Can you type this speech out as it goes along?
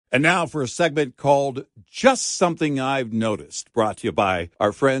And now for a segment called Just Something I've Noticed, brought to you by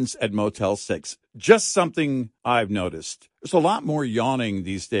our friends at Motel 6. Just something I've noticed. There's a lot more yawning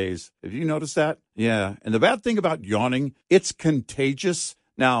these days. Have you noticed that? Yeah. And the bad thing about yawning, it's contagious.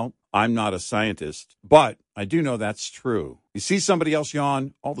 Now, I'm not a scientist, but I do know that's true. You see somebody else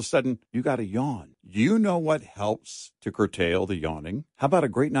yawn, all of a sudden, you got to yawn. You know what helps to curtail the yawning? How about a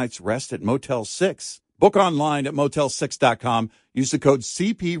great night's rest at Motel 6? Book online at motel6.com. Use the code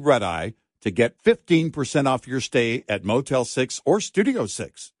CPRedEye to get 15% off your stay at Motel 6 or Studio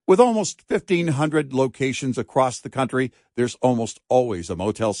 6. With almost 1,500 locations across the country, there's almost always a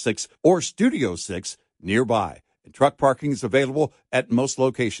Motel 6 or Studio 6 nearby. And truck parking is available at most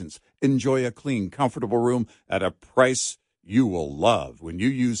locations. Enjoy a clean, comfortable room at a price you will love when you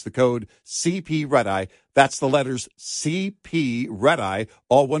use the code CPRedEye. That's the letters CPRedEye,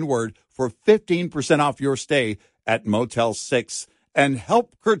 all one word, for 15% off your stay at Motel 6 and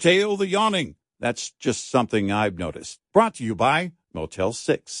help curtail the yawning. That's just something I've noticed. Brought to you by Motel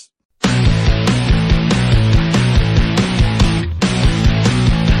 6.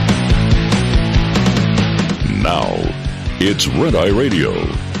 Now, it's Red Eye Radio.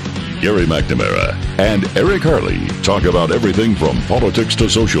 Gary McNamara and Eric Harley talk about everything from politics to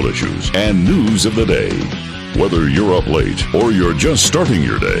social issues and news of the day. Whether you're up late or you're just starting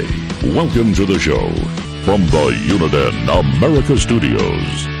your day, welcome to the show. From the Uniden America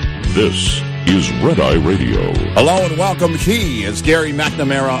Studios, this is Red Eye Radio. Hello and welcome. He is Gary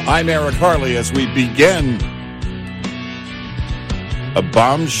McNamara. I'm Eric Harley as we begin a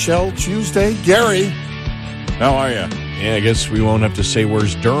Bombshell Tuesday. Gary, how are you? Yeah, I guess we won't have to say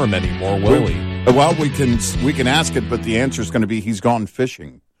where's Durham anymore, will we? Well, we can ask it, but the answer is going to be he's gone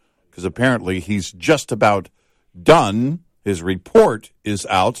fishing because apparently he's just about done. His report is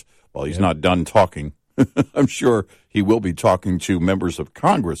out. Well, he's not done talking. I'm sure he will be talking to members of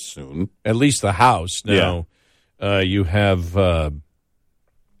Congress soon. At least the House. Now, you have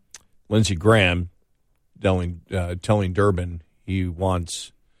Lindsey Graham telling Durbin he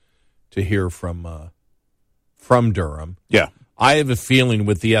wants to hear from Durham. Yeah. I have a feeling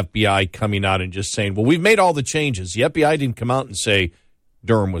with the FBI coming out and just saying, well, we've made all the changes. The FBI didn't come out and say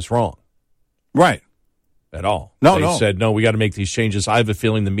Durham was wrong. Right. At all. They said, no, we got to make these changes. I have a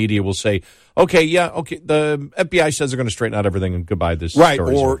feeling the media will say, okay, the FBI says they're going to straighten out everything and goodbye, this right,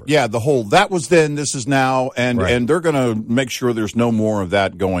 story's or, over. Yeah, the whole, that was then, this is now, and right. And they're going to make sure there's no more of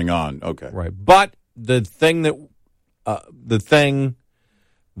that going on. Okay. Right. But the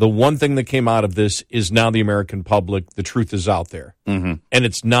one thing that came out of this is now the American public, the truth is out there. Mm-hmm. And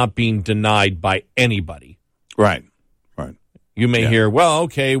it's not being denied by anybody. Right. Right. You may hear,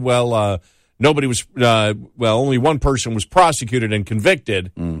 nobody was, only one person was prosecuted and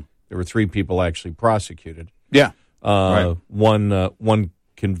convicted. Mm. There were 3 people actually prosecuted. Yeah. Right. One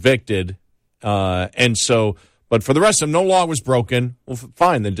convicted. And so, but for the rest of them, no law was broken. Well,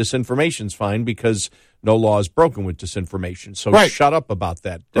 fine, then disinformation's fine because no law is broken with disinformation. So shut up about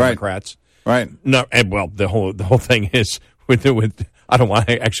that, Democrats. Right. No, and well, the whole thing is with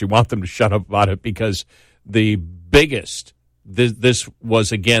I actually want them to shut up about it because the biggest this was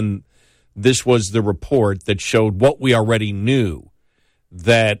the report that showed what we already knew,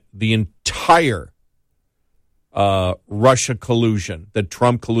 that the entire Russia collusion, that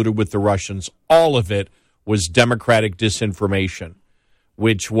Trump colluded with the Russians, all of it was Democratic disinformation,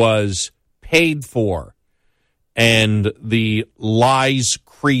 which was paid for, and the lies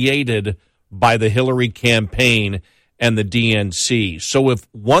created by the Hillary campaign and the DNC. So if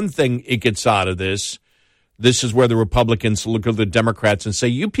one thing it gets out of this is where the Republicans look at the Democrats and say,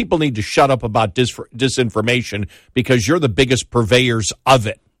 you people need to shut up about disinformation because you're the biggest purveyors of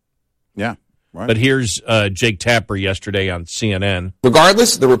it. Yeah. Right. But here's Jake Tapper yesterday on CNN.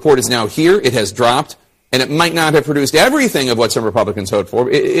 Regardless, the report is now here. It has dropped. And it might not have produced everything of what some Republicans hoped for.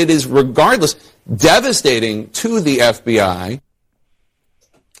 It is, regardless, devastating to the FBI.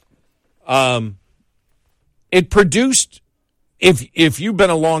 It produced, if you've been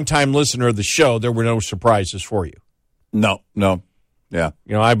a long-time listener of the show, there were no surprises for you. No. Yeah.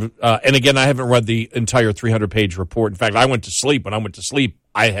 You know, and again, I haven't read the entire 300-page report. In fact, I went to sleep. When I went to sleep,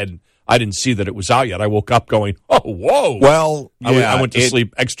 I didn't see that it was out yet. I woke up going, oh, whoa. Well, yeah, I went to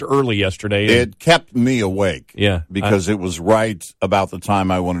sleep extra early yesterday. It kept me awake. Yeah. Because it was right about the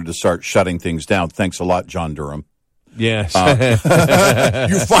time I wanted to start shutting things down. Thanks a lot, John Durham. Yes.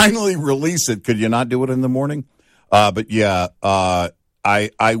 You finally release it. Could you not do it in the morning? But yeah,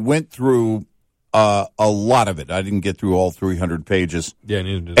 I went through a lot of it. I didn't get through all 300 pages. Yeah,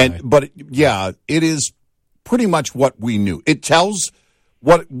 neither did I. But yeah, it is pretty much what we knew. It tells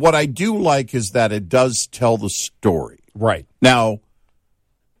what I do like is that it does tell the story. Right. Now,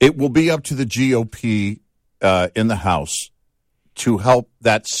 It will be up to the GOP in the House to help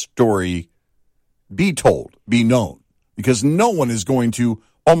that story be told, be known, because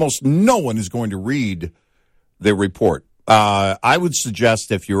almost no one is going to read the report. I would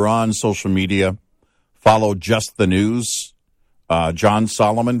suggest if you're on social media, follow Just the News. John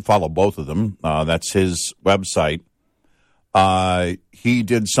Solomon, follow both of them. That's his website. He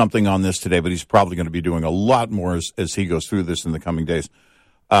did something on this today, but he's probably going to be doing a lot more as he goes through this in the coming days.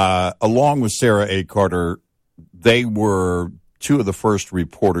 Along with Sarah A. Carter, they were two of the first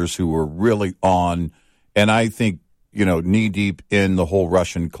reporters who were really on, and I think, knee-deep in the whole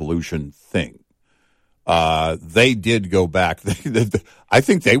Russian collusion thing. They did go back. I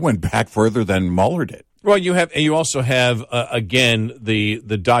think they went back further than Mueller did. Well, you also have again the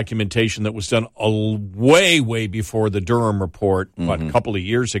documentation that was done way before the Durham report, a couple of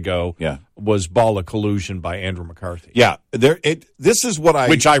years ago. Yeah. Was Ball of Collusion by Andrew McCarthy. Yeah, this is what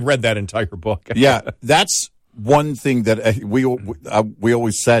which I read that entire book. Yeah, that's one thing that we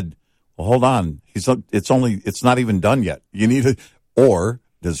always said. Well, hold on, it's not even done yet. You need or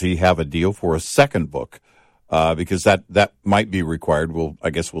does he have a deal for a second book? Because that might be required. I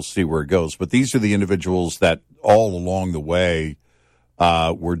guess we'll see where it goes. But these are the individuals that all along the way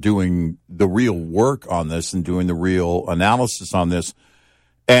were doing the real work on this and doing the real analysis on this.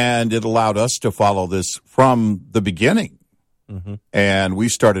 And it allowed us to follow this from the beginning. Mm-hmm. And we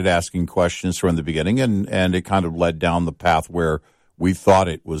started asking questions from the beginning, and it kind of led down the path where we thought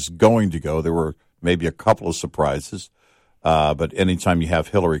it was going to go. There were maybe a couple of surprises. But anytime you have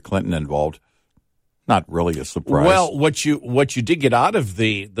Hillary Clinton involved, not really a surprise. Well, what you did get out of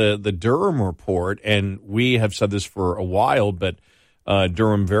the Durham report, and we have said this for a while, but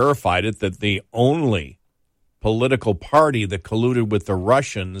Durham verified it, that the only political party that colluded with the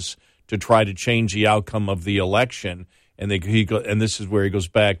Russians to try to change the outcome of the election, and this is where he goes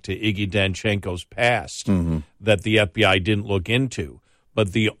back to Iggy Danchenko's past, that the FBI didn't look into.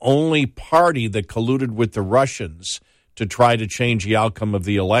 But the only party that colluded with the Russians to try to change the outcome of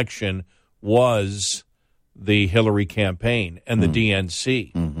the election was the Hillary campaign and the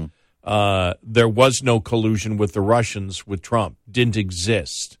DNC. Mm-hmm. There was no collusion with the Russians with Trump. Didn't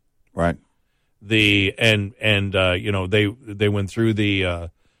exist. Right. They went through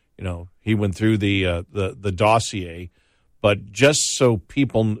he went through the dossier, but just so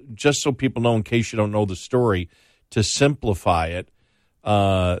people know, in case you don't know the story, to simplify it,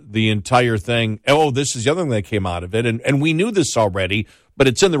 the entire thing. Oh, this is the other thing that came out of it, and we knew this already, but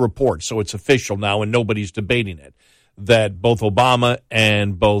it's in the report, so it's official now, and nobody's debating it, that both Obama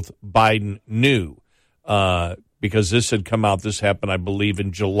and both Biden knew, because this had come out. This happened, I believe,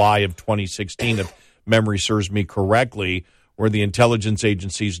 in July of 2016, if memory serves me correctly, where the intelligence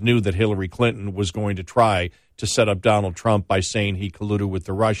agencies knew that Hillary Clinton was going to try to set up Donald Trump by saying he colluded with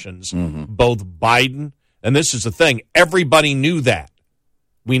the Russians. Mm-hmm. Both Biden, and this is the thing, everybody knew that.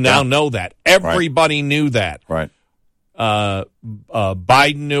 We now know that. Everybody knew that. Right.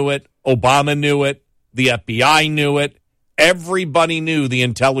 Biden knew it. Obama knew it. The FBI knew it. Everybody knew, the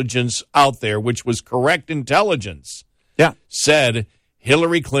intelligence out there, which was correct intelligence, said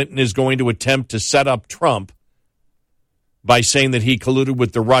Hillary Clinton is going to attempt to set up Trump by saying that he colluded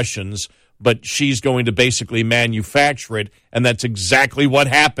with the Russians, but she's going to basically manufacture it, and that's exactly what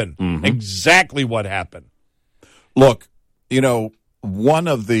happened. Mm-hmm. Exactly what happened. Look, one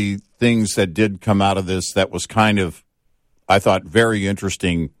of the things that did come out of this that was kind of, I thought, very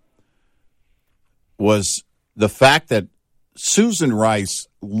interesting was the fact that Susan Rice,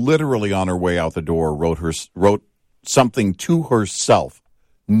 literally on her way out the door, wrote something to herself,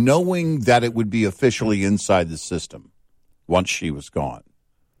 knowing that it would be officially inside the system once she was gone.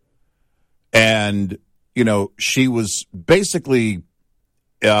 And, she was basically,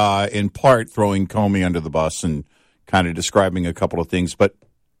 in part, throwing Comey under the bus and kind of describing a couple of things. But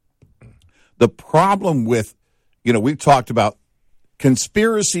the problem with, we've talked about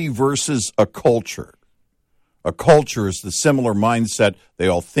conspiracy versus a culture. A culture is the similar mindset. They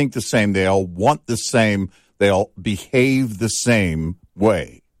all think the same. They all want the same. They all behave the same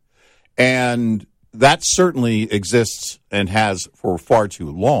way. And that certainly exists and has for far too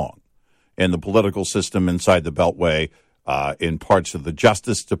long in the political system inside the Beltway, in parts of the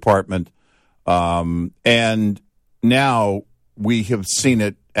Justice Department. And now we have seen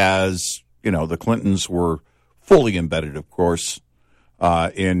it as, the Clintons were fully embedded, of course,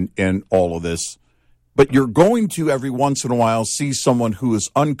 in all of this. But you're going to, every once in a while, see someone who is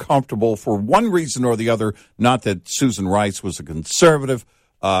uncomfortable for one reason or the other. Not that Susan Rice was a conservative,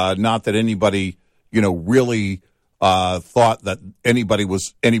 not that anybody, really thought that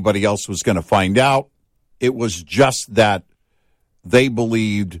anybody else was going to find out. It was just that they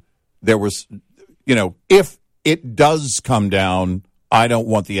believed there was, if it does come down, I don't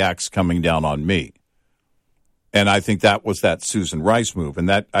want the axe coming down on me. And I think that was that Susan Rice move. And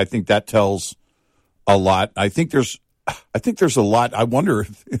I think that tells a lot. I think there's a lot. I wonder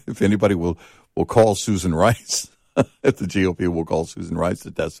if anybody will call Susan Rice, if the GOP will call Susan Rice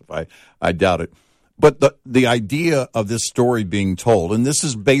to testify. I doubt it. But the idea of this story being told, and this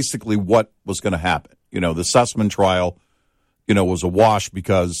is basically what was going to happen. The Sussman trial, was a wash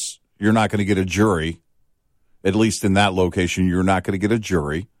because you're not going to get a jury, at least in that location. You're not going to get a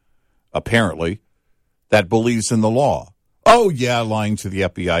jury, apparently, that believes in the law. Oh, yeah, lying to the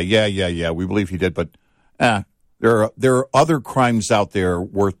FBI. Yeah, we believe he did. But there are other crimes out there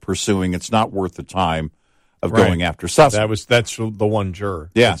worth pursuing. It's not worth the time of going after Sussman. That's the one juror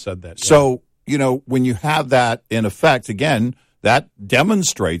that said that. Yeah. So, when you have that in effect, again, that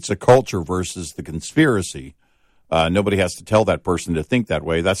demonstrates a culture versus the conspiracy. Nobody has to tell that person to think that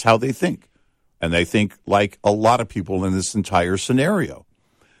way. That's how they think. And they think like a lot of people in this entire scenario.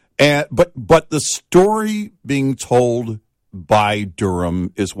 But the story being told by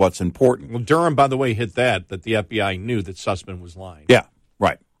Durham is what's important. Well, Durham, by the way, hit that the FBI knew that Sussman was lying. Yeah,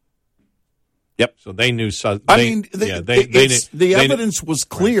 right. Yep. So they knew. The evidence was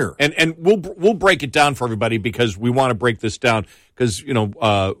clear, right. And we'll break it down for everybody because we want to break this down because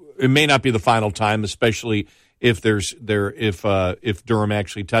it may not be the final time, especially if if Durham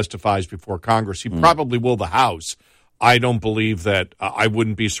actually testifies before Congress. He probably will the House. I don't believe that. I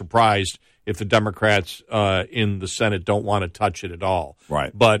wouldn't be surprised if the Democrats in the Senate don't want to touch it at all.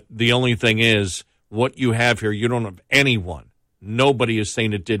 Right. But the only thing is, what you have here, you don't have anyone. Nobody is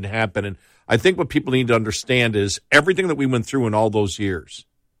saying it didn't happen. And I think what people need to understand is everything that we went through in all those years,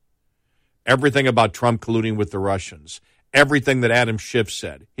 everything about Trump colluding with the Russians, everything that Adam Schiff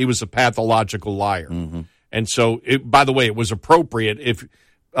said, he was a pathological liar. Mm-hmm. And so, by the way, it was appropriate if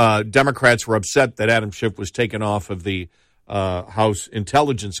Democrats were upset that Adam Schiff was taken off of the House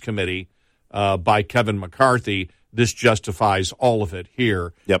Intelligence Committee by Kevin McCarthy. This justifies all of it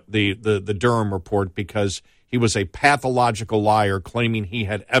here. Yep. The Durham report, because he was a pathological liar claiming he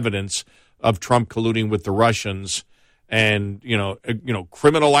had evidence of Trump colluding with the Russians and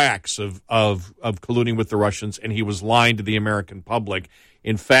criminal acts of colluding with the Russians, and he was lying to the American public.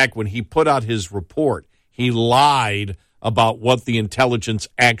 In fact, when he put out his report, he lied about what the intelligence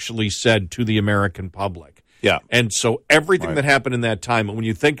actually said to the American public. Yeah. And so everything that happened in that time, and when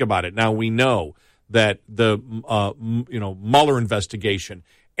you think about it, now we know that the Mueller investigation,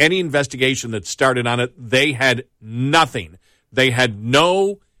 any investigation that started on it, they had nothing. They had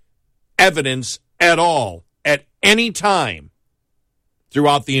no evidence at all at any time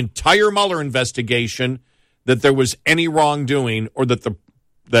throughout the entire Mueller investigation that there was any wrongdoing or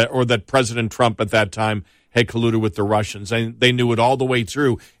that President Trump at that time had colluded with the Russians. And they knew it all the way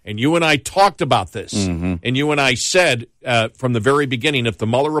through. And you and I talked about this. Mm-hmm. And you and I said from the very beginning, if the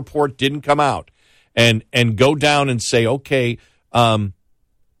Mueller report didn't come out and go down and say, okay, Trump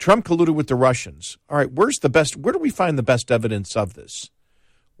colluded with the Russians. All right, where do we find the best evidence of this?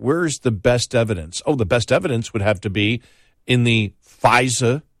 Where's the best evidence? Oh, the best evidence would have to be in the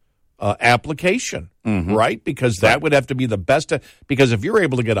FISA application, right? Because that would have to be the best. Because if you're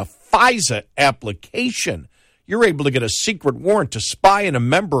able to get a FISA application, you're able to get a secret warrant to spy on a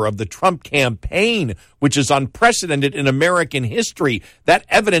member of the Trump campaign, which is unprecedented in American history. That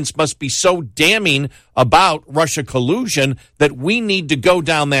evidence must be so damning about Russia collusion that we need to go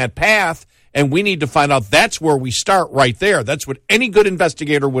down that path, and we need to find out. That's where we start right there. That's what any good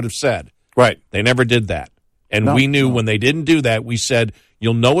investigator would have said. Right. They never did that. And we knew when they didn't do that, we said,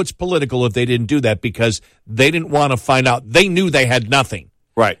 you'll know it's political if they didn't do that because they didn't want to find out. They knew they had nothing.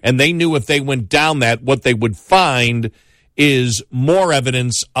 Right. And they knew if they went down that, what they would find is more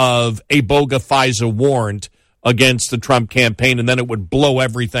evidence of a BOGA FISA warrant against the Trump campaign, and then it would blow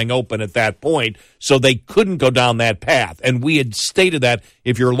everything open at that point. So they couldn't go down that path. And we had stated that.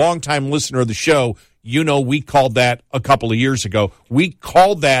 If you're a longtime listener of the show, you know we called that a couple of years ago. We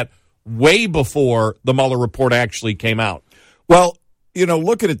called that way before the Mueller report actually came out. Well,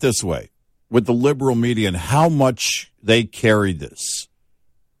 look at it this way. With the liberal media and how much they carried this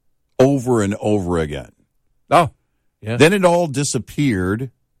over and over again. Oh, yeah. Then it all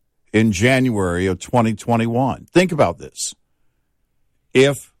disappeared in January of 2021. Think about this.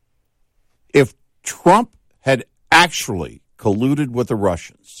 If Trump had actually colluded with the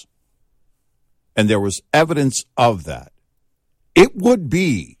Russians and there was evidence of that, it would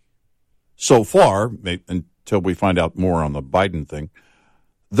be, so far, until we find out more on the Biden thing,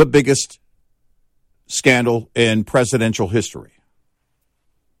 the biggest scandal in presidential history.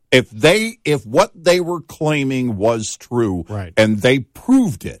 If what they were claiming was true, right, and they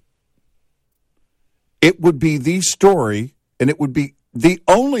proved it, it would be the story, and it would be the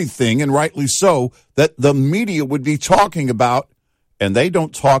only thing, and rightly so, that the media would be talking about, and they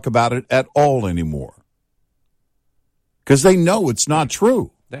don't talk about it at all anymore. Because they know it's not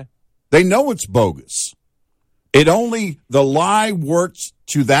true. Yeah. They know it's bogus. The lie worked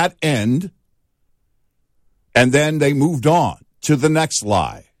to that end, and then they moved on to the next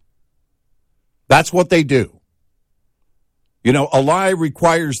lie. That's what they do. You know, a lie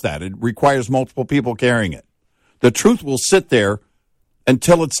requires that. It requires multiple people carrying it. The truth will sit there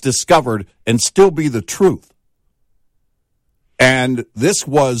until it's discovered and still be the truth. And this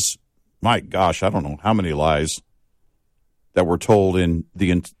was, my gosh, I don't know how many lies that were told in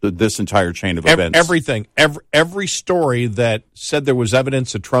this entire chain of events. Everything. Every story that said there was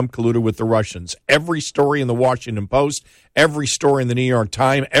evidence that Trump colluded with the Russians, every story in the Washington Post, every story in the New York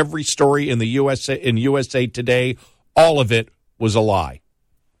Times, every story in the USA Today, all of it was a lie.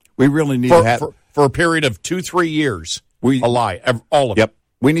 We really need for a period of 2-3 years. A lie. All of it. Yep.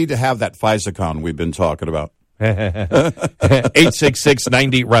 We need to have that FISACon we've been talking about.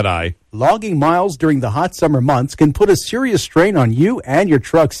 866-90-RED-EYE. Logging miles during the hot summer months can put a serious strain on you and your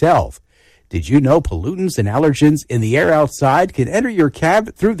truck's health. Did you know pollutants and allergens in the air outside can enter your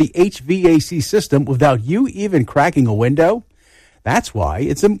cab through the HVAC system without you even cracking a window? That's why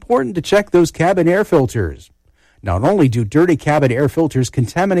it's important to check those cabin air filters. Not only do dirty cabin air filters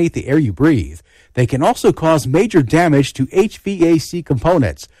contaminate the air you breathe, they can also cause major damage to HVAC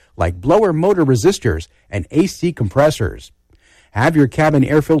components like blower motor resistors and AC compressors. Have your cabin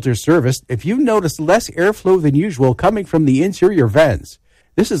air filter serviced if you notice less airflow than usual coming from the interior vents.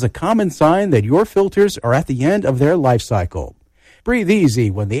 This is a common sign that your filters are at the end of their life cycle. Breathe easy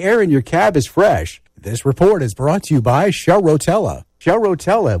when the air in your cab is fresh. This report is brought to you by Shell Rotella. Shell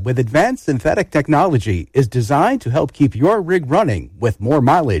Rotella, with advanced synthetic technology, is designed to help keep your rig running with more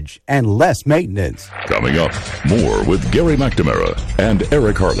mileage and less maintenance. Coming up, more with Gary McNamara and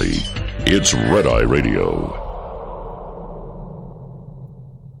Eric Harley. It's Red Eye Radio.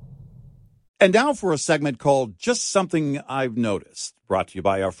 And now for a segment called Just Something I've Noticed, brought to you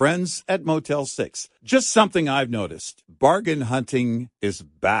by our friends at Motel 6. Just something I've noticed. Bargain hunting is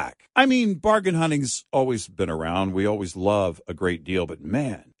back. I mean, bargain hunting's always been around. We always love a great deal. But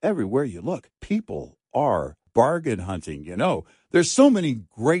man, everywhere you look, people are bargain hunting. You know, there's so many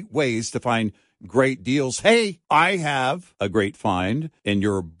great ways to find great deals. Hey, I have a great find in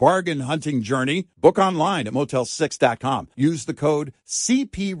your bargain hunting journey. Book online at Motel6.com. Use the code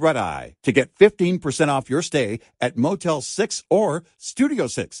CPRedEye to get 15% off your stay at Motel 6 or Studio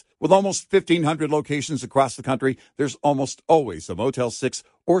 6. With almost 1,500 locations across the country, there's almost always a Motel 6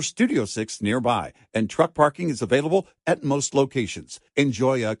 or Studio 6 nearby, and truck parking is available at most locations.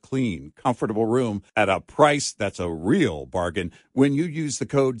 Enjoy a clean, comfortable room at a price that's a real bargain when you use the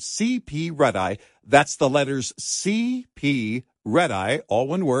code CPRedEye. That's the letters CP Red-Eye, all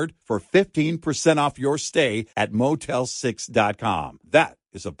one word, for 15% off your stay at Motel6.com. That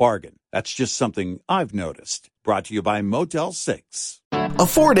is a bargain. That's just something I've noticed. Brought to you by Motel 6.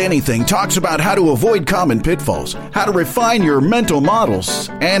 Afford Anything talks about how to avoid common pitfalls, how to refine your mental models,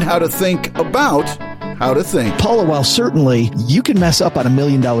 and how to think about how to think. Paula, while certainly you can mess up on $1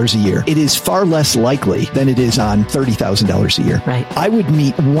 million a year, it is far less likely than it is on $30,000 a year. Right. I would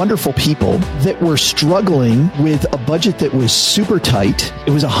meet wonderful people that were struggling with a budget that was super tight.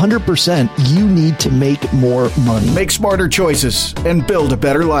 It was 100% you need to make more money. Make smarter choices and build a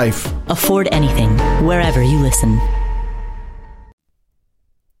better life. Afford Anything, wherever you listen.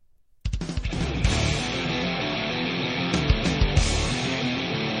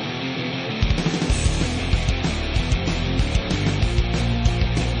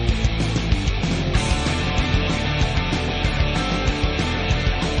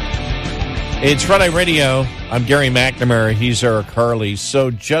 It's Red Eye Radio. I'm Gary McNamara. He's Eric Harley. So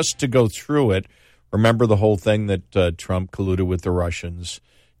just to go through it, remember the whole thing that Trump colluded with the Russians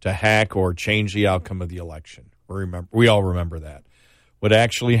to hack or change the outcome of the election. We all remember that. What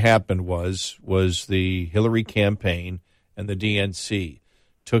actually happened was the Hillary campaign and the DNC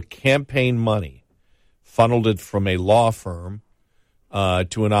took campaign money, funneled it from a law firm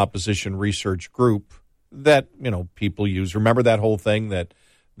to an opposition research group that, people use. Remember that whole thing that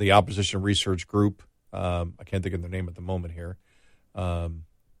the opposition research group, I can't think of their name at the moment here.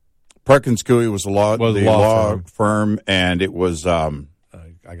 Perkins Coie was the law firm, and it was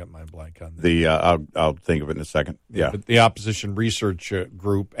I got my blank on that. I'll think of it in a second. Yeah, but the opposition research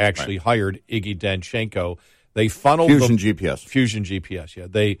group actually hired Iggy Danchenko. They funneled Fusion GPS. Yeah,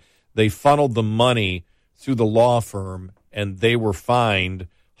 they funneled the money through the law firm, and they were fined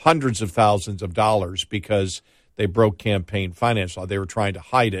hundreds of thousands of dollars because they broke campaign finance law. They were trying to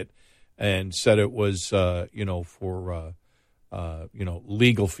hide it and said it was, for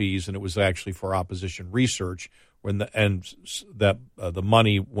legal fees, and it was actually for opposition research. The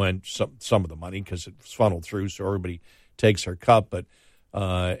money went, some of the money, because it was funneled through, so everybody takes their cut, but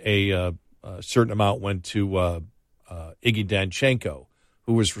a certain amount went to Iggy Danchenko,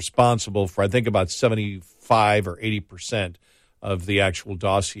 who was responsible for, I think, about 75 or 80% of the actual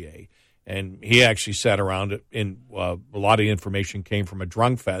dossier. And he actually sat around it, and a lot of the information came from a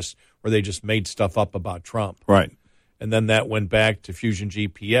drunk fest where they just made stuff up about Trump. Right. And then that went back to Fusion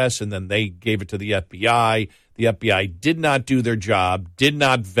GPS, and then they gave it to the FBI. The FBI did not do their job, did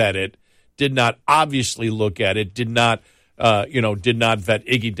not vet it, did not obviously look at it, did not vet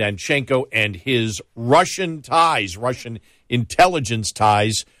Iggy Danchenko and his Russian ties, Russian intelligence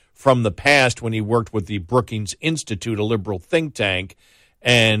ties from the past when he worked with the Brookings Institute, a liberal think tank,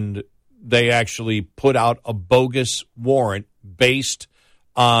 and they actually put out a bogus warrant based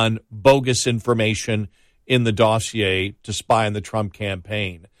on bogus information in the dossier to spy on the Trump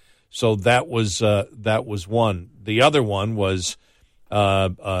campaign. So that was one. The other one was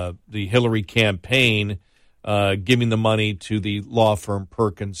the Hillary campaign giving the money to the law firm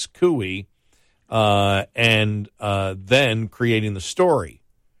Perkins Coie, and then creating a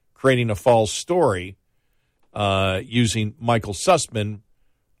false story using Michael Sussman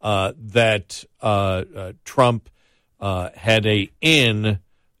that Trump had a in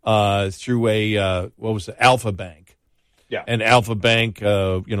through Alpha Bank. Yeah. And Alpha Bank,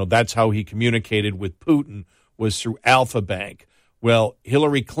 that's how he communicated with Putin, was through Alpha Bank. Well,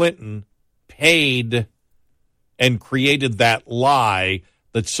 Hillary Clinton paid and created that lie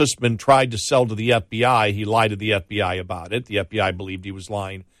that Sussman tried to sell to the FBI. He lied to the FBI about it. The FBI believed he was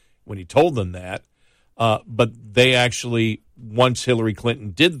lying when he told them that. But they actually, once Hillary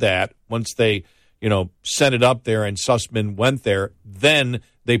Clinton did that, once they, sent it up there and Sussman went there, then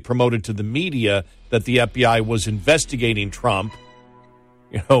they promoted to the media that the FBI was investigating Trump,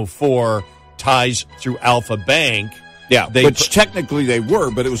 for ties through Alpha Bank. Yeah, which technically they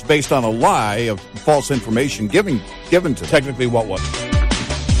were, but it was based on a lie of false information given to them. Technically, what was?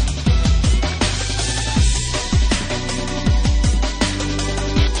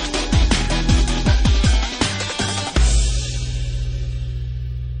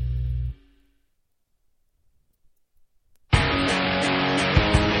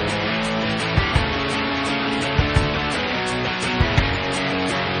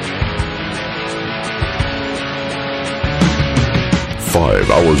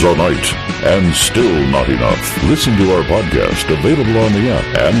 5 hours a night, and still not enough. Listen to our podcast, available on the app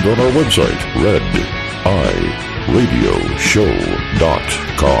and on our website,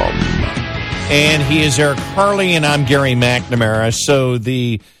 rediradioshow.com. And he is Eric Harley, and I'm Gary McNamara. So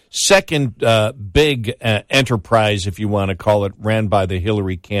the second big enterprise, if you want to call it, ran by the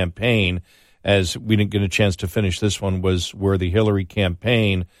Hillary campaign, as we didn't get a chance to finish this one, was where the Hillary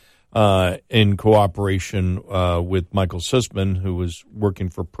campaign, in cooperation with Michael Sussman, who was working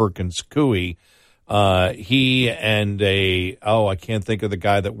for Perkins Coie, he and I can't think of the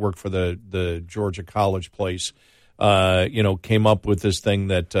guy that worked for the Georgia College place, came up with this thing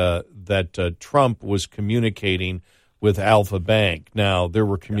that Trump was communicating with Alpha Bank. Now, there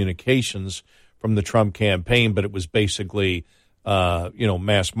were communications from the Trump campaign, but it was basically,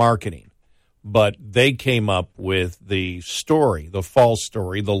 mass marketing. But they came up with the story, the false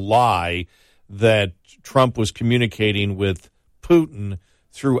story, the lie that Trump was communicating with Putin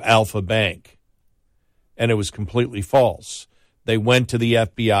through Alpha Bank. And it was completely false. They went to the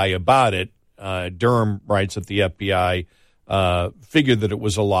FBI about it. Durham writes that the FBI figured that it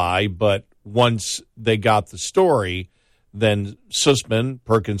was a lie, but once they got the story, then Sussman,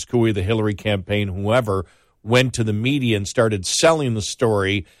 Perkins Coie, the Hillary campaign, whoever, went to the media and started selling the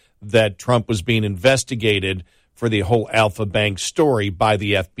story that Trump was being investigated for the whole Alpha Bank story by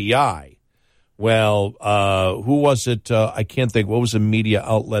the FBI. Well, who was it? I can't think. What was the media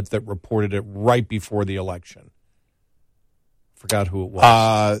outlet that reported it right before the election? Forgot who it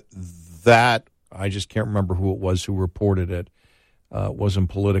was. I just can't remember who it was who reported it. It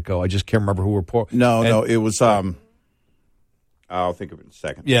wasn't Politico. I just can't remember who reported. No, it was. I'll think of it in a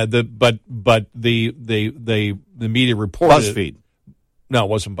second. Yeah, but the media reported BuzzFeed. No, it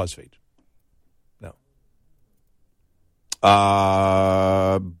wasn't BuzzFeed. No.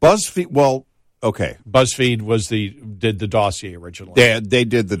 BuzzFeed. Well, okay. BuzzFeed did the dossier originally. They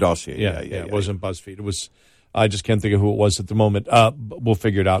did the dossier. Yeah. It wasn't BuzzFeed. It was. I just can't think of who it was at the moment. We'll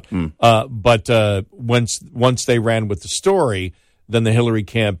figure it out. But once they ran with the story, then the Hillary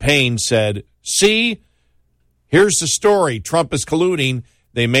campaign said, "See, here's the story. Trump is colluding."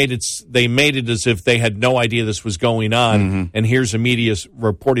 They made it as if they had no idea this was going on. And here's a media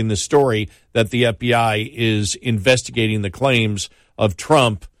reporting this story that the FBI is investigating the claims of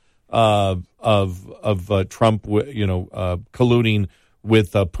Trump Trump colluding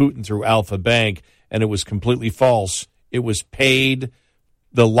with Putin through Alpha Bank, and it was completely false. It was paid.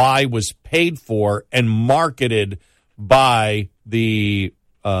 The lie was paid for and marketed by the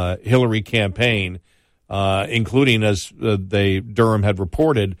Hillary campaign, including, as Durham had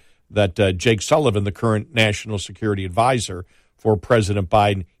reported, that Jake Sullivan, the current national security advisor for President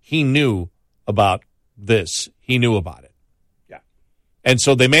Biden, he knew about this. He knew about it. Yeah. And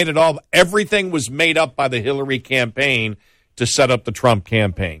so they made it all. Everything was made up by the Hillary campaign to set up the Trump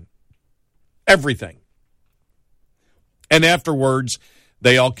campaign. Everything. And afterwards,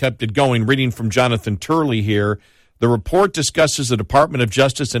 they all kept it going. Reading from Jonathan Turley here, the report discusses the Department of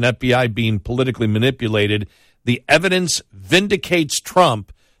Justice and FBI being politically manipulated. The evidence vindicates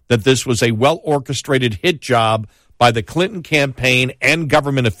Trump that this was a well-orchestrated hit job by the Clinton campaign and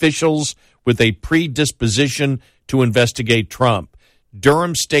government officials with a predisposition to investigate Trump.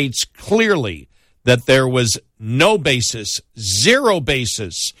 Durham states clearly that there was no basis, zero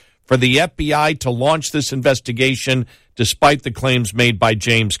basis, for the FBI to launch this investigation despite the claims made by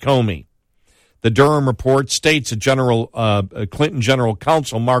James Comey. The Durham report states that Clinton General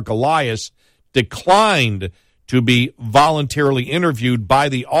Counsel Mark Elias declined to be voluntarily interviewed by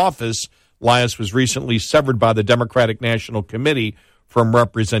the office. Elias was recently severed by the Democratic National Committee from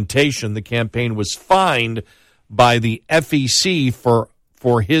representation. The campaign was fined by the FEC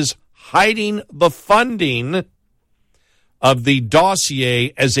for his hiding the funding of the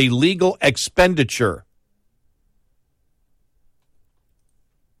dossier as a legal expenditure.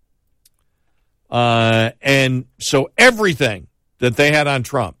 And so everything that they had on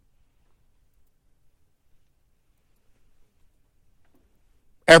Trump,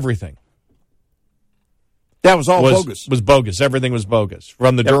 everything. That was all bogus. Was bogus. Everything was bogus.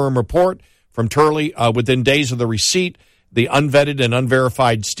 From the Durham report, from Turley, within days of the receipt, the unvetted and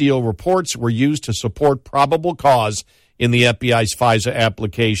unverified Steele reports were used to support probable cause in the FBI's FISA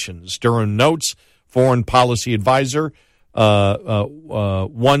applications. Durham notes, foreign policy advisor,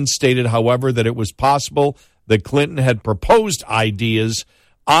 one stated, however, that it was possible that Clinton had proposed ideas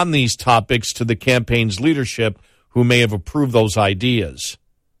on these topics to the campaign's leadership, who may have approved those ideas.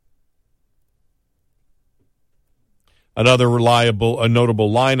 A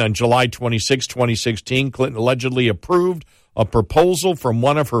notable line, on July 26, 2016, Clinton allegedly approved a proposal from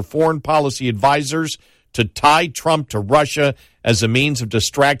one of her foreign policy advisors to tie Trump to Russia as a means of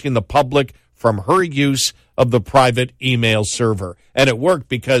distracting the public from her use of the private email server. And it worked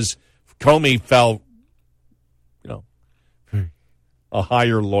because Comey felt, a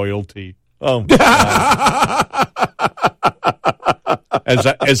higher loyalty. Oh, my God.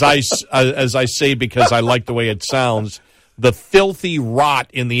 As I say, because I like the way it sounds, the filthy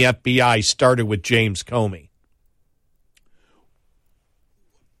rot in the FBI started with James Comey.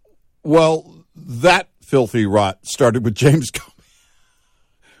 Well, that filthy rot started with James Comey.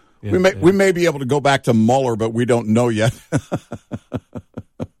 Yeah, we may be able to go back to Mueller, but we don't know yet.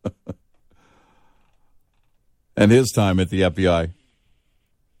 And his time at the FBI.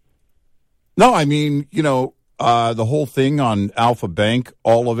 No, I mean, the whole thing on Alpha Bank,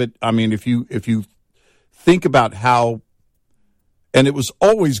 all of it. I mean, if you think about how, and it was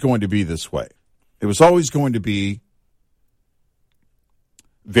always going to be this way. It was always going to be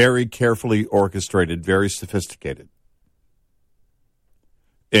very carefully orchestrated, very sophisticated.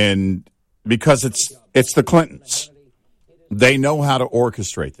 And because it's the Clintons, they know how to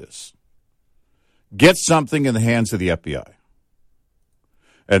orchestrate this. Get something in the hands of the FBI.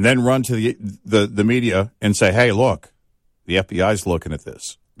 And then run to the media and say, hey, look, the FBI's looking at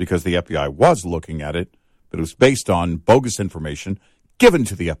this. Because the FBI was looking at it, but it was based on bogus information given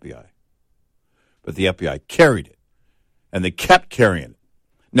to the FBI. But the FBI carried it, and they kept carrying it.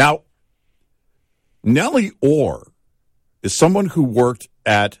 Now, Nellie Orr is someone who worked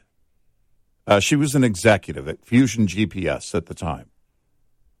at, she was an executive at Fusion GPS at the time.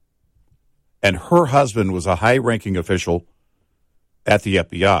 And her husband was a high-ranking official at the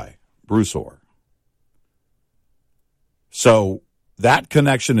FBI, Bruce Orr. So that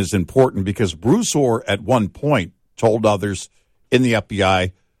connection is important because Bruce Orr at one point told others in the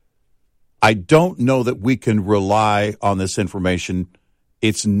FBI, I don't know that we can rely on this information.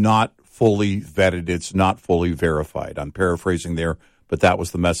 It's not fully vetted. It's not fully verified. I'm paraphrasing there, but that was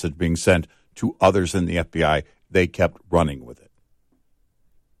the message being sent to others in the FBI. They kept running with it.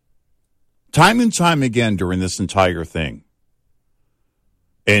 Time and time again during this entire thing,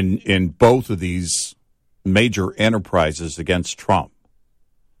 in both of these major enterprises against Trump,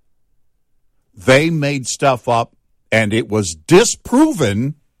 They made stuff up, and it was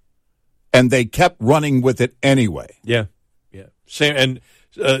disproven, and they kept running with it anyway. Yeah.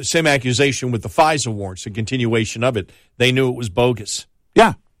 Same accusation with the FISA warrants, the continuation of it. They knew it was bogus.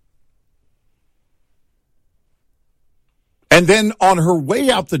 Yeah. And then on her way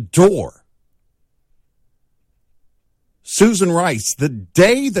out the door, Susan Rice, the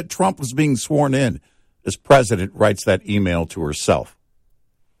day that Trump was being sworn in as president, writes that email to herself.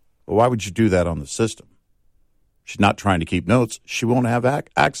 Well, why would you do that on the system? She's not trying to keep notes. She won't have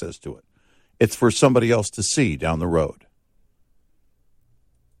access to it. It's for somebody else to see down the road,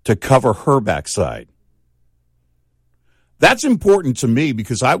 to cover her backside. That's important to me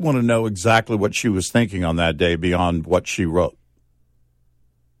because I want to know exactly what she was thinking on that day beyond what she wrote.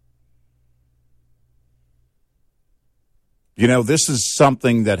 You know, this is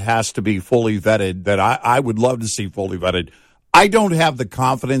something that has to be fully vetted, that I would love to see fully vetted. I don't have the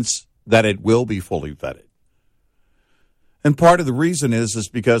confidence that it will be fully vetted. And part of the reason is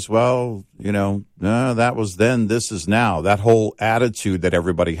because, well, you know, that was then, this is now. That whole attitude that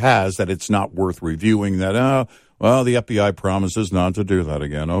everybody has, that it's not worth reviewing, that, well, the FBI promises not to do that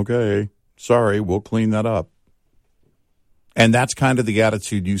again. Okay, sorry, we'll clean that up. And that's kind of the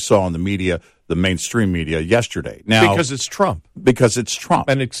attitude you saw in the media, the mainstream media yesterday. Now, because it's Trump. Because it's Trump.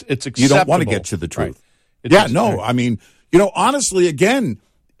 And it's acceptable. You don't want to get to the truth. Right. I mean, you know, honestly, again,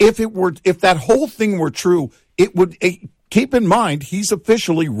 if that whole thing were true, it would... Keep in mind, he's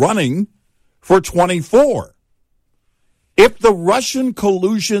officially running for 24. If the Russian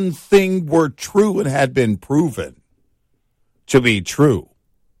collusion thing were true and had been proven to be true,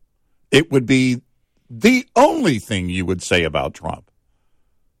 it would be the only thing you would say about Trump.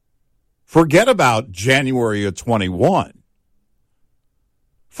 Forget about January of 21.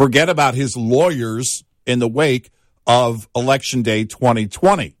 Forget about his lawyers in the wake of Election Day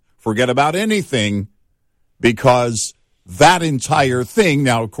 2020. Forget about anything, because that entire thing,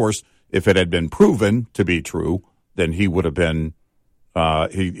 now, of course, if it had been proven to be true, then he would have been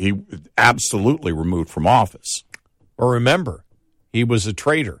he absolutely removed from office. Or remember, he was a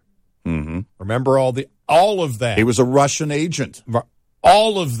traitor. Mm-hmm. Remember all of that. He was a Russian agent.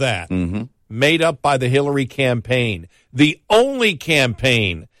 All of that made up by the Hillary campaign. The only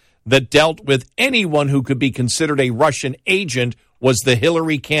campaign that dealt with anyone who could be considered a Russian agent was the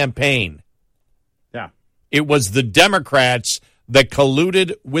Hillary campaign. Yeah. It was the Democrats that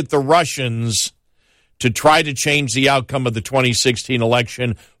colluded with the Russians to try to change the outcome of the 2016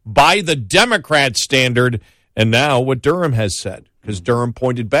 election by the Democrat standard. And now what Durham has said, because Durham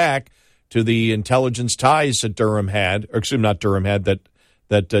pointed back to the intelligence ties that Durham had, or excuse me, not Durham had, that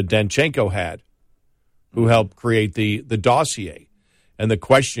Danchenko had, who helped create the dossier. And the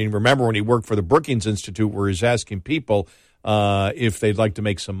questioning, remember when he worked for the Brookings Institute, where he's asking people if they'd like to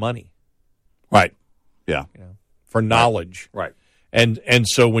make some money. Right. Yeah. For knowledge. Right. And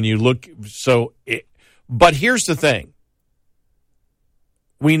so when you look, but here's the thing.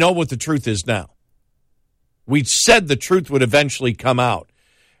 We know what the truth is now. We said the truth would eventually come out.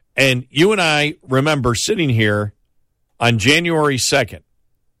 And you and I remember sitting here on January 2nd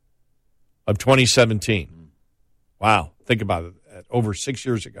of 2017. Wow. Think about it. Over 6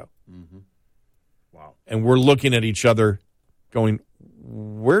 years ago. Mm-hmm. Wow. And we're looking at each other going,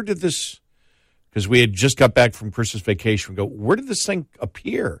 where did this... Because we had just got back from Christmas vacation. We go, where did this thing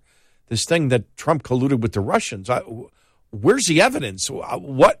appear? This thing that Trump colluded with the Russians. Where's the evidence?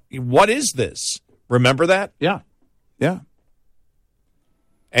 What is this? Remember that? Yeah. Yeah.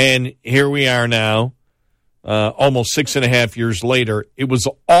 And here we are now, almost 6.5 years later. It was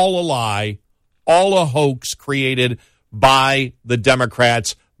all a lie, all a hoax created by the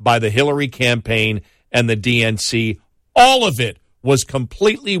Democrats, by the Hillary campaign and the DNC. All of it was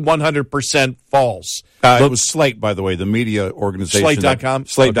completely 100% false. It was Slate, by the way, the media organization. Slate.com?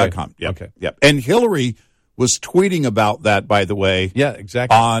 Slate.com. Okay. Yep. Okay. Yep. And Hillary was tweeting about that, by the way. Yeah,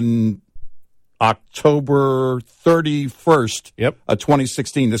 exactly. On October 31st of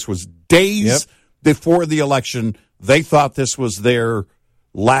 2016. This was days before the election. They thought this was their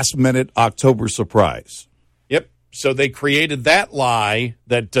last-minute October surprise. Yep. So they created that lie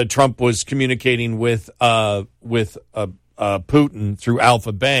that Trump was communicating with Putin through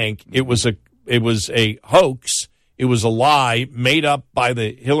Alpha Bank. It was a hoax. It was a lie made up by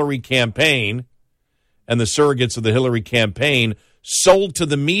the Hillary campaign and the surrogates of the Hillary campaign, sold to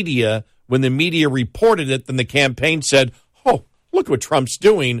the media. When the media reported it, then the campaign said, oh, look what Trump's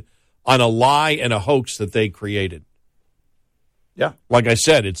doing, on a lie and a hoax that they created. Yeah. Like I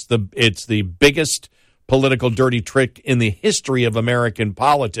said, it's the biggest political dirty trick in the history of American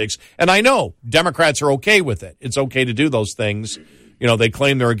politics. And I know Democrats are okay with it. It's okay to do those things they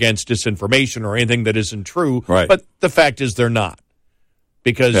claim they're against disinformation or anything that isn't true, Right. but the fact is they're not.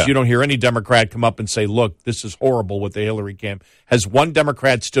 Because you don't hear any Democrat come up and say, look, this is horrible what the Hillary campaign. Has one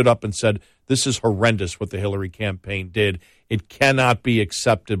Democrat stood up and said, this is horrendous what the Hillary campaign did. It cannot be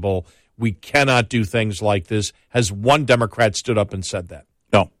acceptable. We cannot do things like this. Has one Democrat stood up and said that?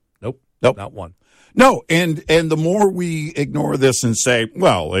 No. Nope. Not one. No, and the more we ignore this and say,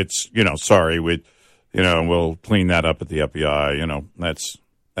 well, it's, sorry, we'll clean that up at the FBI,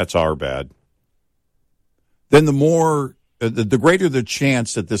 that's our bad. Then the more, the greater the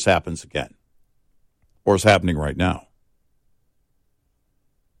chance that this happens again, or is happening right now.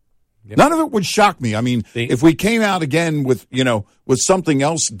 Yep. None of it would shock me. I mean, if we came out again with something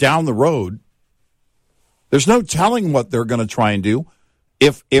else down the road, there's no telling what they're going to try and do.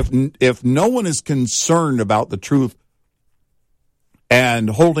 If no one is concerned about the truth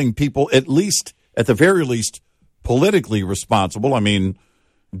and holding people, at the very least, politically responsible. I mean,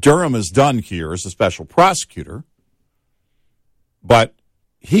 Durham is done here as a special prosecutor, but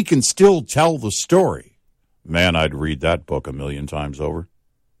he can still tell the story. Man, I'd read that book 1,000,000 times over.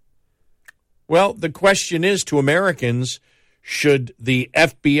 Well, the question is to Americans, should the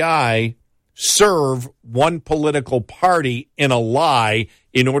FBI serve one political party in a lie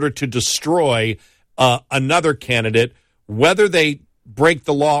in order to destroy another candidate, whether they break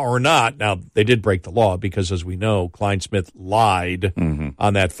the law or not? Now, they did break the law because, as we know, Kleinsmith lied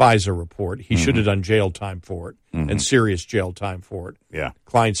on that Pfizer report. He should have done jail time for it and serious jail time for it. Yeah.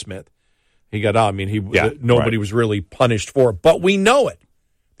 Kleinsmith. He got out. I mean, nobody was really punished for it. But we know it.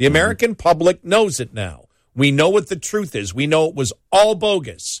 The American public knows it now. We know what the truth is. We know it was all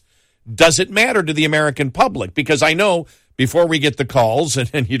bogus. Does it matter to the American public? Because I know before we get the calls,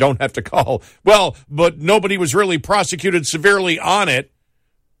 and you don't have to call, well, but nobody was really prosecuted severely on it.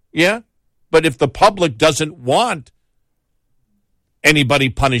 Yeah, but if the public doesn't want anybody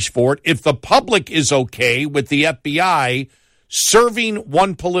punished for it, if the public is okay with the FBI serving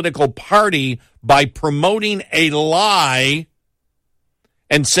one political party by promoting a lie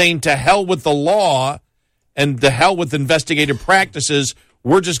and saying to hell with the law and to hell with investigative practices,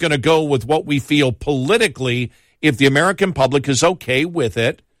 we're just going to go with what we feel politically. If the American public is okay with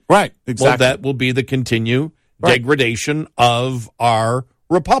it, right? Exactly. Well, that will be the continued degradation of our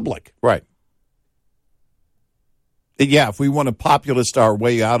republic. Right. Yeah, if we want to populist our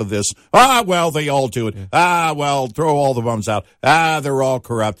way out of this, well, they all do it. Well, throw all the bums out. They're all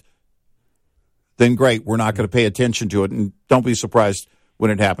corrupt. Then great, we're not going to pay attention to it, and don't be surprised when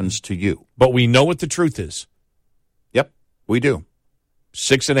it happens to you. But we know what the truth is. Yep, we do.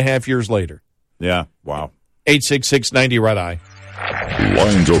 6.5 years later. Yeah, wow. 866-90-RED-EYE.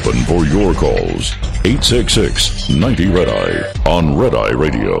 Lines open for your calls. 866-90-RED-EYE on Red Eye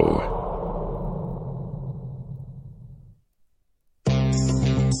Radio.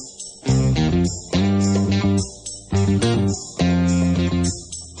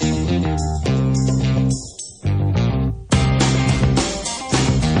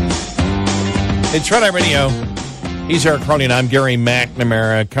 It's Red Eye Radio. He's Eric Carney, and I'm Gary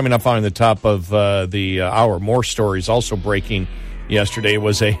McNamara. Coming up on the top of the hour, more stories also breaking yesterday.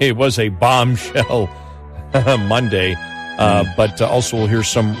 It was a bombshell Monday, but also we'll hear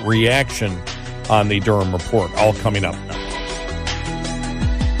some reaction on the Durham report. All coming up now.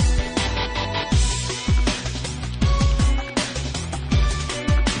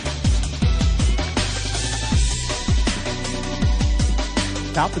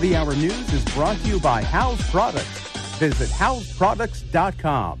 Top of the Hour News is brought to you by House Products. Visit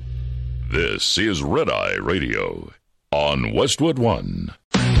houseproducts.com. This is Red Eye Radio on Westwood One.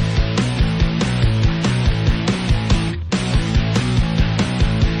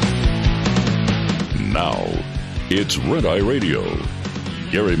 Now, it's Red Eye Radio.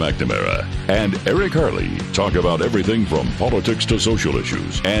 Gary McNamara and Eric Harley talk about everything from politics to social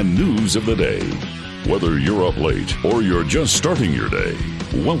issues and news of the day. Whether you're up late or you're just starting your day,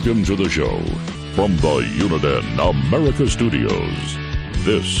 welcome to the show. From the Uniden America Studios,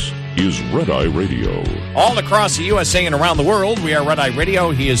 this is Red Eye Radio. All across the USA and around the world, we are Red Eye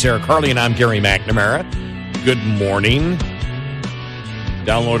Radio. He is Eric Harley, and I'm Gary McNamara. Good morning.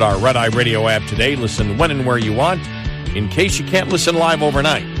 Download our Red Eye Radio app today. Listen when and where you want. In case you can't listen live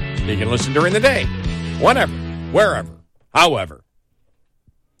overnight, you can listen during the day, whenever, wherever, however.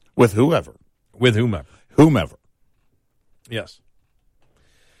 With whoever. With whomever. Whomever. Yes.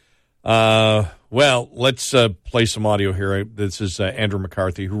 Well, let's play some audio here. This is Andrew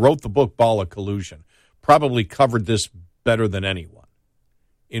McCarthy, who wrote the book Ball of Collusion. Probably covered this better than anyone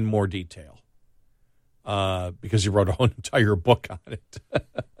in more detail because he wrote a whole entire book on it.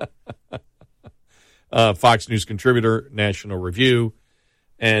 Fox News contributor, National Review,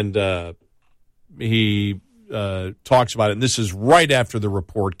 and he talks about it. And this is right after the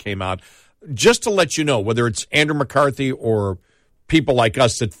report came out. Just to let you know, whether it's Andrew McCarthy or people like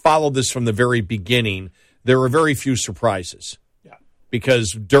us that follow this from the very beginning, there are very few surprises. Yeah.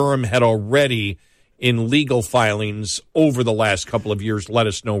 Because Durham had already, in legal filings over the last couple of years, let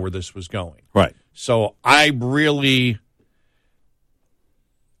us know where this was going. Right. So I really...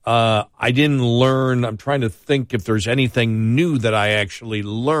 I didn't learn. I'm trying to think if there's anything new that I actually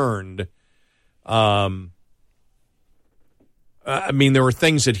learned. I mean, there were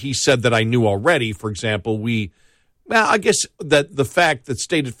things that he said that I knew already. For example, I guess that the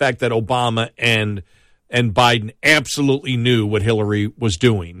stated fact that Obama and Biden absolutely knew what Hillary was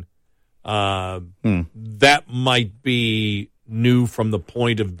doing, that might be new from the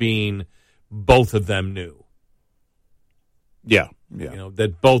point of being both of them knew. Yeah. Yeah. You know,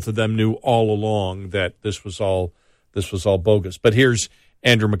 that both of them knew all along that this was all bogus. But here's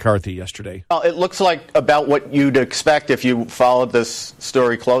Andrew McCarthy yesterday. Well, it looks like about what you'd expect if you followed this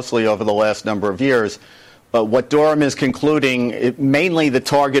story closely over the last number of years. What Durham is concluding, mainly the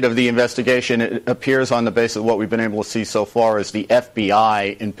target of the investigation, it appears on the basis of what we've been able to see so far, is the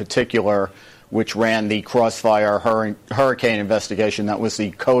FBI in particular, which ran the Crossfire Hurricane investigation. That was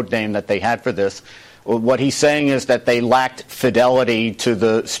the code name that they had for this. What he's saying is that they lacked fidelity to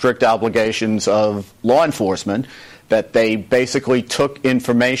the strict obligations of law enforcement, that they basically took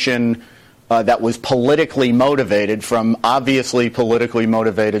information that was politically motivated from obviously politically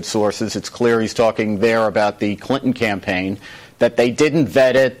motivated sources. It's clear he's talking there about the Clinton campaign, that they didn't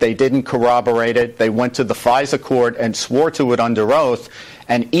vet it, they didn't corroborate it, they went to the FISA court and swore to it under oath,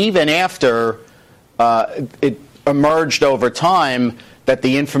 and even after it emerged over time that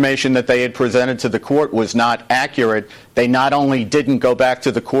the information that they had presented to the court was not accurate, they not only didn't go back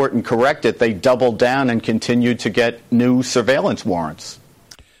to the court and correct it, they doubled down and continued to get new surveillance warrants.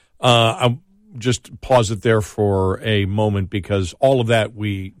 I'll just pause it there for a moment because all of that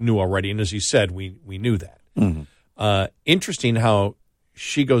we knew already. And as he said, we knew that. Mm-hmm. Interesting how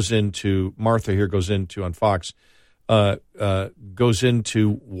Martha here goes into on Fox, goes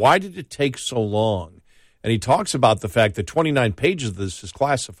into why did it take so long? And he talks about the fact that 29 pages of this is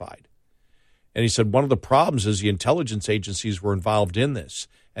classified. And he said one of the problems is the intelligence agencies were involved in this,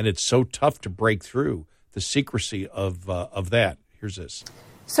 and it's so tough to break through the secrecy of that. Here's this.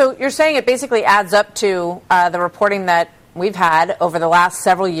 So you're saying it basically adds up to the reporting that we've had over the last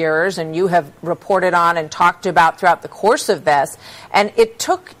several years, and you have reported on and talked about throughout the course of this, and it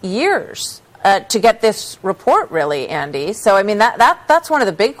took years to get this report, really, Andy. So, I mean, that's one of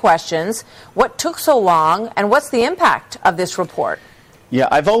the big questions. What took so long, and what's the impact of this report? Yeah,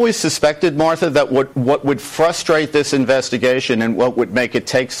 I've always suspected, Martha, that what would frustrate this investigation and what would make it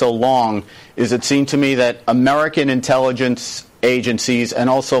take so long is it seemed to me that American intelligence agencies and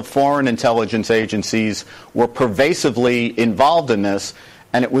also foreign intelligence agencies were pervasively involved in this.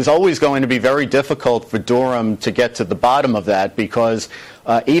 And it was always going to be very difficult for Durham to get to the bottom of that because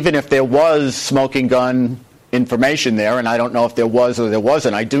even if there was smoking gun information there, and I don't know if there was or there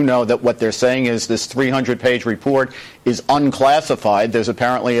wasn't, I do know that what they're saying is this 300-page report is unclassified. There's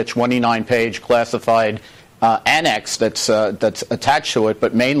apparently a 29-page classified annex that's attached to it,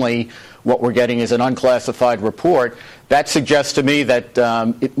 but mainly what we're getting is an unclassified report. That suggests to me that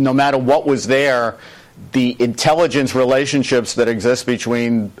no matter what was there, the intelligence relationships that exist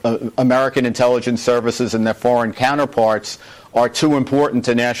between American intelligence services and their foreign counterparts are too important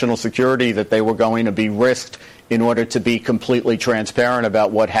to national security that they were going to be risked in order to be completely transparent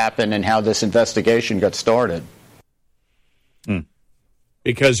about what happened and how this investigation got started.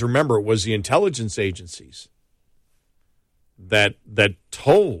 Because remember, it was the intelligence agencies that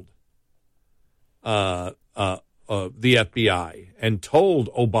told the FBI and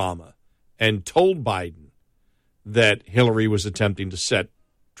told Obama and told Biden that Hillary was attempting to set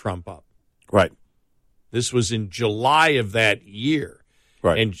Trump up. Right. This was in July of that year.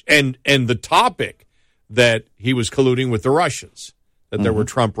 Right. And the topic that he was colluding with the Russians, that there were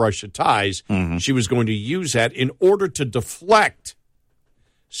Trump-Russia ties, she was going to use that in order to deflect.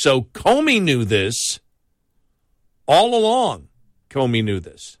 So Comey knew this all along. Comey knew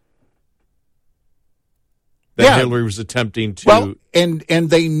this. That Hillary was attempting to... Well, and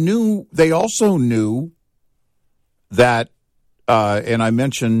they also knew that, and I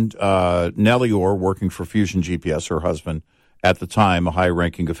mentioned Nellie Orr working for Fusion GPS, her husband, at the time, a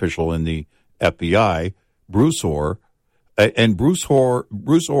high-ranking official in the FBI, Bruce Orr, and Bruce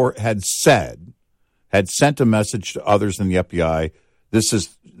Orr had sent a message to others in the FBI, this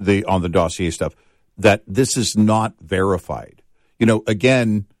is on the dossier stuff, that this is not verified. You know,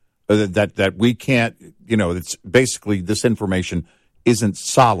 again, that we can't, it's basically this information isn't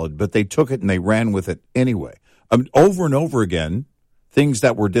solid, but they took it and they ran with it anyway. Over and over again, things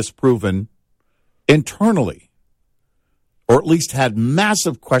that were disproven internally, or at least had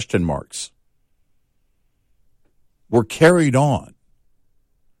massive question marks, were carried on.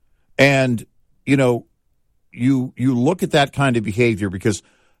 And, you look at that kind of behavior, because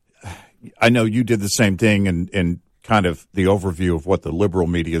I know you did the same thing in kind of the overview of what the liberal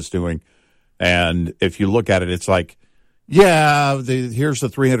media is doing. And if you look at it, it's like, here's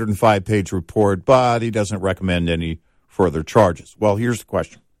the 305-page report, but he doesn't recommend any further charges. Well, here's the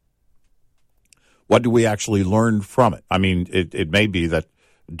question. What do we actually learn from it? I mean, it may be that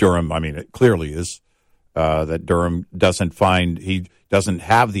Durham, it clearly is, that Durham doesn't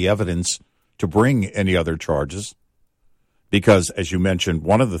have the evidence to bring any other charges, because, as you mentioned,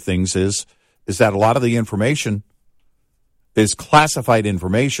 one of the things is that a lot of the information is classified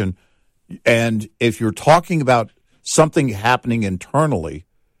information, and if you're talking about something happening internally,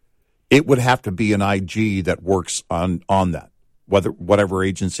 it would have to be an IG that works on that, whatever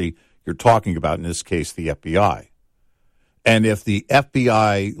agency you're talking about, in this case, the FBI. And if the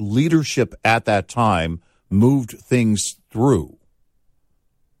FBI leadership at that time moved things through,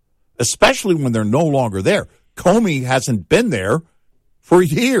 especially when they're no longer there. Comey hasn't been there for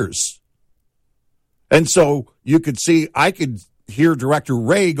years. And so I could hear Director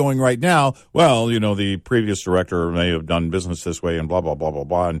Wray going right now, well, the previous director may have done business this way and blah, blah, blah, blah,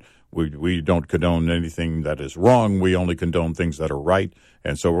 blah, and we don't condone anything that is wrong. We only condone things that are right,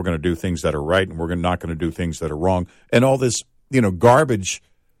 and so we're going to do things that are right, and we're not going to do things that are wrong. And all this, garbage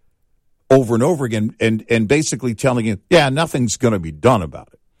over and over again, and basically telling you, nothing's going to be done about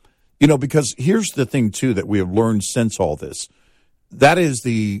it. Because here's the thing, too, that we have learned since all this. That is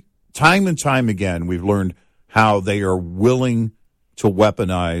the time and time again, we've learned how they are willing to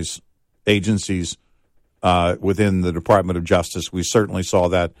weaponize agencies within the Department of Justice. We certainly saw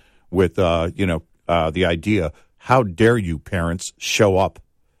that with, the idea, how dare you, parents, show up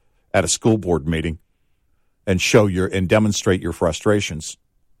at a school board meeting and demonstrate your frustrations.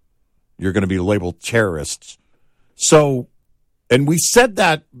 You're going to be labeled terrorists. So, and we said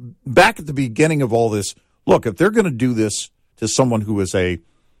that back at the beginning of all this. Look, if they're going to do this to someone who is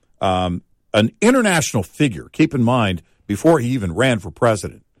an international figure, keep in mind, before he even ran for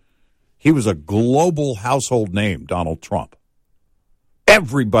president, he was a global household name, Donald Trump.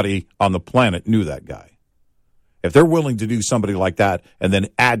 Everybody on the planet knew that guy. If they're willing to do somebody like that and then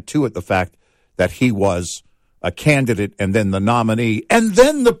add to it the fact that he was a candidate and then the nominee and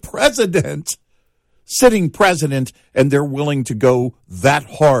then the president, sitting president, and they're willing to go that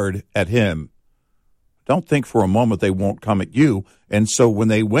hard at him, don't think for a moment they won't come at you. And so when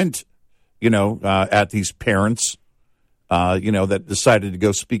they went, at these parents, that decided to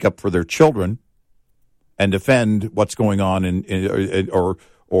go speak up for their children and defend what's going on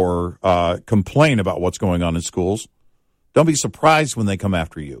or complain about what's going on in schools, don't be surprised when they come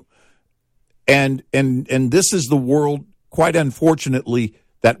after you. And this is the world, quite unfortunately,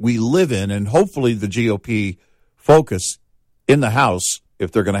 that we live in, and hopefully the GOP focus in the House,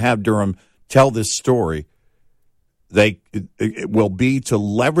 if they're going to have Durham tell this story, it will be to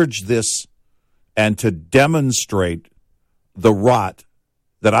leverage this and to demonstrate the rot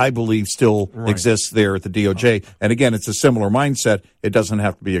that I believe still exists there at the DOJ. And again, it's a similar mindset. It doesn't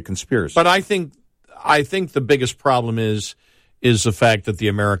have to be a conspiracy. But I think the biggest problem is the fact that the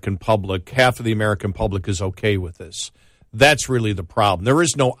American public, half of the American public, is okay with this. That's really the problem. There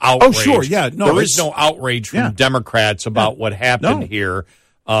is no outrage. Oh, sure, yeah. No, there is no outrage from Democrats about what happened here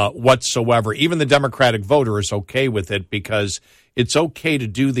whatsoever. Even the Democratic voter is okay with it because it's okay to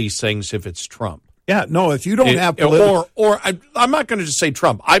do these things if it's Trump. Yeah, no, if you don't have I'm not going to just say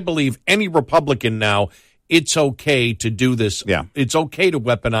Trump. I believe any Republican now, it's okay to do this. Yeah. It's okay to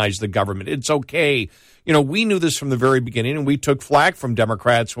weaponize the government. It's okay. We knew this from the very beginning, and we took flack from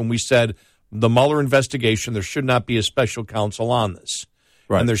Democrats when we said the Mueller investigation, there should not be a special counsel on this.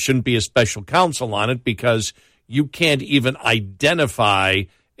 Right. And there shouldn't be a special counsel on it because you can't even identify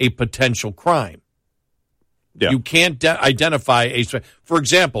a potential crime. Yeah. You can't identify for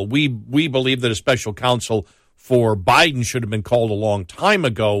example, we believe that a special counsel for Biden should have been called a long time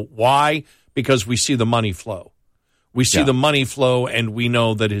ago. Why? Because we see the money flow. We see the money flow, and we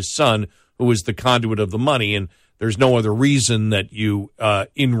know that his son, who is the conduit of the money, and there's no other reason that you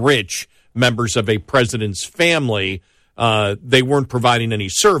enrich members of a president's family. They weren't providing any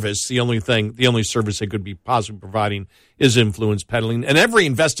service. The only service they could be possibly providing is influence peddling, and every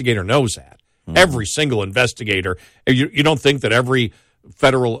investigator knows that. Every single investigator. You don't think that every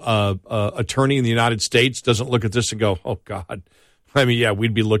federal attorney in the United States doesn't look at this and go, oh, God, I mean, yeah,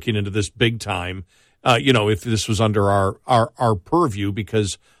 we'd be looking into this big time, if this was under our purview,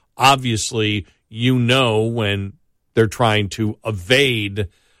 because obviously, when they're trying to evade,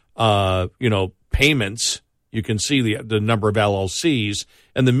 payments, you can see the number of LLCs,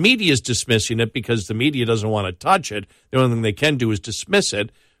 and the media is dismissing it because the media doesn't want to touch it. The only thing they can do is dismiss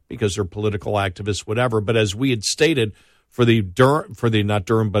it because they're political activists, whatever. But as we had stated for the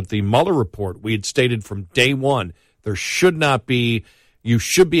Mueller report, we had stated from day one, you should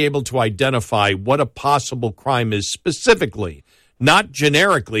be able to identify what a possible crime is specifically, not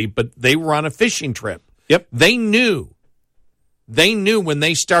generically, but they were on a fishing trip. Yep. They knew when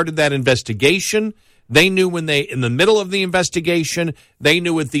they started that investigation. They knew in the middle of the investigation. They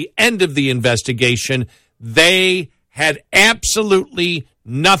knew at the end of the investigation. They had absolutely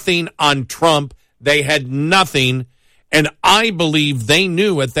nothing on Trump. They had nothing. And I believe they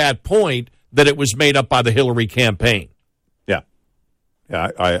knew at that point that it was made up by the Hillary campaign. Yeah.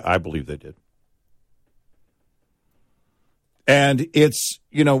 Yeah, I believe they did. And it's,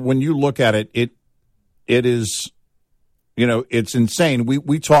 when you look at it, it is, it's insane.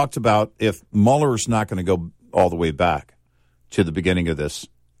 We talked about if Mueller's not going to go all the way back to the beginning of this,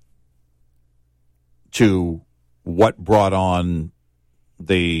 to what brought on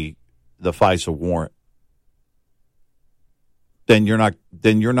the FISA warrant, then you're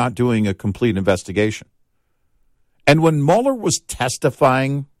not doing a complete investigation. And when Mueller was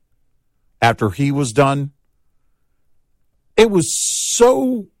testifying after he was done, it was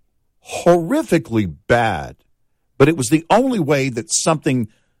so horrifically bad, but it was the only way that something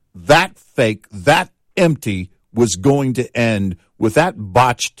that fake, that empty was going to end with that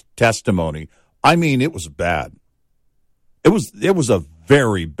botched testimony. I mean, it was bad. It was a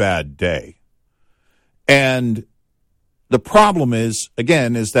very bad day. And the problem is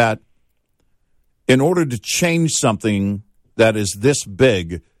that in order to change something that is this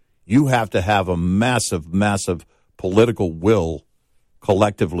big, you have to have a massive, massive political will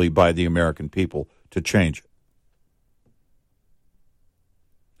collectively by the American people to change it.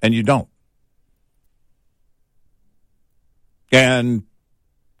 And you don't. And,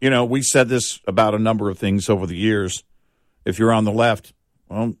 we said this about a number of things over the years. If you're on the left,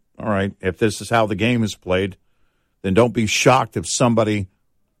 well, all right, if this is how the game is played, then don't be shocked if somebody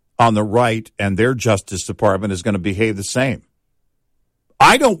on the right and their Justice Department is going to behave the same.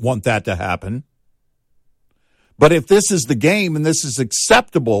 I don't want that to happen. But if this is the game and this is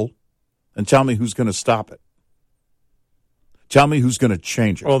acceptable, then tell me who's going to stop it. Tell me who's going to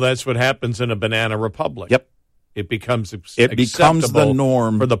change it. Well, that's what happens in a banana republic. Yep. It becomes the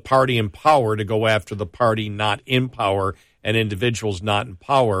norm for the party in power to go after the party not in power and individuals not in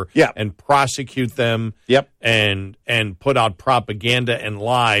power, and prosecute them, and put out propaganda and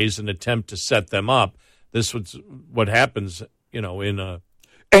lies and attempt to set them up. This was what happens, in a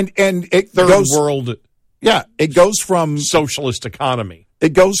and it third world. Yeah, it goes from socialist economy.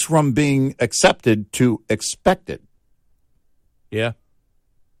 It goes from being accepted to expected. Yeah.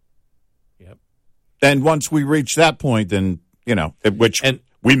 And once we reach that point, then, which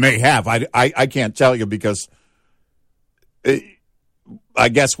we may have. I can't tell you because I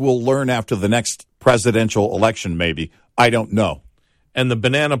guess we'll learn after the next presidential election, maybe. I don't know. And the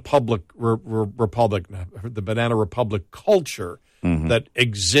banana republic, the banana republic culture that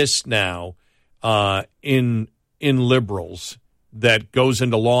exists now in liberals that goes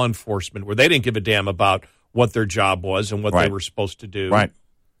into law enforcement where they didn't give a damn about what their job was and what they were supposed to do. Right.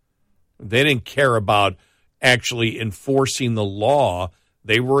 They didn't care about actually enforcing the law.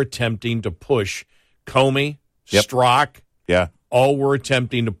 They were attempting to push Comey, Strzok. Yeah. All were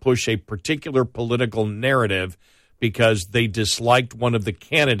attempting to push a particular political narrative because they disliked one of the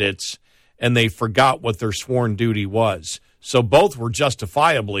candidates and they forgot what their sworn duty was. So both were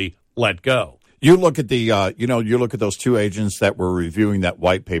justifiably let go. You look at the, you look at those two agents that were reviewing that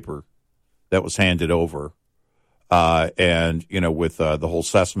white paper that was handed over, and with the whole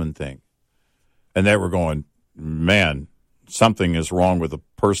Sussman thing, and they were going, man, something is wrong with the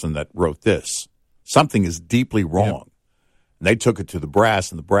person that wrote this. Something is deeply wrong. Yep. And they took it to the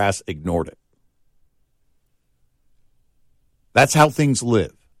brass, and the brass ignored it. That's how things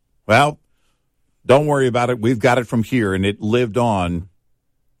live. Well, don't worry about it. We've got it from here, and it lived on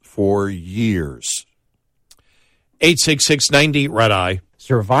for years. 866-90 Red Eye.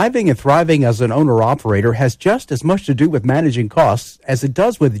 Surviving and thriving as an owner-operator has just as much to do with managing costs as it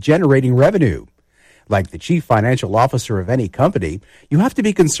does with generating revenue. Like the chief financial officer of any company, you have to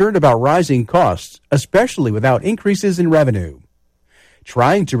be concerned about rising costs, especially without increases in revenue.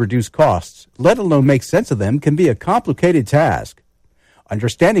 Trying to reduce costs, let alone make sense of them, can be a complicated task.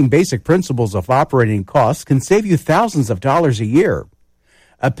 Understanding basic principles of operating costs can save you thousands of dollars a year.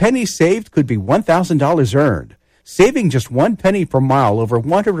 A penny saved could be $1,000 earned. Saving just 1 penny per mile over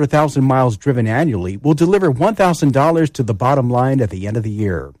 100,000 miles driven annually will deliver $1,000 to the bottom line at the end of the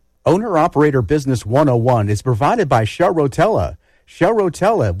year. Owner-Operator Business 101 is provided by Shell Rotella. Shell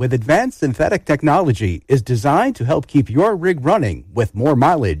Rotella, with advanced synthetic technology, is designed to help keep your rig running with more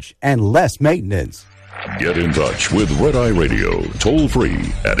mileage and less maintenance. Get in touch with Red Eye Radio, toll free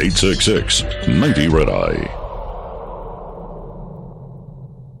at 866-90-RED-EYE.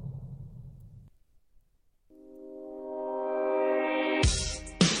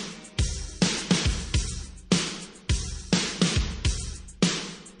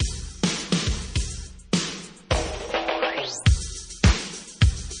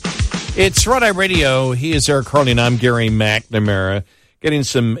 It's Red Eye Radio. He is Eric Harley, and I'm Gary McNamara. Getting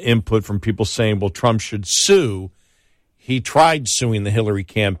some input from people saying, well, Trump should sue. He tried suing the Hillary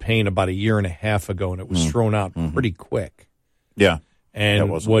campaign about a year and a half ago, and it was thrown out pretty quick. Yeah.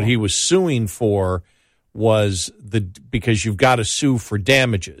 And what he was suing for was because you've got to sue for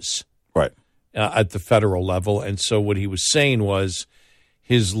damages, right, at the federal level. And so what he was saying was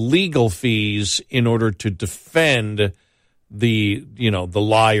his legal fees in order to defend the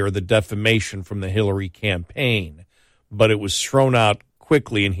lie or the defamation from the Hillary campaign, but it was thrown out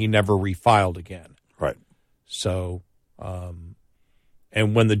quickly and he never refiled again. Right. So, and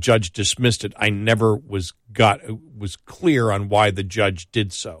when the judge dismissed it, I never was clear on why the judge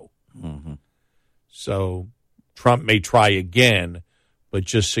did so. Mm-hmm. So Trump may try again, but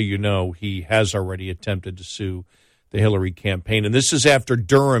just so you know, he has already attempted to sue the Hillary campaign. And this is after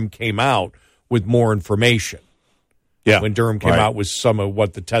Durham came out with more information. Yeah. When Durham came out with some of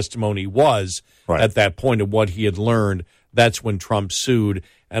what the testimony was at that point of what he had learned, that's when Trump sued.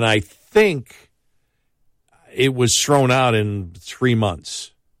 And I think it was thrown out in 3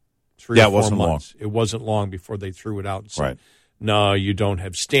 months. It wasn't months. Long. It wasn't long before they threw it out and said, no, you don't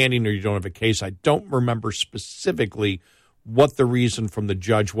have standing or you don't have a case. I don't remember specifically what the reason from the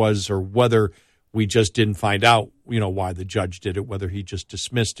judge was or whether we just didn't find out, why the judge did it, whether he just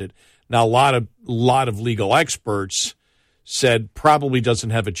dismissed it. Now, a lot of legal experts said probably doesn't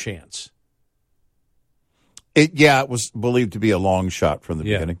have a chance. It was believed to be a long shot from the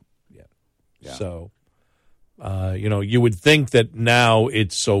beginning. Yeah. So, you would think that now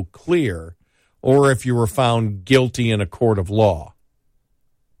it's so clear, or if you were found guilty in a court of law.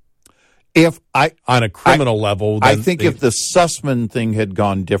 On a criminal level, I think if the Sussman thing had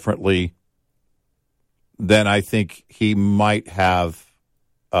gone differently, then I think he might have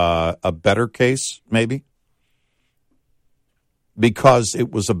a better case, maybe. Because it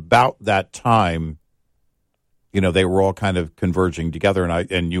was about that time, they were all kind of converging together,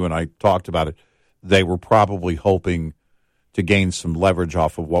 and you and I talked about it. They were probably hoping to gain some leverage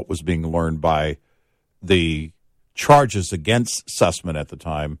off of what was being learned by the charges against Sussman at the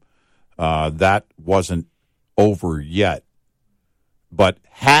time. That wasn't over yet. But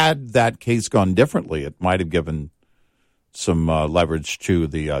had that case gone differently, it might have given some leverage to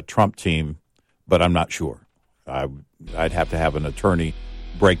the Trump team, but I'm not sure. I'd have to have an attorney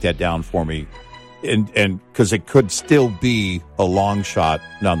break that down for me, and because it could still be a long shot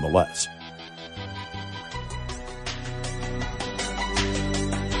nonetheless.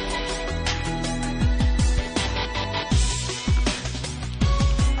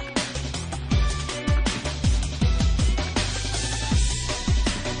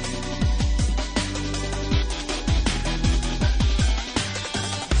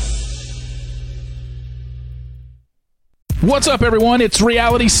 What's up, everyone? It's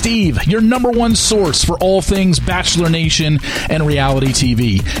Reality Steve, your number one source for all things Bachelor Nation and reality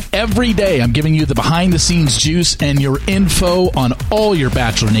TV. Every day, I'm giving you the behind-the-scenes juice and your info on all your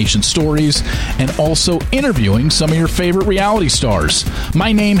Bachelor Nation stories, and also interviewing some of your favorite reality stars.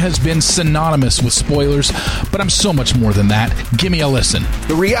 My name has been synonymous with spoilers, but I'm so much more than that. Give me a listen.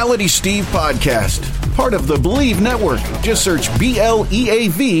 The Reality Steve Podcast, part of the Believe Network. Just search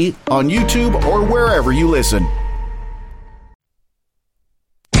BLEAV on YouTube or wherever you listen.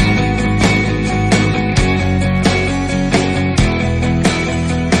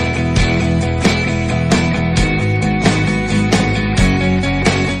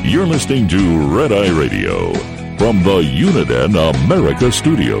 You're listening to Red Eye Radio from the Uniden America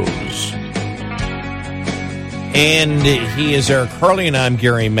Studios. And he is Eric Harley, and I'm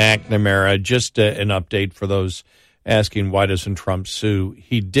Gary McNamara. Just an update for those asking why doesn't Trump sue.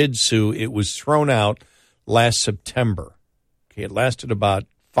 He did sue. It was thrown out last September. Okay, it lasted about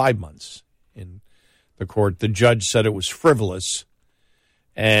 5 months in the court. The judge said it was frivolous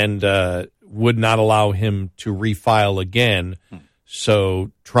and would not allow him to refile again.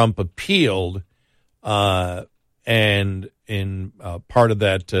 So Trump appealed, and in part of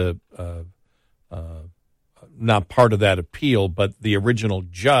that, not part of that appeal, but the original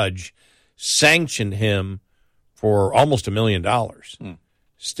judge sanctioned him for almost $1 million,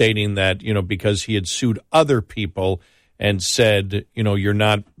 stating that, because he had sued other people and said, you're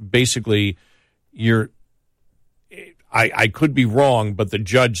not, basically, I could be wrong, but the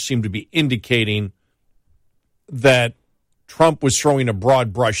judge seemed to be indicating that Trump was throwing a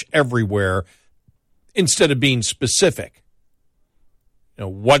broad brush everywhere instead of being specific.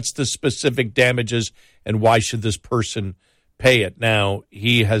 What's the specific damages and why should this person pay it? Now,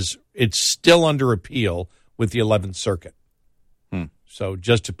 it's still under appeal with the 11th Circuit. So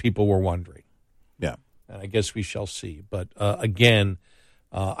just to people were wondering. Yeah. And I guess we shall see. But again,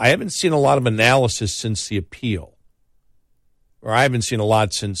 I haven't seen a lot of analysis since the appeal. Or I haven't seen a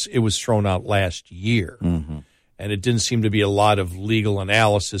lot since it was thrown out last year. Mm-hmm. And it didn't seem to be a lot of legal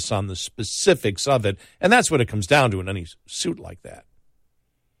analysis on the specifics of it. And that's what it comes down to in any suit like that.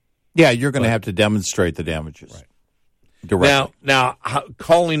 Yeah, you're going to have to demonstrate the damages. Right. Directly. Now,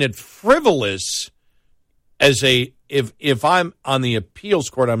 calling it frivolous as if I'm on the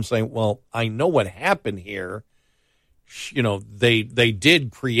appeals court, I'm saying, well, I know what happened here. They did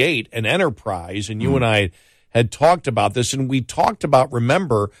create an enterprise, and you and I had talked about this, and we talked about,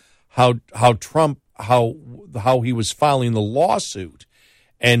 remember, how Trump, how he was filing the lawsuit,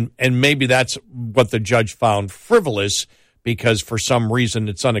 and maybe that's what the judge found frivolous, because for some reason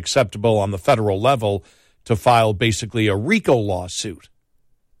it's unacceptable on the federal level to file basically a RICO lawsuit.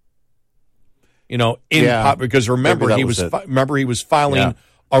 Because remember he was filing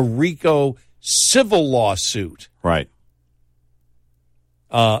a RICO civil lawsuit, right?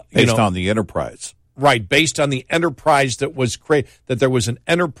 Based on the enterprise. Right, based on the enterprise that was created, that there was an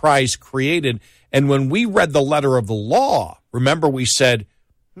enterprise created. And when we read the letter of the law, remember we said,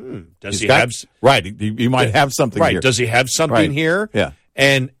 does he have... Right, he might have something here. Right, does he have something here? Yeah.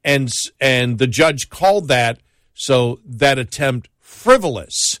 And the judge called that attempt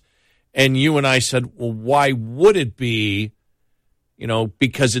frivolous. And you and I said, well, why would it be?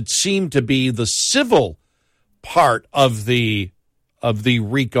 Because it seemed to be the civil part of the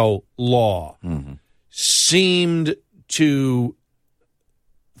RICO law. Mm-hmm. Seemed to,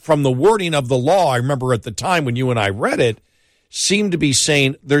 from the wording of the law, I remember at the time when you and I read it, seemed to be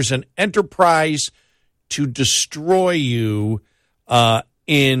saying there's an enterprise to destroy you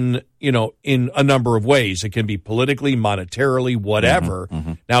in a number of ways. It can be politically, monetarily, whatever.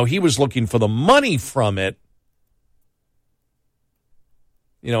 Mm-hmm. Now, he was looking for the money from it.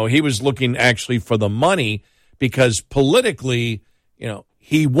 He was looking actually for the money because politically,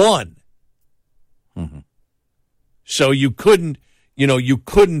 he won. Mm-hmm. So you couldn't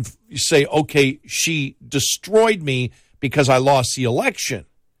say, okay, she destroyed me because I lost the election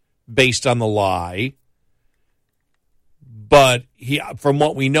based on the lie. But from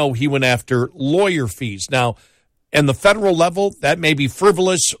what we know, he went after lawyer fees. Now, and the federal level, that may be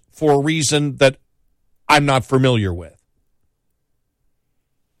frivolous for a reason that I'm not familiar with.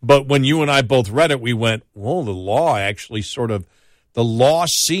 But when you and I both read it, we went, well, the law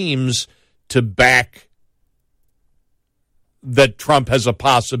seems to back that Trump has a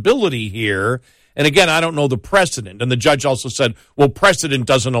possibility here. And again, I don't know the precedent. And the judge also said, well, precedent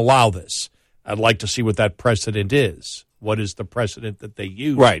doesn't allow this. I'd like to see what that precedent is. What is the precedent that they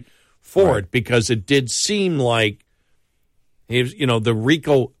use for it? Because it did seem like, the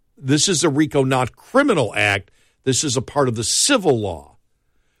RICO, this is a RICO not criminal act. This is a part of the civil law,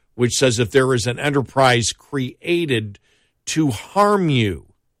 which says if there is an enterprise created to harm you,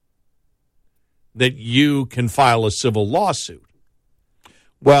 that you can file a civil lawsuit.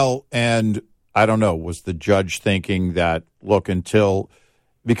 Well, and I don't know, was the judge thinking that, look,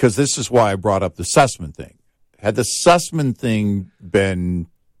 because this is why I brought up the Sussman thing. Had Sussman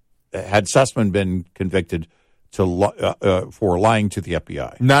been convicted for lying to the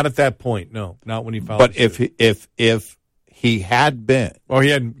FBI? Not at that point, no. Not when he filed. But if he had been, well, he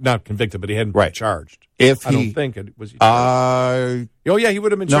had not convicted, but he hadn't been charged. I don't think it was. He charged? He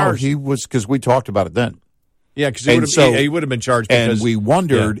would have been charged. No, he was, because we talked about it then. Yeah, because he would have been charged. Because, and we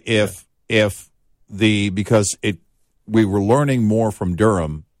wondered if because we were learning more from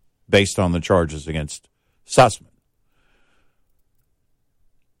Durham based on the charges against Sussman.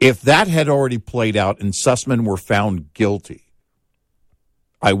 If that had already played out and Sussman were found guilty,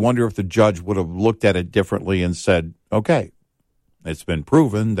 I wonder if the judge would have looked at it differently and said, okay, it's been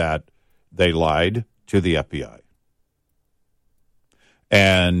proven that they lied to the FBI.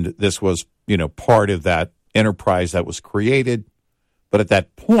 And this was, part of that enterprise that was created. But at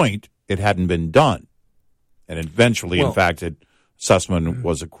that point, it hadn't been done. And eventually, in fact, Sussman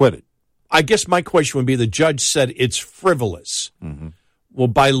was acquitted. I guess my question would be, the judge said it's frivolous. Mm-hmm. Well,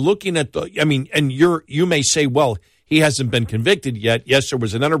 by looking at and you may say, well, he hasn't been convicted yet. Yes, there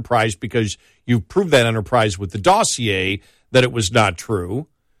was an enterprise because you've proved that enterprise with the dossier that it was not true,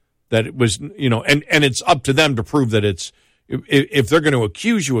 that it was, and it's up to them to prove that it's, if they're going to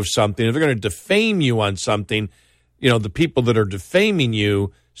accuse you of something, if they're going to defame you on something, the people that are defaming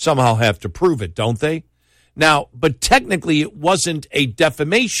you somehow have to prove it, don't they? Now, but technically it wasn't a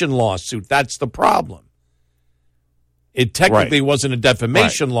defamation lawsuit. That's the problem. It technically wasn't a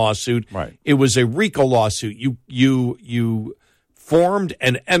defamation lawsuit. Right. It was a RICO lawsuit. You formed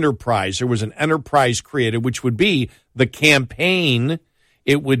an enterprise. There was an enterprise created, which would be the campaign.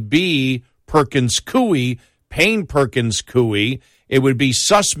 It would be Perkins Coie, Payne Perkins Coie. It would be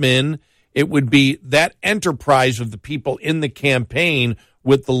Sussman. It would be that enterprise of the people in the campaign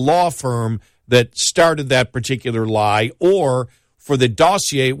with the law firm that started that particular lie. Or for the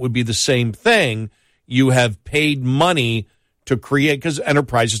dossier, it would be the same thing. You have paid money to create, because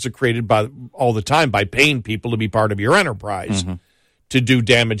enterprises are created all the time by paying people to be part of your enterprise to do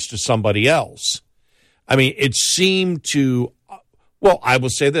damage to somebody else. I mean, it seemed to, I will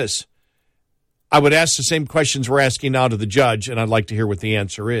say this. I would ask the same questions we're asking now to the judge, and I'd like to hear what the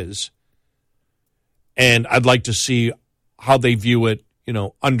answer is. And I'd like to see how they view it,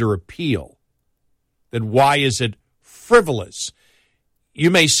 under appeal. Then why is it frivolous? You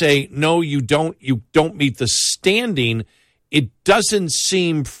may say, no, you don't meet the standing. It doesn't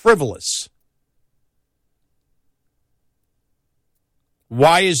seem frivolous.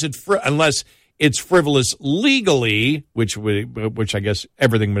 Why is it unless it's frivolous legally, which I guess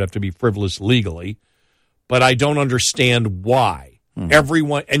everything would have to be frivolous legally, but I don't understand why.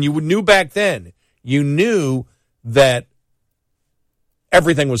 Everyone, and you knew back then, you knew that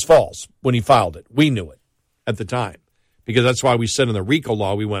everything was false when he filed it. We knew it at the time. Because that's why we said in the RICO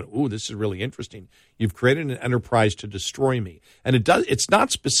law, we went, ooh, this is really interesting. You've created an enterprise to destroy me. And it's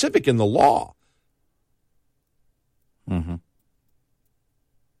not specific in the law. Mm-hmm.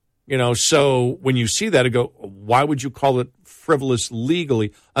 So when you see that, I go, why would you call it frivolous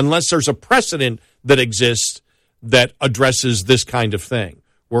legally unless there's a precedent that exists that addresses this kind of thing,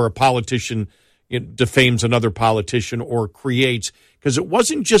 where a politician defames another politician or creates, because it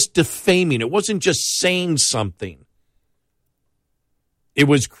wasn't just defaming. It wasn't just saying something. It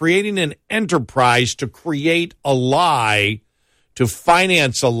was creating an enterprise to create a lie, to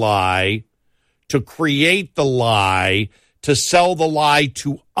finance a lie, to create the lie, to sell the lie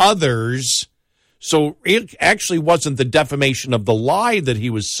to others. So it actually wasn't the defamation of the lie that he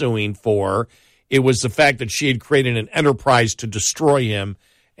was suing for. It was the fact that she had created an enterprise to destroy him,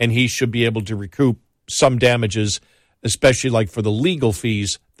 and he should be able to recoup some damages, especially like for the legal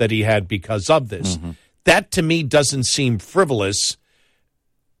fees that he had because of this. That to me doesn't seem frivolous.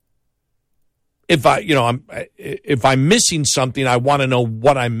 If I'm missing something, I want to know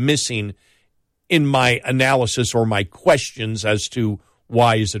what I'm missing in my analysis or my questions as to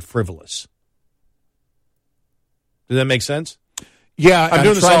why is it frivolous. Does that make sense? Yeah, I'm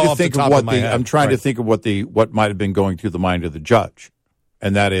doing trying this to think of what might have been going through the mind of the judge,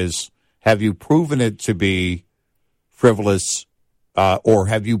 and that is, have you proven it to be frivolous, or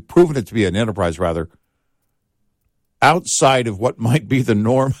have you proven it to be an enterprise rather outside of what might be the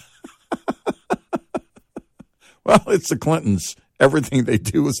norm? Well, it's the Clintons. Everything they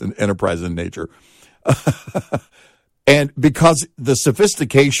do is an enterprise in nature. And because the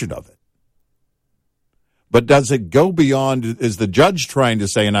sophistication of it. But does it go beyond, is the judge trying to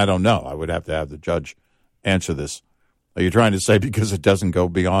say, and I don't know, I would have to have the judge answer this. Are you trying to say because it doesn't go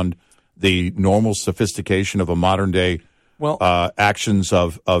beyond the normal sophistication of a modern day actions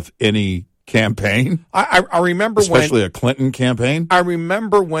of any campaign? I remember especially a Clinton campaign. I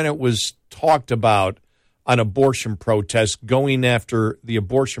remember when it was talked about on abortion protests, going after the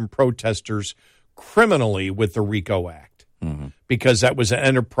abortion protesters criminally with the RICO Act, because that was an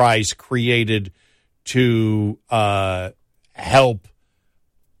enterprise created to help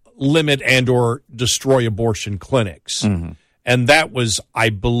limit and or destroy abortion clinics. And that was, I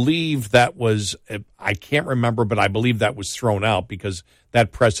believe that was, I can't remember, but I believe that was thrown out because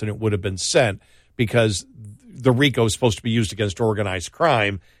that precedent would have been set, because the RICO is supposed to be used against organized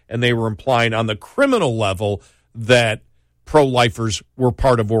crime, and they were implying on the criminal level that pro-lifers were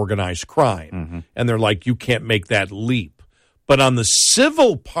part of organized crime. And they're like, you can't make that leap. But on the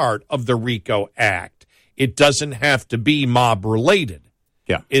civil part of the RICO Act, it doesn't have to be mob-related,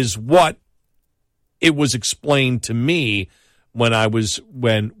 is what it was explained to me when I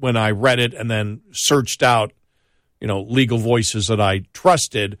read it and then searched out, legal voices that I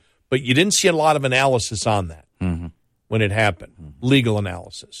trusted. But you didn't see a lot of analysis on that. when it happened. Legal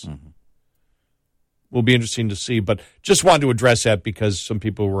analysis. Will be interesting to see, but just wanted to address that because some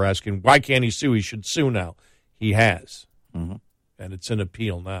people were asking, why can't he sue? He should sue now. He has, and it's an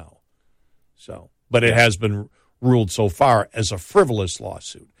appeal now. So, but it has been ruled so far as a frivolous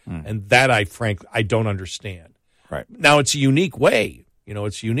lawsuit, and that I don't understand. Right now, it's a unique way.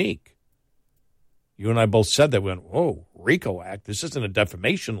 It's unique. You and I both said that. We went, whoa, RICO Act. This isn't a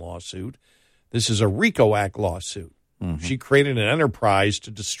defamation lawsuit. This is a RICO Act lawsuit. She created an enterprise to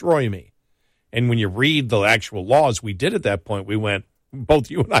destroy me. And when you read the actual laws we did at that point, we went,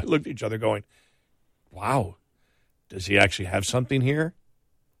 both you and I looked at each other going, wow, does he actually have something here?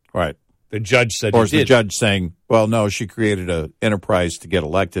 Right. The judge said or he is did. the judge saying, well, no, she created an enterprise to get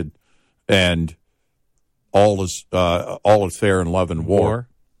elected, and all is fair in love and war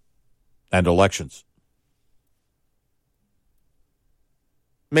and elections.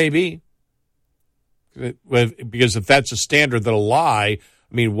 Maybe. Because if that's a standard that a lie,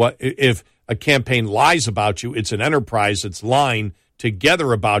 I mean, what if a campaign lies about you? It's an enterprise that's lying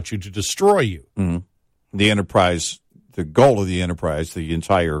together about you to destroy you. The enterprise, the goal of the enterprise, the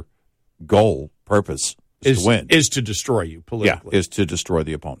entire goal, purpose is to win. Is to destroy you politically. Yeah, is to destroy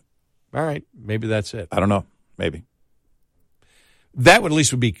the opponent. All right, maybe that's it. I don't know. Maybe. That would at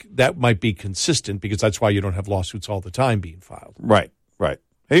least that might be consistent because that's why you don't have lawsuits all the time being filed. Right.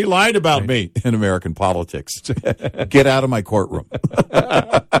 He lied about me in American politics. Get out of my courtroom.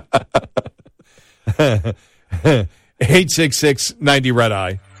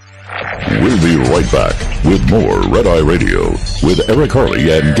 866-90-RED-EYE. We'll be right back with more Red Eye Radio with Eric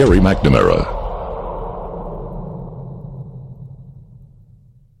Harley and Gary McNamara.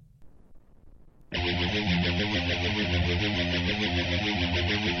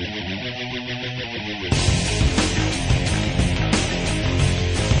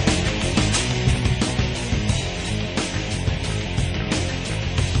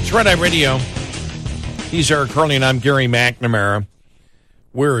 Red Eye Radio. He's Eric Harley, and I'm Gary McNamara.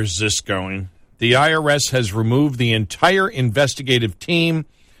 Where is this going? The IRS has removed the entire investigative team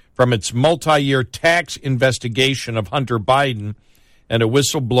from its multi-year tax investigation of Hunter Biden, and a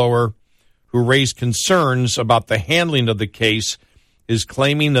whistleblower who raised concerns about the handling of the case is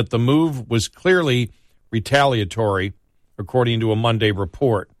claiming that the move was clearly retaliatory, according to a Monday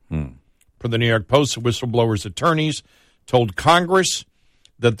report. Per the New York Post, the whistleblower's attorneys told Congress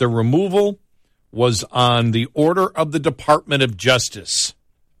that the removal was on the order of the Department of Justice.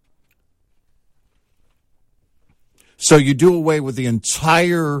 So you do away with the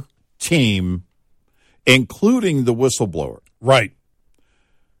entire team, including the whistleblower. Right.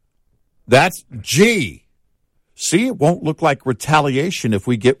 That's See, it won't look like retaliation if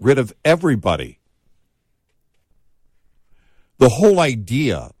we get rid of everybody. The whole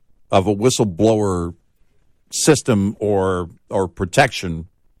idea of a whistleblower system or protection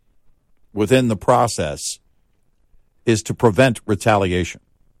within the process is to prevent retaliation.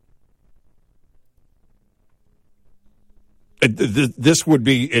 This would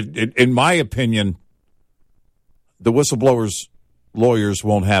be, in my opinion, the whistleblower's lawyers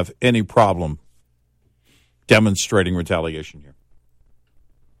won't have any problem demonstrating retaliation here.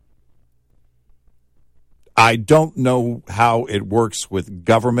 I don't know how it works with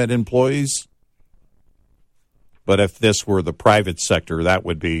government employees, but if this were the private sector,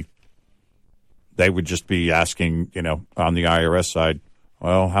 they would just be asking, on the IRS side,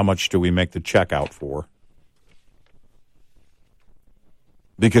 well, how much do we make the check out for?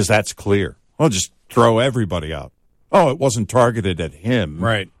 Because that's clear. Well, just throw everybody out. Oh, it wasn't targeted at him,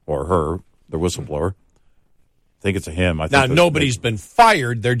 right, or her, the whistleblower. I think it's a him. Now, nobody's been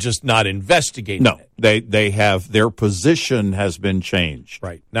fired. They're just not investigating it. They have, their position has been changed.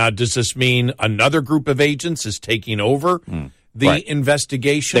 Right. Now, does this mean another group of agents is taking over the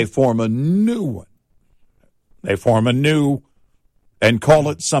investigation? They form a new one. And call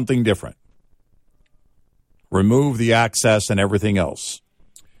it something different. Remove the access and everything else.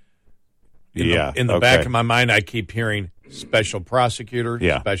 In the back of my mind, I keep hearing special prosecutor,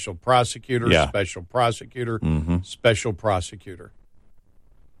 special prosecutor, special prosecutor, special prosecutor.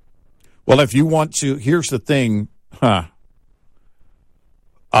 Well, if you want to, here's the thing,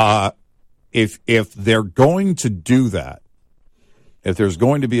 if they're going to do that, if there's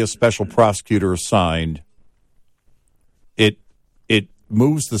going to be a special prosecutor assigned, it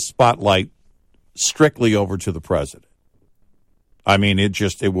moves the spotlight strictly over to the president. I mean,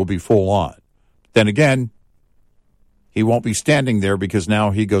 it will be full on. Then again, he won't be standing there because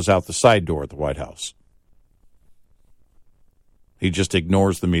now he goes out the side door at the White House. He just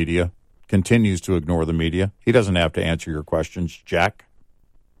ignores the media, continues to ignore the media. He doesn't have to answer your questions, Jack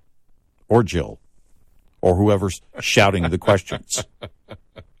or Jill or whoever's shouting the questions.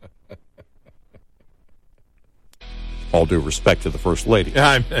 All due respect to the First Lady.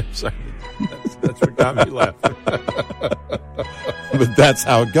 I'm sorry. That's what got me laughing. But that's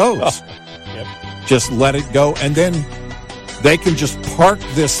how it goes. Yep. Just let it go, and then they can just park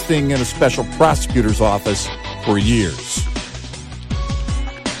this thing in a special prosecutor's office for years.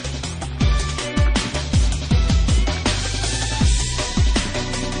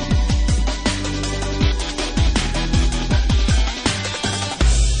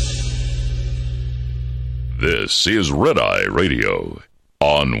 This is Red Eye Radio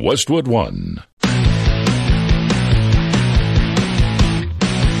on Westwood One.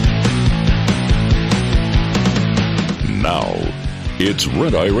 Now, it's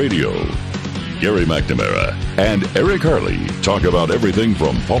Red Eye Radio. Gary McNamara and Eric Harley talk about everything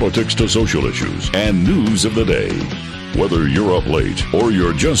from politics to social issues and news of the day. Whether you're up late or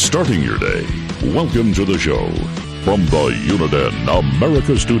you're just starting your day, welcome to the show. From the Uniden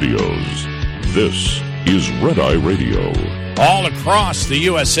America Studios, this is Red Eye Radio. All across the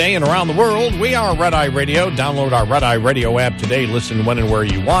USA and around the world, we are Red Eye Radio. Download our Red Eye Radio app today. Listen when and where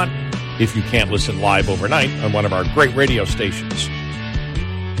you want, if you can't listen live overnight on one of our great radio stations.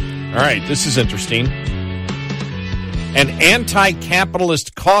 All right, this is interesting. An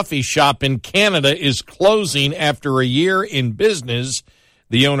anti-capitalist coffee shop in Canada is closing after a year in business,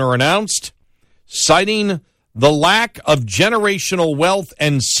 the owner announced, citing the lack of generational wealth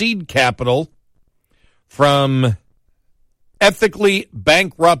and seed capital from ethically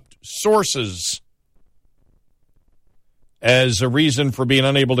bankrupt sources as a reason for being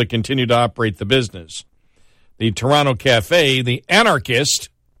unable to continue to operate the business. The Toronto Cafe, the Anarchist,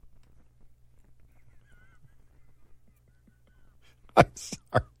 I'm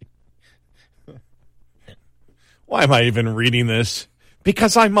sorry. Why am I even reading this?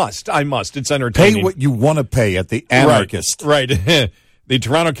 Because I must. It's entertaining. Pay what you want to pay at the Anarchist. Right. The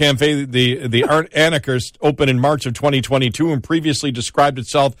Toronto Cafe, the Anarchist, opened in March of 2022 and previously described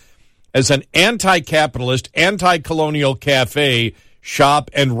itself as an anti-capitalist, anti-colonial cafe, shop,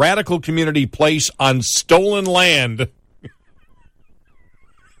 and radical community place on stolen land.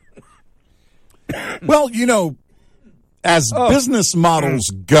 Well, you know, as business models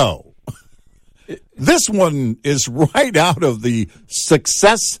go, this one is right out of the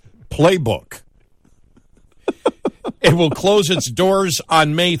success playbook. It will close its doors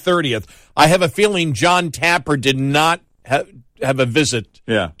on May 30th. I have a feeling John Tapper did not have a visit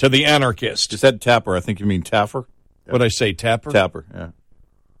to the Anarchist. You said Tapper. I think you mean Taffer. What did I say, Tapper? Tapper, yeah.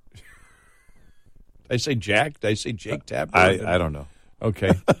 Did I say Jack? Did I say Jake Tapper? I don't know.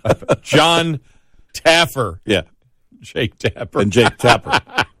 Okay. John Taffer. Yeah. Jake Tapper. And Jake Tapper.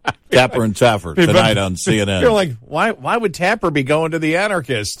 Tapper and Taffer tonight on CNN. You're like, why would Tapper be going to the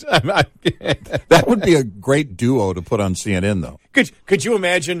Anarchist? That would be a great duo to put on CNN, though. Could you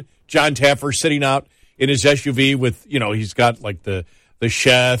imagine John Taffer sitting out in his SUV with, he's got like the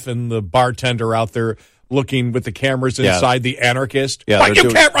chef and the bartender out there looking with the cameras inside the Anarchist? Yeah, like, you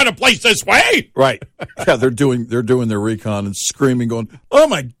can't run a place this way! Right. Yeah, they're doing their recon and screaming, going, oh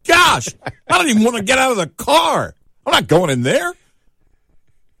my gosh, I don't even want to get out of the car. I'm not going in there.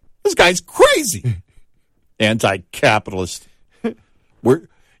 This guy's crazy. Anti-capitalist. The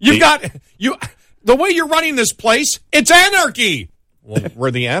way you're running this place, it's anarchy. Well,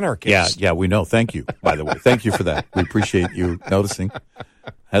 we're the Anarchists. Yeah, we know. Thank you, by the way. Thank you for that. We appreciate you noticing.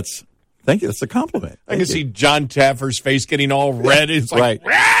 Thank you. That's a compliment. I can see John Taffer's face getting all red. It's like,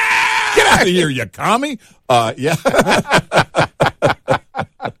 right. Get out of here, you commie. Yeah.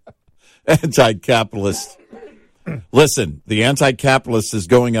 Anti-capitalist. Listen, the anti-capitalist is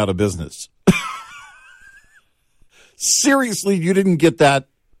going out of business. Seriously, you didn't get that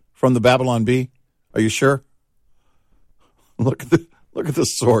from the Babylon Bee? Are you sure? Look at the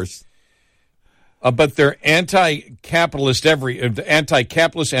source. But they're anti-capitalist,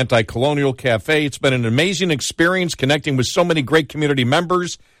 anti-colonial cafe. It's been an amazing experience connecting with so many great community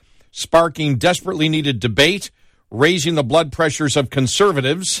members, sparking desperately needed debate, raising the blood pressures of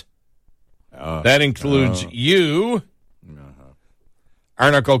conservatives. That includes you,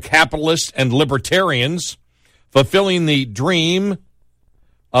 anarcho-capitalists and libertarians, fulfilling the dream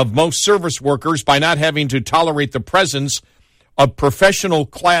of most service workers by not having to tolerate the presence of professional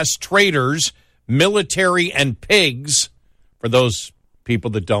class traders, military, and pigs. For those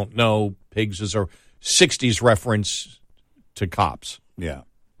people that don't know, pigs is a 60s reference to cops. Yeah.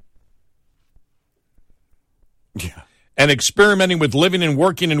 Yeah. And experimenting with living and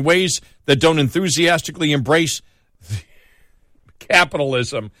working in ways that don't enthusiastically embrace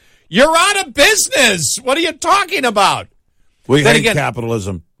capitalism. You're out of business. What are you talking about? We hate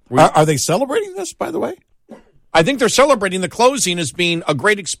capitalism. Are they celebrating this, by the way? I think they're celebrating the closing as being a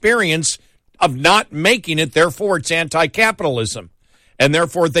great experience of not making it. Therefore, it's anti-capitalism. And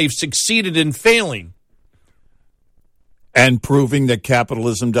therefore, they've succeeded in failing. And proving that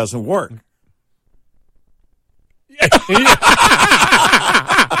capitalism doesn't work.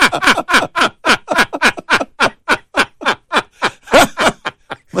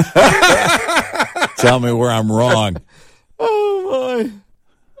 Tell me where I'm wrong. Oh, my.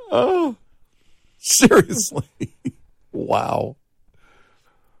 Oh. Seriously. Wow.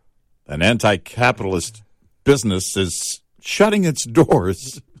 An anti-capitalist business is shutting its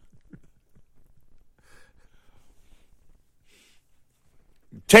doors.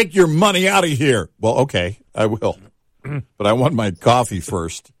 Take your money out of here. Well, okay, I will. But I want my coffee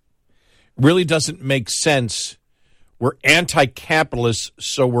first. Really doesn't make sense. We're anti-capitalist,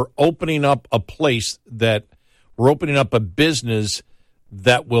 so we're opening up a place that we're opening up a business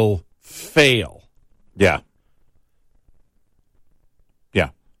that will fail. Yeah. Yeah.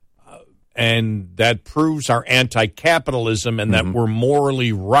 And that proves our anti-capitalism and that we're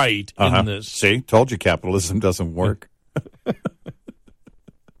morally right in this. See, told you capitalism doesn't work.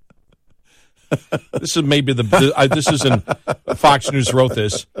 This is maybe this is in Fox News wrote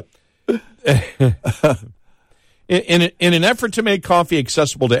this. In an effort to make coffee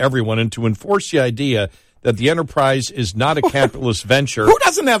accessible to everyone and to enforce the idea that the enterprise is not a capitalist venture. Who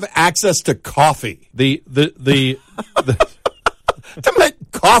doesn't have access to coffee? To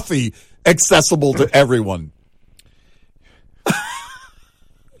make coffee accessible to everyone.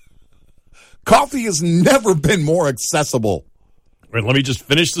 Coffee has never been more accessible. Let me just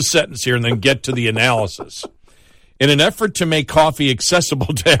finish the sentence here and then get to the analysis. In an effort to make coffee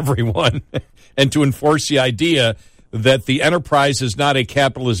accessible to everyone and to enforce the idea that the enterprise is not a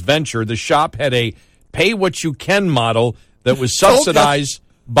capitalist venture, the shop had a pay-what-you-can model that was subsidized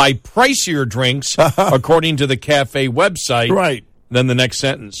by pricier drinks, according to the cafe website. Right. Then the next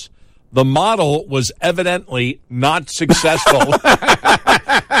sentence. The model was evidently not successful.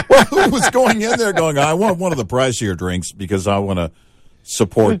 Well, who was going in there going, I want one of the pricier drinks because I want to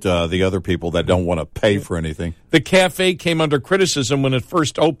support the other people that don't want to pay for anything. The cafe came under criticism when it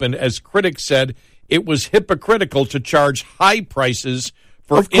first opened, as critics said it was hypocritical to charge high prices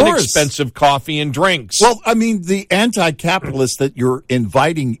for inexpensive coffee and drinks. Well, I mean, the anti-capitalists that you're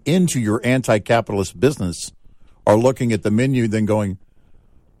inviting into your anti-capitalist business are looking at the menu then going,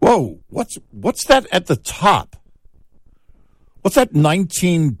 whoa, what's that at the top? What's that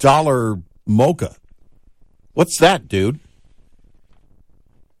 $19 mocha? What's that, dude?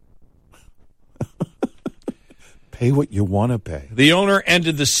 Pay what you want to pay. The owner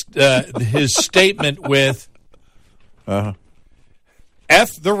ended his statement with, F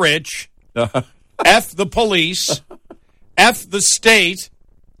the rich, F the police, F the state,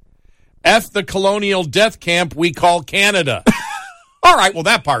 F the colonial death camp we call Canada. All right, well,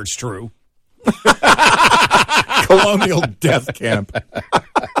 that part's true. Colonial death camp.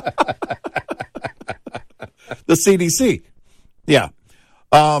 The CDC. Yeah.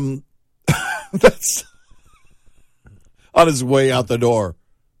 That's on his way out the door.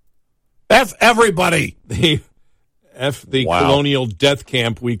 F everybody. F the colonial death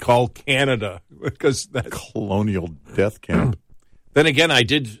camp we call Canada. Because that colonial death camp. Then again, I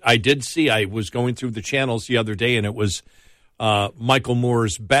did see, I was going through the channels the other day, and it was Michael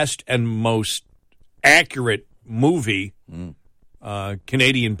Moore's best and most accurate movie,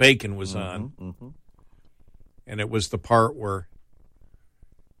 Canadian Bacon, was on. Mm-hmm. And it was the part where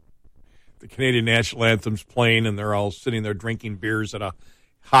the Canadian national anthem's playing, and they're all sitting there drinking beers at a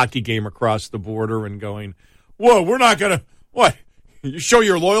hockey game across the border and going, whoa, we're not going to, what, you show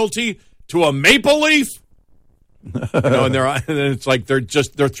your loyalty to a maple leaf? And it's like they're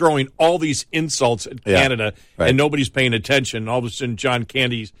throwing all these insults at Canada, right. And nobody's paying attention. All of a sudden, John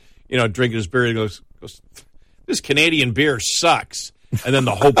Candy's, drinking his beer. He goes, this Canadian beer sucks. And then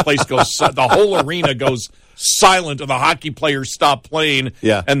the whole place goes, the whole arena goes silent, and the hockey players stop playing.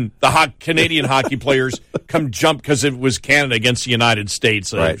 Yeah. And the Canadian hockey players come jump because it was Canada against the United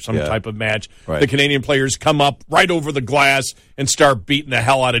States, type of match. Right. The Canadian players come up right over the glass and start beating the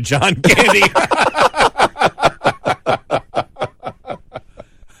hell out of John Candy.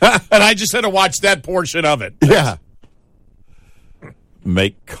 And I just had to watch that portion of it. Yeah.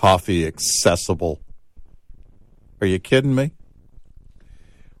 Make coffee accessible. Are you kidding me?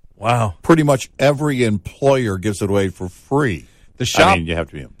 Wow. Pretty much every employer gives it away for free. The shop, you have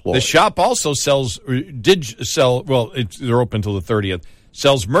to be employed. The shop also they're open until the 30th,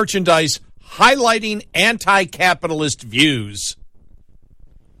 sells merchandise highlighting anti-capitalist views.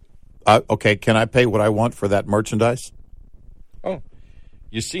 Okay, can I pay what I want for that merchandise? Oh.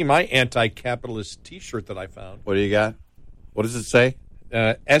 You see my anti-capitalist T-shirt that I found. What do you got? What does it say?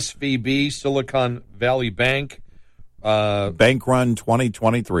 SVB, Silicon Valley Bank. Bank Run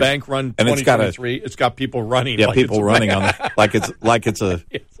 2023. Bank Run 2023. It's got people running. Yeah, people running on like it's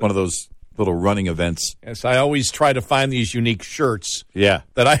one of those little running events. Yes, I always try to find these unique shirts. Yeah,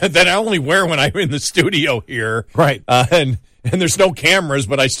 that I only wear when I'm in the studio here. Right, and there's no cameras,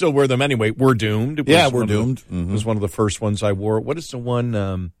 but I still wear them anyway. We're doomed. We're doomed. It was one of the first ones I wore. What is the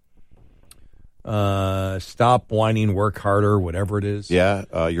one? Stop whining, work harder, whatever it is.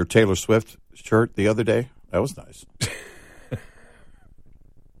 Yeah, your Taylor Swift shirt the other day. That was nice.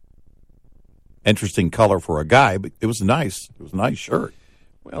 Interesting color for a guy, but it was nice. It was a nice shirt.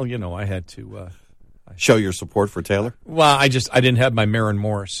 Well, I had to show your support for Taylor. Well, I didn't have my Maren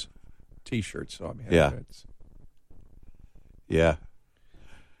Morris T-shirt, so I mean, yeah.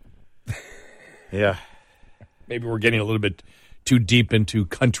 Yeah. Maybe we're getting a little bit too deep into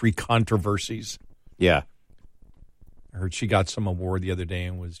country controversies. Yeah. I heard she got some award the other day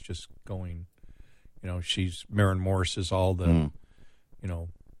and was just going, Maren Morris is all the,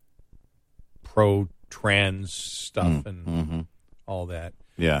 pro-trans stuff and all that.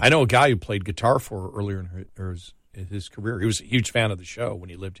 Yeah. I know a guy who played guitar for her earlier in his career. He was a huge fan of the show when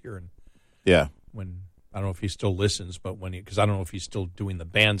he lived here. And yeah. When, I don't know if he still listens, but because I don't know if he's still doing the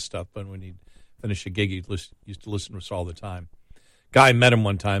band stuff, but when he'd finish a gig, he used to listen to us all the time. Guy met him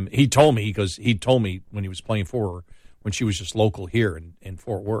one time. He told me when he was playing for her, when she was just local here in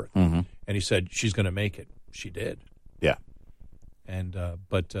Fort Worth. Mm-hmm. And he said, she's going to make it. She did. Yeah. And,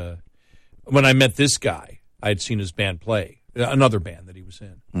 but when I met this guy, I had seen his band play, another band that he was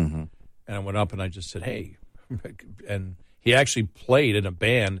in. Mm-hmm. And I went up and I just said, hey. And he actually played in a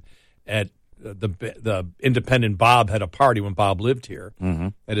band at the Independent Bob had a party when Bob lived here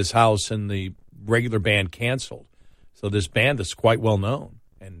at his house, and the regular band canceled. So this band is quite well known,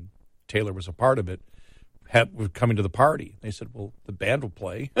 and Taylor was a part of it, was coming to the party. They said, well, the band will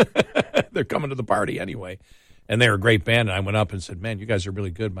play. They're coming to the party anyway. And they're a great band. And I went up and said, man, you guys are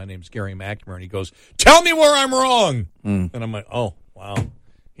really good. My name's Gary McNamara. And he goes, tell me where I'm wrong. And I'm like, oh, wow.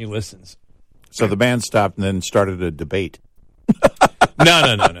 He listens. So the band stopped and then started a debate.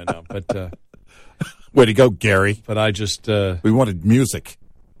 No. But way to go, Gary. But I just... we wanted music.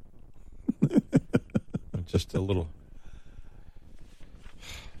 Just a little...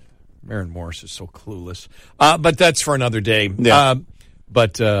 Maren Morris is so clueless. But that's for another day. Yeah.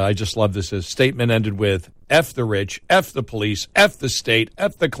 But I just love this. His statement ended with, F the rich, F the police, F the state,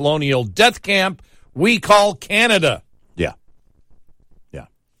 F the colonial death camp we call Canada. Yeah. Yeah.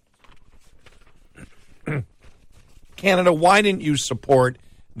 Canada, why didn't you support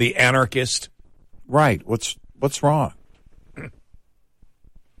the anarchist? Right. What's wrong?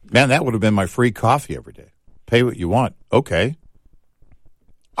 Man, that would have been my free coffee every day. Pay what you want. Okay.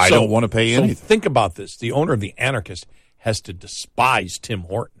 I don't want to pay anything. Think about this. The owner of the Anarchist has to despise Tim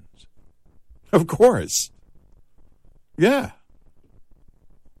Hortons. Of course. Yeah.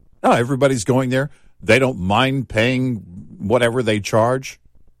 No, everybody's going there. They don't mind paying whatever they charge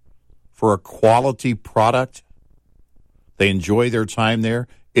for a quality product. They enjoy their time there.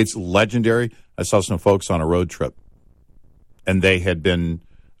 It's legendary. I saw some folks on a road trip, and they had been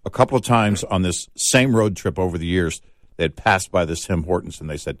a couple of times on this same road trip over the years. They had passed by this Tim Hortons, and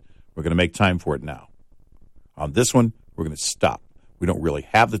they said, we're going to make time for it now. On this one, we're going to stop. We don't really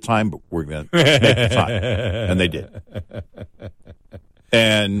have the time, but we're going to make the time. And they did.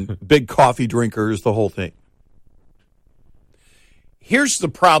 And big coffee drinkers, the whole thing. Here's the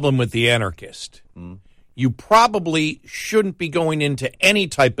problem with the Anarchist. You probably shouldn't be going into any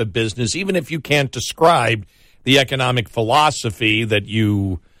type of business, even if you can't describe the economic philosophy that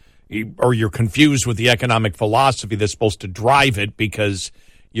you're confused with the economic philosophy that's supposed to drive it, because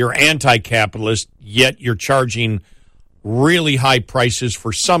you're anti-capitalist, yet you're charging really high prices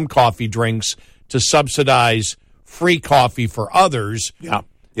for some coffee drinks to subsidize free coffee for others. Yeah,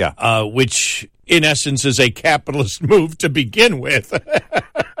 yeah. Which, in essence, is a capitalist move to begin with.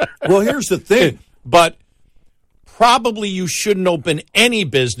 Well, here's the thing. But probably you shouldn't open any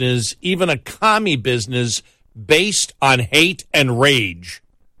business, even a commie business, based on hate and rage.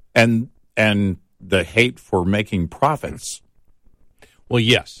 And the hate for making profits. Well,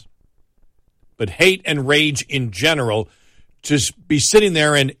 yes. But hate and rage in general, just be sitting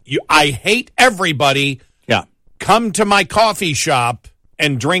there and I hate everybody. Yeah. Come to my coffee shop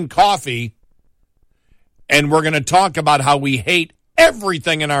and drink coffee, and we're going to talk about how we hate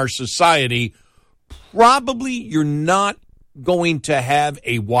everything in our society. Probably you're not going to have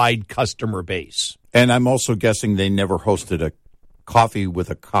a wide customer base. And I'm also guessing they never hosted a coffee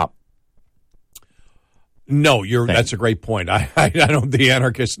with a cop. No, that's a great point. I don't. The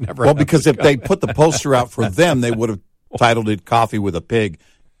anarchists never. Well, because if they put the poster out for them, they would have titled it "Coffee with a Pig,"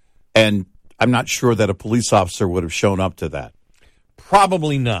 and I'm not sure that a police officer would have shown up to that.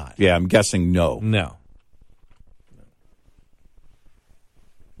 Probably not. Yeah, I'm guessing no. No.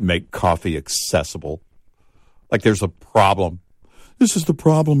 Make coffee accessible. Like there's a problem. This is the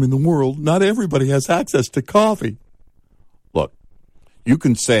problem in the world. Not everybody has access to coffee. Look, you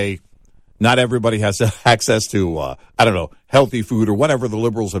can say not everybody has access to, healthy food or whatever the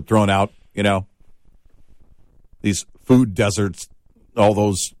liberals have thrown out, these food deserts, all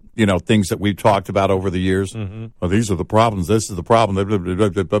those, things that we've talked about over the years. Mm-hmm. Well, these are the problems. This is the problem. Blah, blah,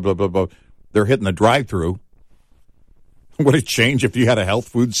 blah, blah, blah, blah, blah. They're hitting the drive-through. Would it change if you had a health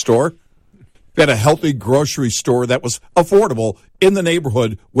food store? If you had a healthy grocery store that was affordable in the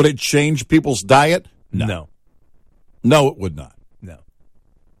neighborhood, would it change people's diet? No. No, it would not. No.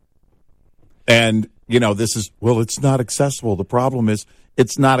 And, it's not accessible. The problem is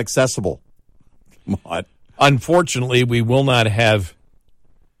it's not accessible. Come on. Unfortunately, we will not have.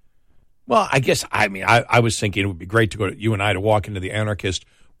 Well, I was thinking it would be great to go, you and I, to walk into the Anarchist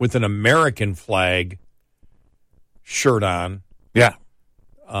with an American flag shirt on. Yeah.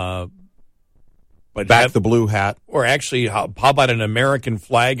 But the blue hat. Or actually, how about an American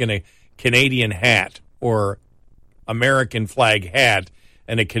flag and a Canadian hat, or American flag hat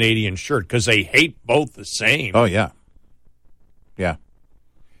and a Canadian shirt? Because they hate both the same. Oh, yeah. Yeah.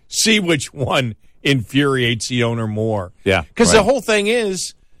 See which one infuriates the owner more. Yeah. Because the whole thing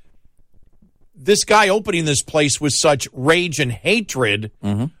is, this guy opening this place with such rage and hatred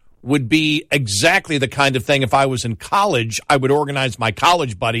would be exactly the kind of thing, if I was in college, I would organize my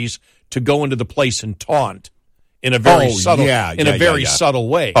college buddies to go into the place and taunt in a very subtle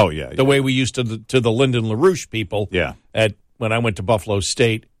way. Oh, yeah. The way we used to the Lyndon LaRouche people. Yeah. When I went to Buffalo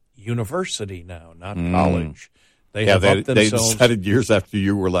State University now, not college. They decided years after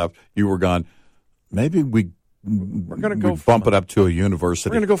you were left, you were gone. Maybe we're going to go bump it up to a university.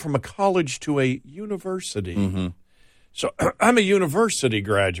 We're going to go from a college to a university. Mm-hmm. So I'm a university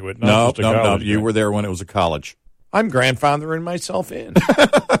graduate. No. You were there when it was a college. I'm grandfathering myself in.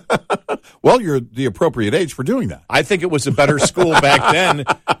 Well, you're the appropriate age for doing that. I think it was a better school back then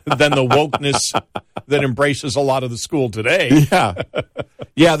than the wokeness that embraces a lot of the school today. Yeah.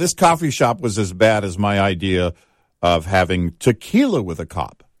 Yeah, this coffee shop was as bad as my idea of having tequila with a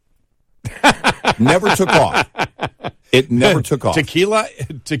cop. Never took off. It never took off.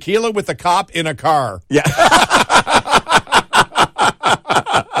 Tequila with a cop in a car. Yeah.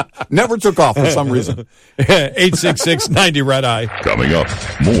 Never took off for some reason. 866-90-RED-EYE. Coming up,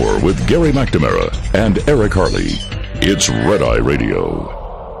 more with Gary McNamara and Eric Harley. It's Red Eye Radio.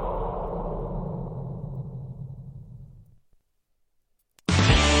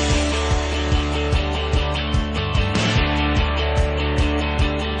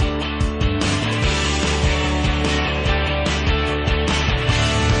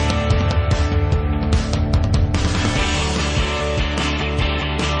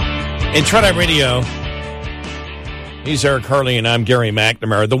 It's Red Eye Radio. He's Eric Harley, and I'm Gary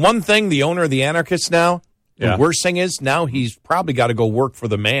McNamara. The one thing, the owner of the Anarchists now, the worst thing is now he's probably got to go work for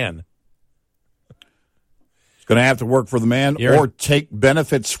the man. He's going to have to work for the man or take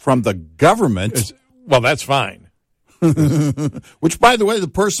benefits from the government. Well, that's fine. Which, by the way, the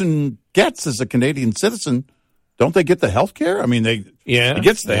person gets as a Canadian citizen. Don't they get the health care? I mean, he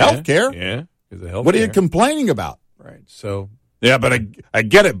gets the health care. Yeah. What are you complaining about? Right. So. Yeah, but I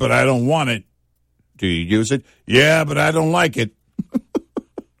get it, but I don't want it. Do you use it? Yeah, but I don't like it.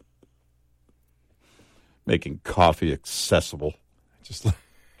 Making coffee accessible. Just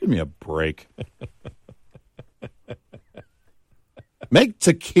give me a break. Make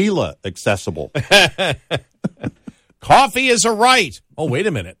tequila accessible. Coffee is a right. Oh, wait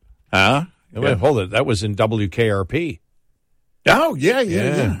a minute. Huh? Wait, hold it. That was in WKRP. Oh, yeah.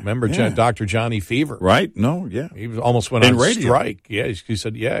 Remember Dr. Johnny Fever? Right? No, yeah. He almost went on strike. Yeah, he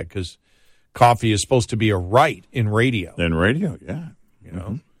said, because coffee is supposed to be a right in radio. In radio, yeah. You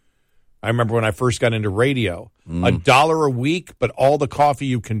know? I remember when I first got into radio, $1 a week, but all the coffee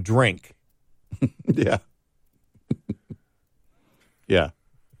you can drink. Yeah. Yeah.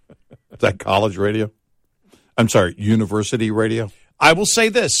 Is that college radio? I'm sorry, university radio? I will say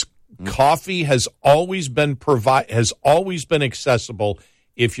this. Coffee has always been accessible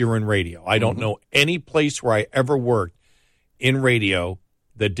if you're in radio. I don't know any place where I ever worked in radio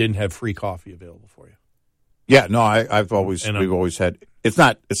that didn't have free coffee available for you. Yeah, no, we've always had. It's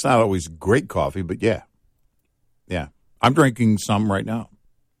not always great coffee, but yeah. I'm drinking some right now.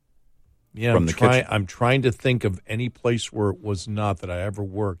 Yeah, I'm trying to think of any place where it was not that I ever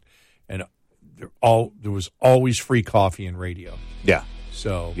worked, and there was always free coffee and radio. Yeah.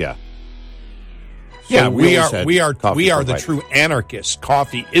 So yeah. Yeah, we are for the true anarchists.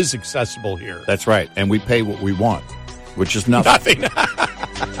 Coffee is accessible here. That's right, and we pay what we want, which is nothing.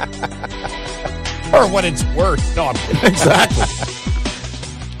 Or what it's worth. No, I'm kidding. Exactly.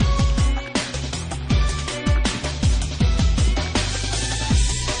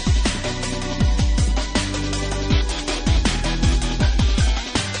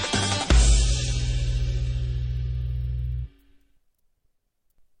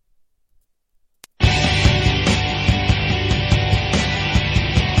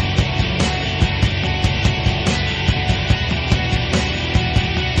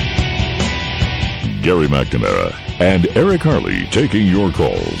 Gary McNamara and Eric Harley taking your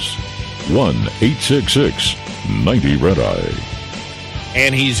calls. 1-866-90-RED-EYE.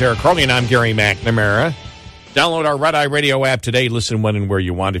 And he's Eric Harley, and I'm Gary McNamara. Download our Red Eye Radio app today. Listen when and where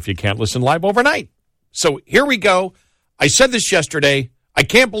you want if you can't listen live overnight. So here we go. I said this yesterday. I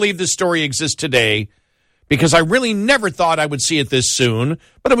can't believe this story exists today because I really never thought I would see it this soon.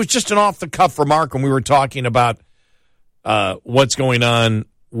 But it was just an off-the-cuff remark when we were talking about what's going on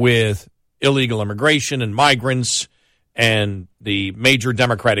with illegal immigration and migrants and the major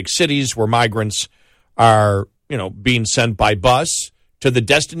Democratic cities where migrants are, being sent by bus to the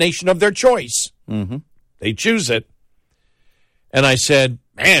destination of their choice. Mm-hmm. They choose it. And I said,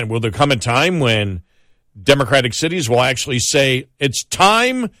 man, will there come a time when Democratic cities will actually say, it's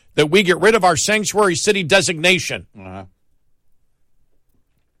time that we get rid of our sanctuary city designation? Uh-huh.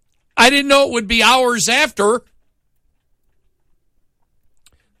 I didn't know it would be hours after.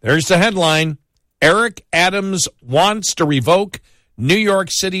 There's the headline. Eric Adams wants to revoke New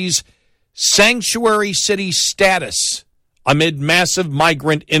York City's sanctuary city status amid massive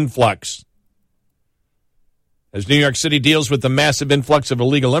migrant influx. As New York City deals with the massive influx of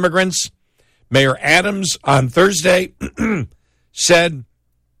illegal immigrants, Mayor Adams on Thursday said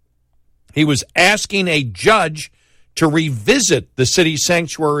he was asking a judge to revisit the city's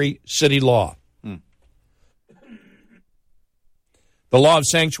sanctuary city law. The law of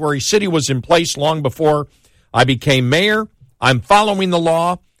sanctuary city was in place long before I became mayor. I'm following the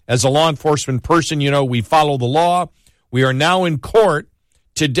law. As a law enforcement person, we follow the law. We are now in court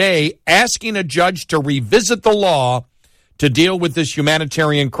today asking a judge to revisit the law to deal with this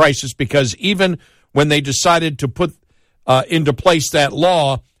humanitarian crisis because even when they decided to put into place that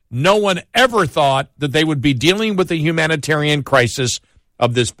law, no one ever thought that they would be dealing with a humanitarian crisis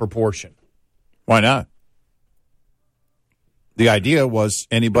of this proportion. Why not? The idea was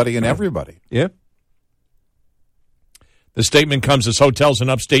anybody and everybody. Yeah. The statement comes as hotels in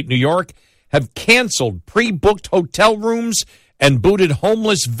upstate New York have canceled pre-booked hotel rooms and booted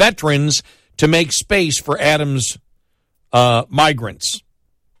homeless veterans to make space for Adams' migrants.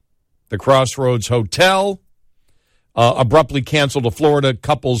 The Crossroads Hotel abruptly canceled a Florida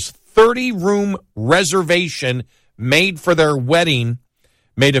couple's 30-room reservation made for their wedding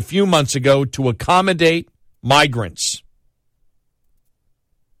made a few months ago to accommodate migrants.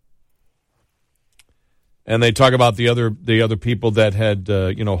 And they talk about the other people that had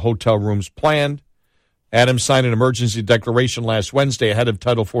hotel rooms planned. Adams signed an emergency declaration last Wednesday ahead of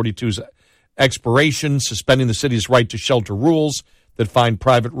Title 42's expiration, suspending the city's right to shelter rules that find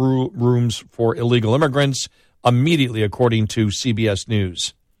private rooms for illegal immigrants immediately, according to CBS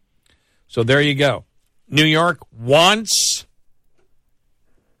News. So there you go. New York wants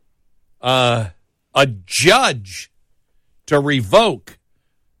a judge to revoke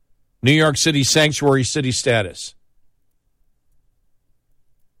New York City sanctuary city status.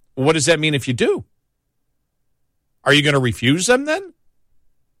 What does that mean if you do? Are you going to refuse them then?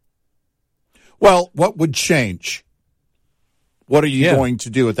 Well, what would change? What are you going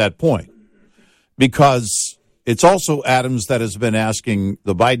to do at that point? Because it's also Adams that has been asking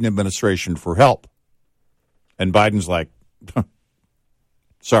the Biden administration for help. And Biden's like,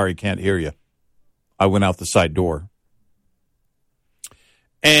 sorry, can't hear you. I went out the side door.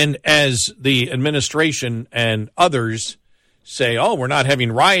 And as the administration and others say, oh, we're not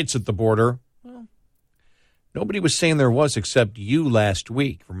having riots at the border. Well, nobody was saying there was except you last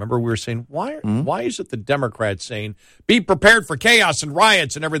week. Remember, we were saying, why is it the Democrats saying, be prepared for chaos and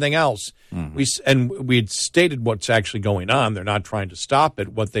riots and everything else? Mm-hmm. We had stated what's actually going on. They're not trying to stop it.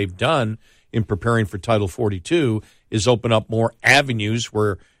 What they've done in preparing for Title 42 is open up more avenues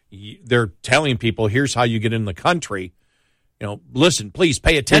where they're telling people, here's how you get in the country. Listen, please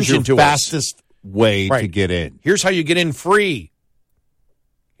pay attention to us. Fastest way to get in. Here's how you get in free.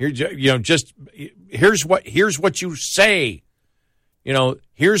 Here's what you say.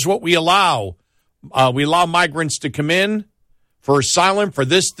 Here's what we allow. We allow migrants to come in. for asylum, for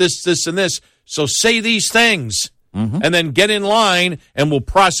this, and this. So say these things and then get in line and we'll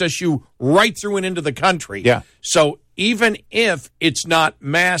process you right through and into the country. Yeah. So even if it's not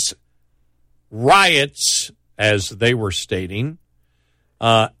mass riots, as they were stating,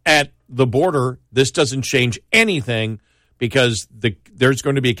 at the border, this doesn't change anything because there's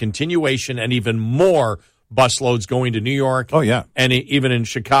going to be a continuation and even more busloads going to New York. Oh, yeah. And even in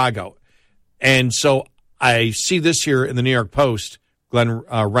Chicago. And so I see this here in the New York Post, Glenn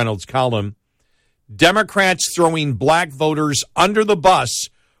Reynolds' column. Democrats throwing black voters under the bus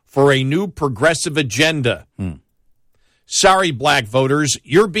for a new progressive agenda. Sorry, black voters,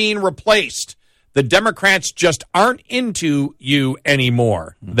 you're being replaced. The Democrats just aren't into you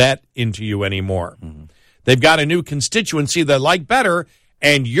anymore. They've got a new constituency they like better,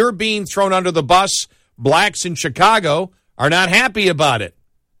 and you're being thrown under the bus. Blacks in Chicago are not happy about it.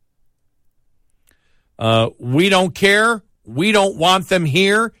 We don't care. We don't want them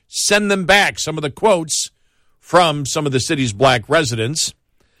here. Send them back. Some of the quotes from some of the city's black residents.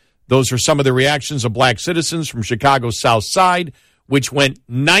 Those are some of the reactions of black citizens from Chicago's South Side, which went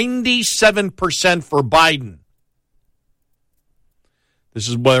 97% for Biden. This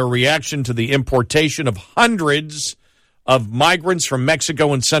is a reaction to the importation of hundreds of migrants from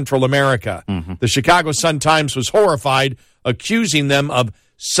Mexico and Central America. The Chicago Sun-Times was horrified, accusing them of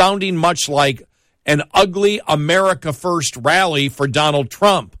sounding much like an ugly America First rally for Donald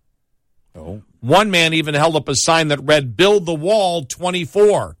Trump. One man even held up a sign that read, "Build the Wall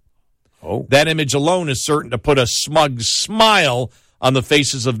 24." That image alone is certain to put a smug smile on the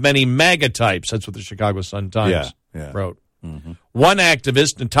faces of many MAGA types. That's what the Chicago Sun-Times wrote. One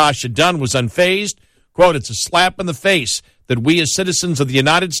activist, Natasha Dunn, was unfazed. Quote, "It's a slap in the face that we as citizens of the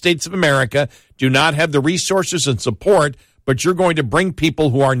United States of America do not have the resources and support, but you're going to bring people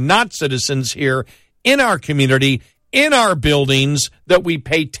who are not citizens here in our community, in our buildings that we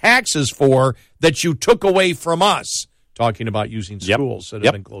pay taxes for, that you took away from us." Talking about using schools that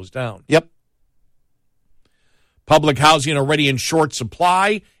have been closed down. Public housing already in short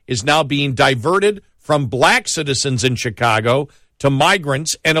supply is now being diverted from black citizens in Chicago to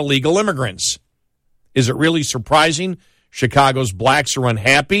migrants and illegal immigrants. Is it really surprising Chicago's blacks are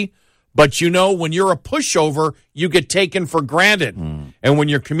unhappy? But you know, when you're a pushover, you get taken for granted. And when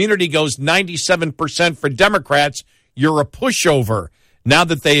your community goes 97% for Democrats, you're a pushover. Now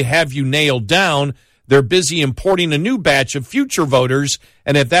that they have you nailed down, they're busy importing a new batch of future voters.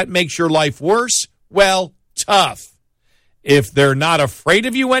 And if that makes your life worse, well, tough. If they're not afraid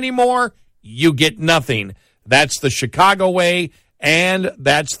of you anymore, you get nothing. That's the Chicago way, and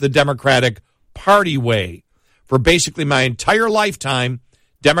that's the Democratic Party way. For basically my entire lifetime,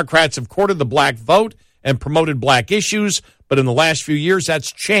 Democrats have courted the black vote and promoted black issues, but in the last few years,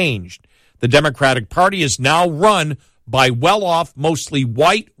 that's changed. The Democratic Party is now run by well-off, mostly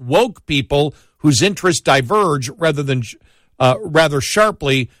white, woke people whose interests diverge rather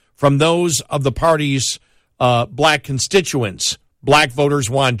sharply from those of the party's black constituents. Black voters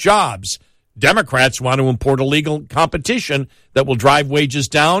want jobs. Democrats want to import illegal competition that will drive wages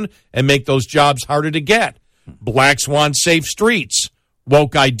down and make those jobs harder to get. Blacks want safe streets.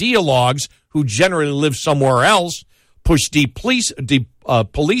 Woke ideologues who generally live somewhere else push deep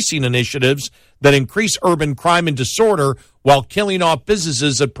policing initiatives that increase urban crime and disorder while killing off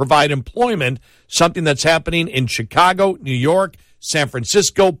businesses that provide employment, something that's happening in Chicago, New York, San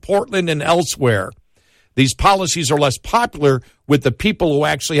Francisco, Portland, and elsewhere. These policies are less popular with the people who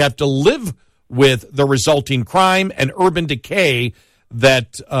actually have to live with the resulting crime and urban decay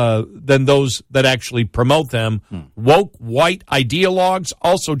than those that actually promote them. Woke white ideologues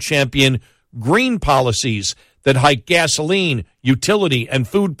also champion green policies that hike gasoline, utility, and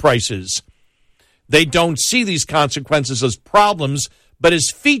food prices. They don't see these consequences as problems, but as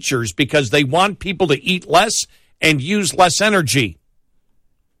features because they want people to eat less and use less energy.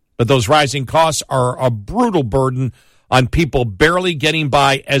 But those rising costs are a brutal burden on people barely getting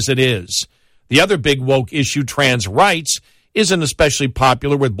by as it is. The other big woke issue, trans rights, isn't especially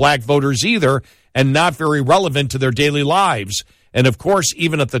popular with black voters either and not very relevant to their daily lives. And, of course,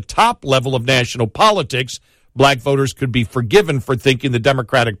 even at the top level of national politics, black voters could be forgiven for thinking the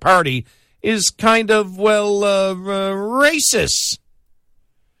Democratic Party is kind of, racist.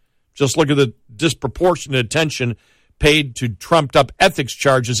 Just look at the disproportionate attention paid to trumped-up ethics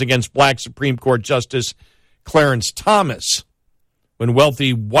charges against black Supreme Court Justice Clarence Thomas. When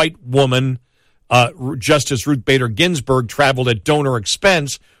wealthy white woman Justice Ruth Bader Ginsburg traveled at donor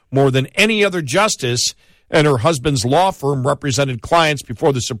expense more than any other justice, and her husband's law firm represented clients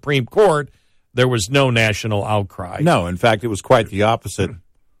before the Supreme Court, there was no national outcry. No, in fact, it was quite the opposite.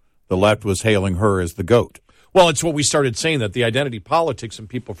 The left was hailing her as the GOAT. Well, it's what we started saying, that the identity politics, and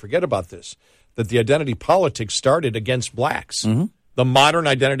people forget about this, that the identity politics started against blacks. Mm-hmm. The modern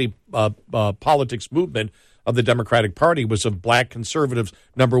identity politics movement of the Democratic Party was of black conservatives.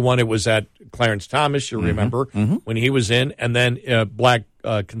 Number one, it was at Clarence Thomas, you remember, when he was in, and then black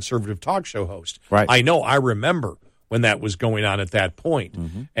conservative talk show host. Right. I remember when that was going on at that point.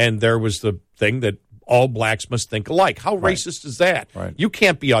 And there was the thing that all blacks must think alike. How racist is that? Right. You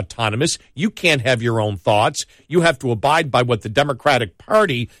can't be autonomous. You can't have your own thoughts. You have to abide by what the Democratic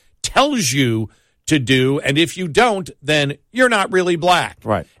Party tells you to do, and if you don't, then you're not really black.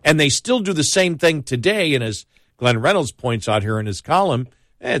 Right. And they still do the same thing today, and as Glenn Reynolds points out here in his column,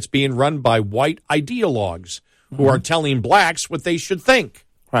 it's being run by white ideologues who are telling blacks what they should think.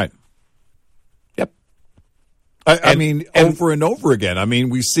 Right. Yep. I mean, over and over again. I mean,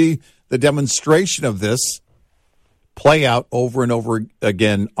 we see the demonstration of this play out over and over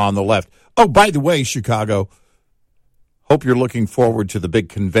again on the left. Oh, by the way, Chicago, hope you're looking forward to the big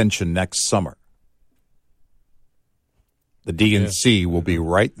convention next summer. The DNC will be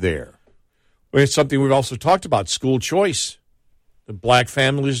right there. Well, it's something we've also talked about, school choice. The black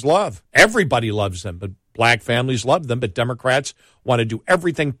families love. Everybody loves them, but black families love them. But Democrats want to do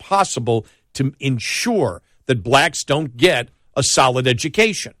everything possible to ensure that blacks don't get a solid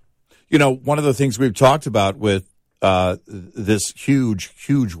education. You know, one of the things we've talked about with this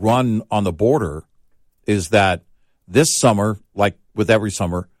huge run on the border is that this summer, like with every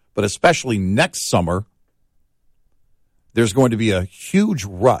summer, but especially next summer, there's going to be a huge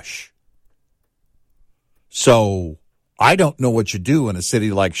rush. So I don't know what you do in a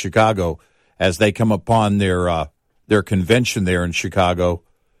city like Chicago as they come upon their convention there in Chicago,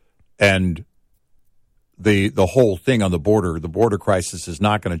 and the whole thing on the border crisis is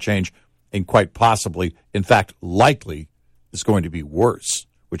not going to change, and quite possibly, in fact, likely, is going to be worse,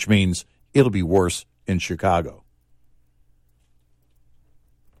 which means it'll be worse in Chicago.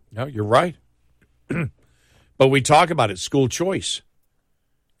 No, you're right. But we talk about it, school choice.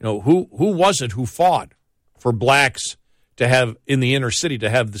 You know, who was it who fought for blacks to have, in the inner city, to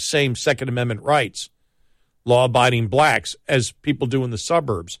have the same Second Amendment rights, law-abiding blacks, as people do in the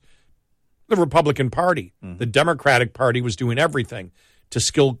suburbs? The Republican Party. The Democratic Party was doing everything to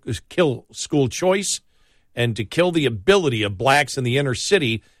kill school choice and to kill the ability of blacks in the inner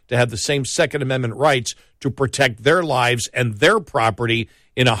city to have the same Second Amendment rights to protect their lives and their property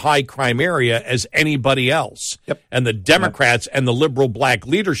in a high-crime area as anybody else. Yep. And the Democrats and the liberal black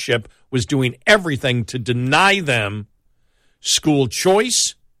leadership was doing everything to deny them school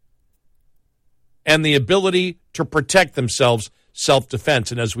choice and the ability to protect themselves,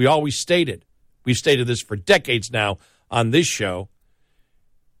 self-defense. And as we always stated, we've stated this for decades now on this show,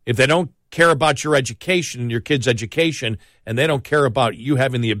 if they don't care about your education and your kids' education, and they don't care about you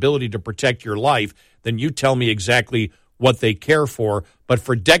having the ability to protect your life, then you tell me exactly what they care for. But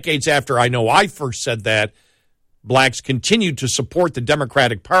for decades after I know I first said that, blacks continued to support the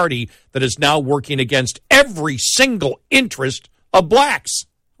Democratic Party that is now working against every single interest of blacks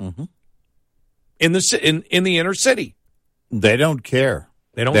in the inner city. They don't care.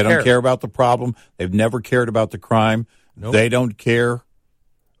 They don't care about the problem. They've never cared about the crime. Nope. They don't care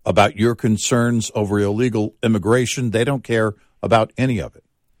about your concerns over illegal immigration. They don't care about any of it.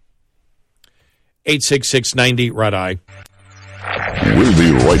 866-90 Red Eye. We'll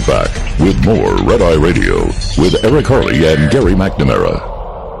be right back with more Red Eye Radio with Eric Harley and Gary McNamara.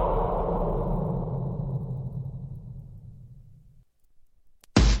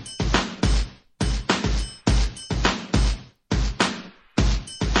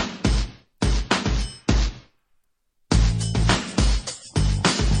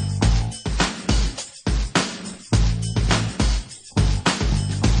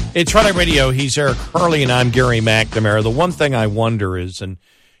 It's Red Eye Radio. He's Eric Harley, and I'm Gary McNamara. The one thing I wonder is, and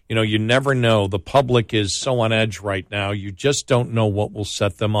you never know, the public is so on edge right now, you just don't know what will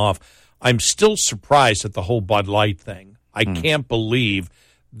set them off. I'm still surprised at the whole Bud Light thing. I can't believe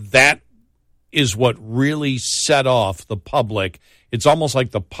that is what really set off the public. It's almost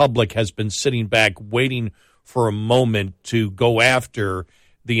like the public has been sitting back waiting for a moment to go after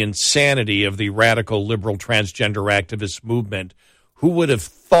the insanity of the radical liberal transgender activist movement. Who would have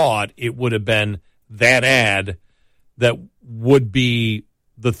thought it would have been that ad that would be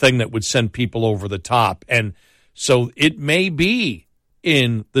the thing that would send people over the top? And so it may be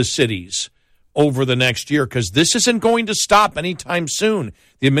in the cities over the next year, because this isn't going to stop anytime soon.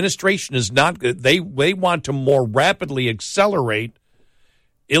 The administration is not. They want to more rapidly accelerate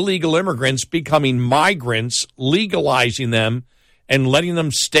illegal immigrants becoming migrants, legalizing them, and letting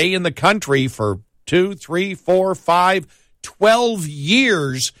them stay in the country for 2, 3, 4, 5, 12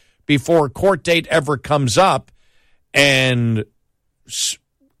 years before a court date ever comes up, and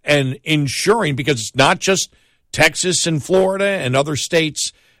ensuring, because it's not just Texas and Florida and other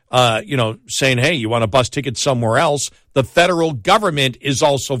states, saying, hey, you want a bus ticket somewhere else. The federal government is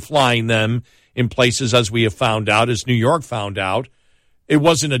also flying them in places, as we have found out, as New York found out. It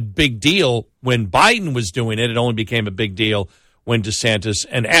wasn't a big deal when Biden was doing it. It only became a big deal when DeSantis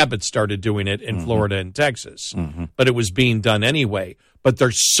and Abbott started doing it in Florida and Texas. But it was being done anyway. But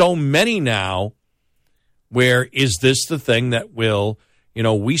there's so many now where is this the thing that will,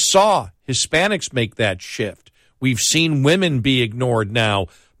 we saw Hispanics make that shift. We've seen women be ignored now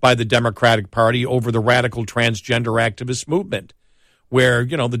by the Democratic Party over the radical transgender activist movement, where,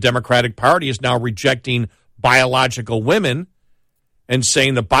 the Democratic Party is now rejecting biological women and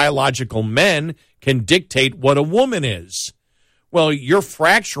saying that biological men can dictate what a woman is. Well, you're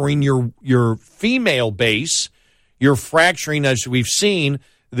fracturing your female base. You're fracturing, as we've seen,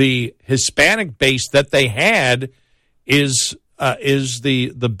 the Hispanic base that they had is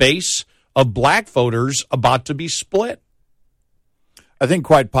the base of black voters about to be split. I think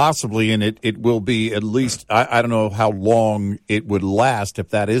quite possibly, and it will be at least, I don't know how long it would last if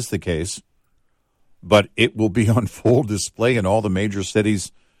that is the case, but it will be on full display in all the major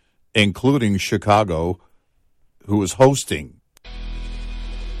cities, including Chicago, who is hosting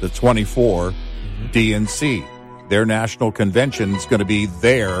the 24 DNC. Their national convention is going to be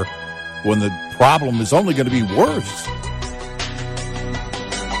there when the problem is only going to be worse.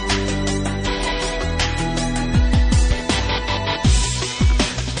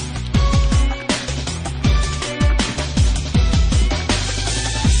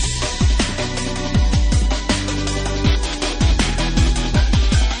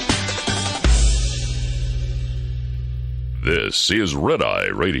 This is Red Eye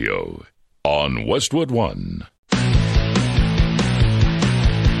Radio on Westwood One.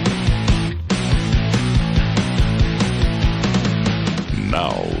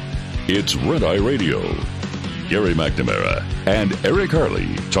 Now, it's Red Eye Radio. Gary McNamara and Eric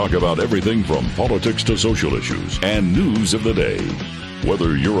Harley talk about everything from politics to social issues and news of the day.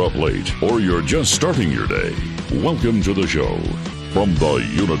 Whether you're up late or you're just starting your day, welcome to the show. From the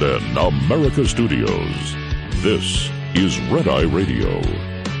Uniden America Studios, this is Red Eye Radio.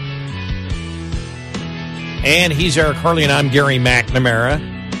 And he's Eric Harley, and I'm Gary McNamara.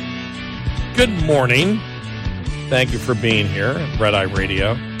 Good morning. Thank you for being here at Red Eye Radio.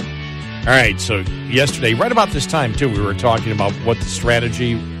 All right, so yesterday, right about this time, too, we were talking about what the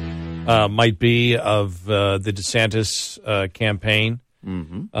strategy might be of the DeSantis campaign.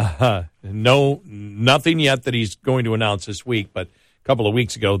 Nothing yet that he's going to announce this week, but a couple of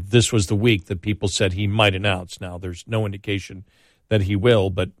weeks ago, this was the week that people said he might announce. Now, there's no indication that he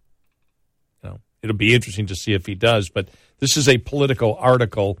will, but it'll be interesting to see if he does. But this is a Politico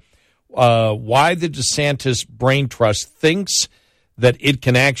article. Why the DeSantis Brain Trust thinks that it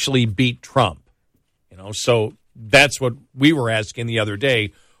can actually beat Trump. So that's what we were asking the other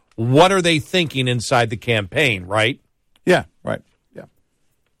day. What are they thinking inside the campaign, right? Yeah, right.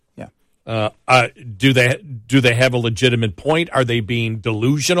 Do they have a legitimate point? Are they being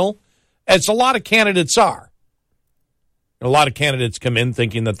delusional? As a lot of candidates are. A lot of candidates come in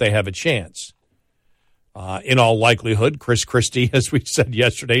thinking that they have a chance. In all likelihood, Chris Christie, as we said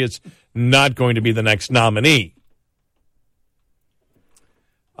yesterday, is not going to be the next nominee.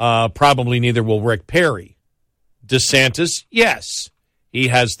 Probably neither will Rick Perry. DeSantis, yes, he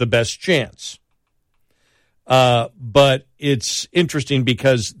has the best chance. But it's interesting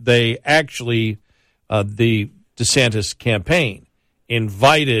because they actually, the DeSantis campaign,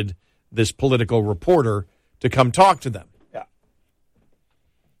 invited this political reporter to come talk to them. Yeah.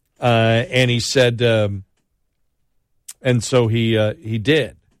 And he said, and so he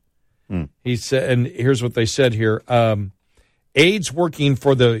did. He said, and here's what they said here: aides working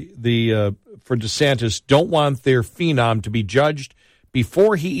for for DeSantis don't want their phenom to be judged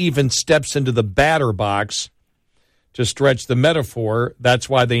before he even steps into the batter box. To stretch the metaphor, that's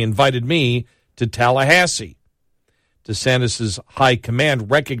why they invited me to Tallahassee. DeSantis' high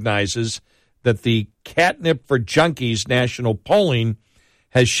command recognizes that the catnip for junkies national polling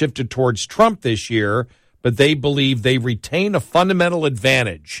has shifted towards Trump this year, but they believe they retain a fundamental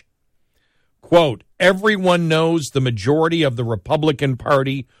advantage. Quote, everyone knows the majority of the Republican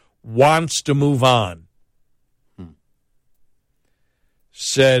Party wants to move on.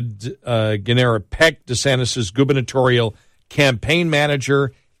 Said Ganera Peck, DeSantis' gubernatorial campaign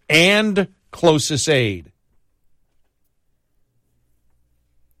manager and closest aide.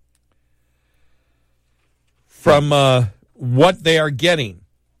 From what they are getting,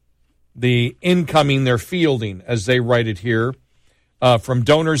 the incoming they're fielding, as they write it here, from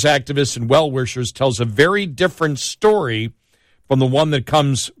donors, activists, and well-wishers tells a very different story from the one that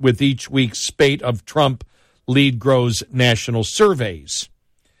comes with each week's spate of Trump lead grows national surveys.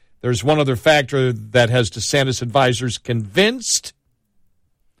 There's one other factor that has DeSantis advisors convinced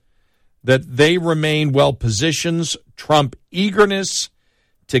that they remain well-positioned. Trump eagerness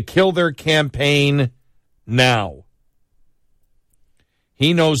to kill their campaign now.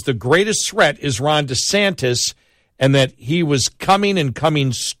 He knows the greatest threat is Ron DeSantis and that he was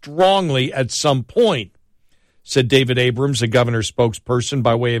coming strongly at some point, said David Abrams, a governor spokesperson,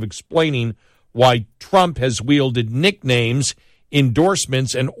 by way of explaining why Trump has wielded nicknames,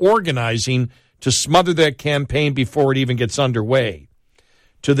 endorsements, and organizing to smother that campaign before it even gets underway.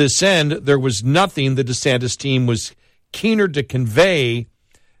 To this end, there was nothing the DeSantis team was keener to convey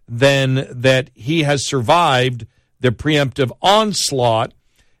than that he has survived the preemptive onslaught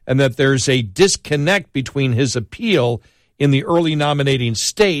and that there's a disconnect between his appeal in the early nominating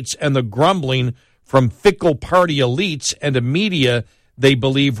states and the grumbling from fickle party elites and a media they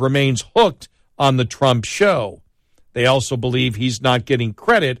believe remains hooked on the Trump show. They also believe he's not getting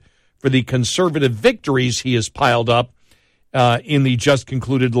credit for the conservative victories he has piled up in the just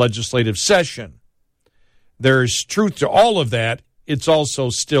concluded legislative session. There's truth to all of that. It's also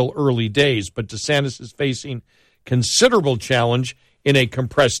still early days, but DeSantis is facing considerable challenge in a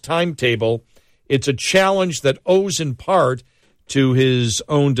compressed timetable. It's a challenge that owes in part to his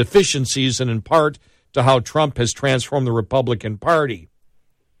own deficiencies and in part to how Trump has transformed the Republican Party.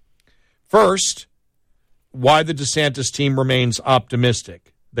 First, why the DeSantis team remains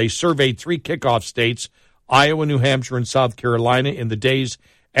optimistic. They surveyed 3 kickoff states, Iowa, New Hampshire, and South Carolina, in the days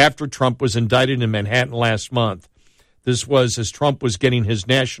after Trump was indicted in Manhattan last month. This was as Trump was getting his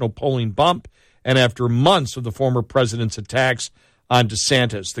national polling bump and after months of the former president's attacks on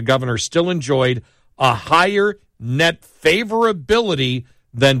DeSantis. The governor still enjoyed a higher net favorability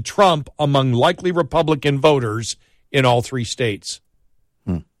than Trump among likely Republican voters in all 3 states.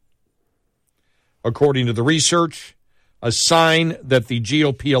 According to the research, a sign that the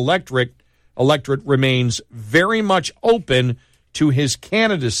GOP electorate remains very much open to his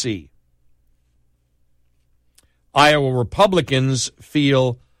candidacy. Iowa Republicans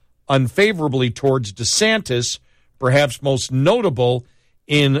feel unfavorably towards DeSantis, perhaps most notable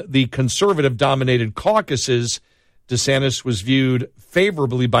in the conservative-dominated caucuses. DeSantis was viewed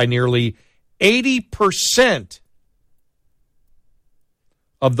favorably by nearly 80%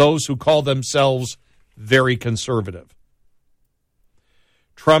 of those who call themselves very conservative.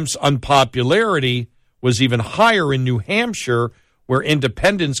 Trump's unpopularity was even higher in New Hampshire, where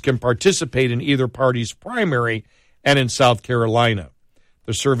independents can participate in either party's primary, and in South Carolina.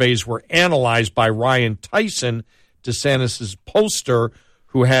 The surveys were analyzed by Ryan Tyson, DeSantis' pollster,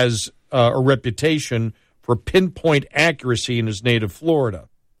 who has a reputation for pinpoint accuracy in his native Florida.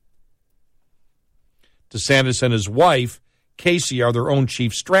 DeSantis and his wife, Casey, are their own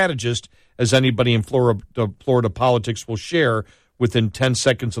chief strategist, as anybody in Florida politics will share within 10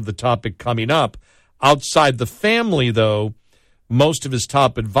 seconds of the topic coming up. Outside the family, though, most of his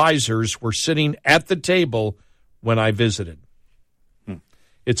top advisors were sitting at the table when I visited.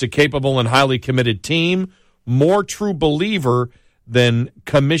 It's a capable and highly committed team, more true believer than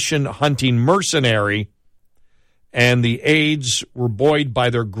commission-hunting mercenary, and the aides were buoyed by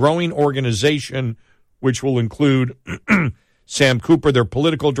their growing organization, which will include Sam Cooper, their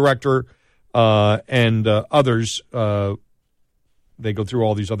political director, and others. They go through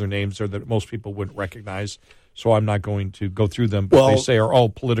all these other names there that most people wouldn't recognize, so I'm not going to go through them, but they say are all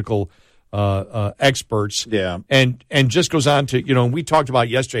political experts. Yeah. And just goes on to, we talked about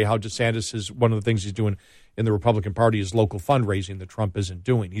yesterday how DeSantis is one of the things he's doing in the Republican Party is local fundraising that Trump isn't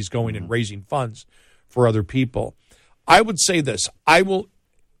doing. He's going and raising funds for other people. I would say this.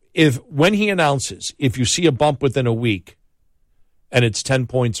 When he announces, if you see a bump within a week and it's 10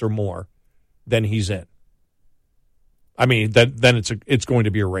 points or more, then he's in. I mean, then it's going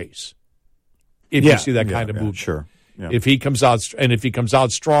to be a race. If you see that kind of movement. Sure. Yeah. If he comes out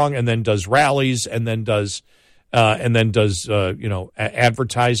strong and then does rallies and then does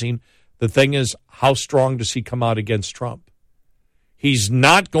advertising, the thing is, how strong does he come out against Trump? He's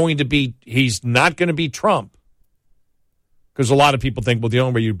not going to be Trump, because a lot of people think, well, the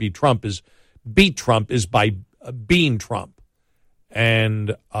only way you beat Trump is by being Trump,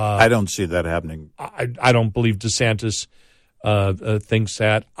 and I don't see that happening. I don't believe DeSantis thinks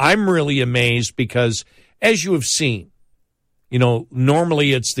that. I'm really amazed because, as you have seen,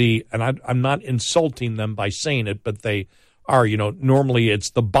 normally it's and I'm not insulting them by saying it, but they are, normally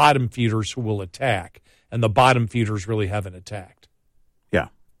it's the bottom feeders who will attack, and the bottom feeders really haven't attacked. Yeah.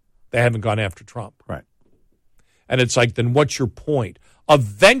 They haven't gone after Trump. Right. And it's like, then what's your point?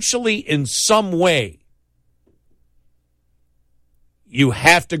 Eventually, in some way, you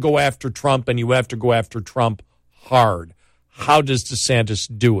have to go after Trump, and you have to go after Trump hard. How does DeSantis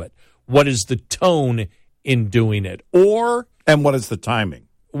do it? What is the tone in doing it? And what is the timing?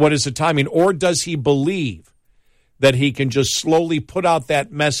 What is the timing? Or does he believe that he can just slowly put out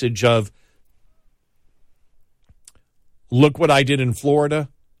that message of, look what I did in Florida.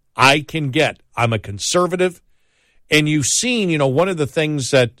 I'm a conservative. And you've seen, one of the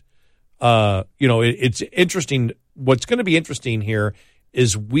things that, it's interesting. What's going to be interesting here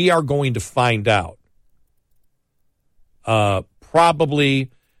is we are going to find out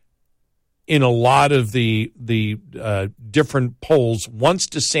probably in a lot of the different polls, once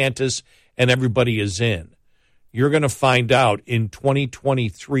DeSantis and everybody is in, you're going to find out in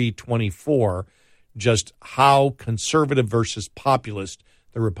 2023-24 just how conservative versus populist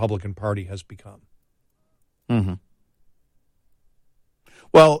the Republican Party has become. Mm-hmm.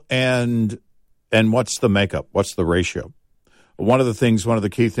 Well, and what's the makeup? What's the ratio? One of the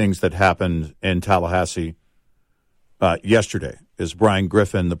key things that happened in Tallahassee yesterday is Brian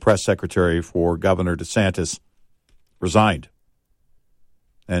Griffin, the press secretary for Governor DeSantis, resigned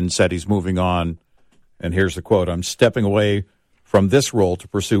and said he's moving on. And here's the quote: "I'm stepping away from this role to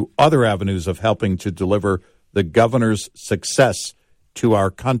pursue other avenues of helping to deliver the governor's success to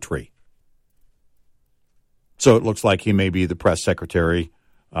our country." So it looks like he may be the press secretary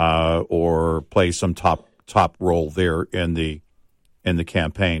or play some top role there in the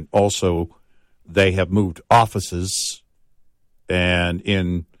campaign. Also, they have moved offices and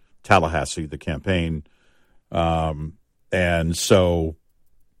in Tallahassee, the campaign, and so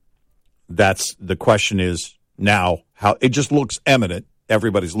that's the question is now how it just looks imminent.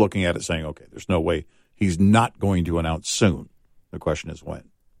 Everybody's looking at it saying, okay, there's no way he's not going to announce soon. The question is when.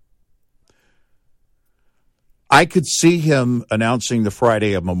 I could see him announcing the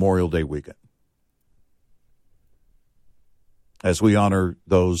Friday of Memorial Day weekend as we honor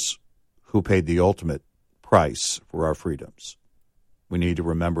those who paid the ultimate price for our freedoms. We need to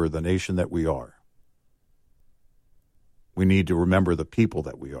remember the nation that we are. We need to remember the people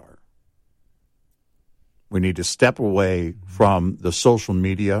that we are. We need to step away from the social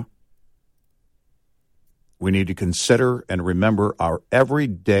media. We need to consider and remember our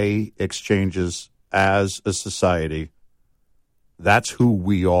everyday exchanges as a society. That's who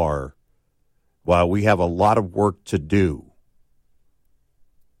we are. While we have a lot of work to do,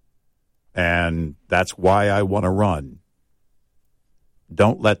 and that's why I want to run,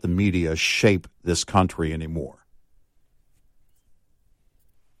 don't let the media shape this country anymore.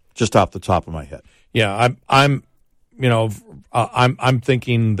 Just off the top of my head. Yeah, I'm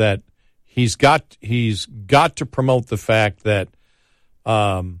thinking that he's got to promote the fact that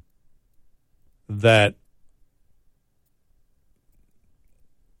that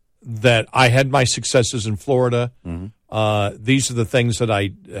I had my successes in Florida. Mm-hmm. These are the things that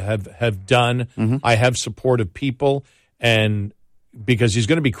I have done. Mm-hmm. I have supportive people, and because he's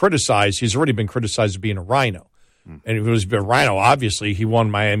going to be criticized, he's already been criticized as being a rhino. Mm-hmm. And if it was a rhino, obviously he won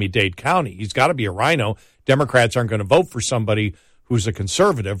Miami-Dade County. He's got to be a rhino. Democrats aren't going to vote for somebody who's a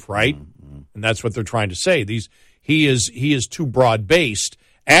conservative, right? Mm-hmm. And that's what they're trying to say. He is too broad-based.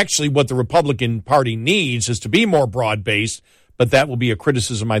 Actually, what the Republican Party needs is to be more broad-based, but that will be a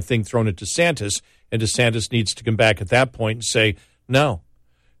criticism, I think, thrown at DeSantis, and DeSantis needs to come back at that point and say, no,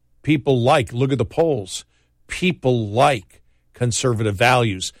 look at the polls, people like conservative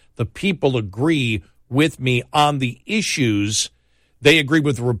values. The people agree with me on the issues. They agree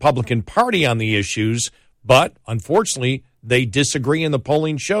with the Republican Party on the issues, but unfortunately, they disagree, and the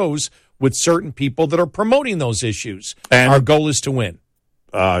polling shows, with certain people that are promoting those issues. And our goal is to win.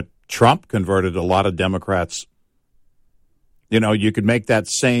 Trump converted a lot of Democrats. You could make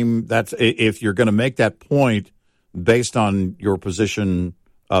that's if you're going to make that point based on your position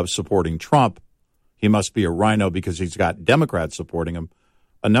of supporting Trump, he must be a rhino because he's got Democrats supporting him.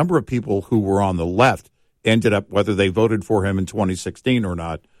 A number of people who were on the left ended up, whether they voted for him in 2016 or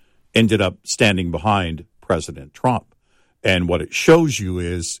not, ended up standing behind President Trump. And what it shows you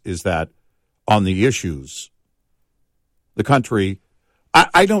is that on the issues, the country,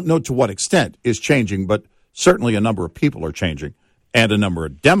 I don't know to what extent is changing, but certainly a number of people are changing, and a number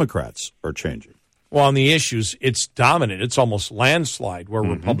of Democrats are changing. Well, on the issues, it's dominant. It's almost landslide where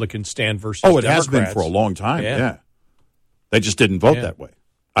Republicans stand versus Democrats. Oh, it has been for a long time, yeah. They just didn't vote that way.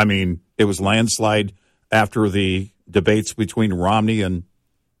 I mean, it was landslide after the debates between Romney and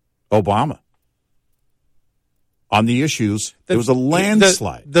Obama. On the issues, it was a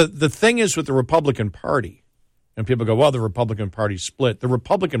landslide. The thing is with the Republican Party, and people go, well, the Republican Party split. The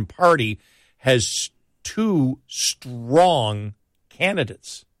Republican Party has two strong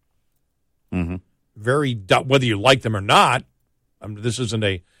candidates. Mm-hmm. Whether you like them or not. This isn't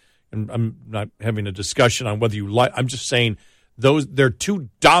I'm not having a discussion on whether you like. I'm just saying they're two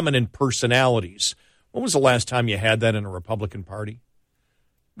dominant personalities. When was the last time you had that in a Republican Party?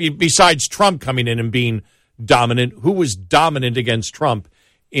 Besides Trump coming in and being dominant, who was dominant against Trump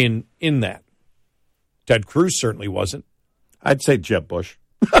in that? Ted Cruz certainly wasn't. I'd say Jeb Bush.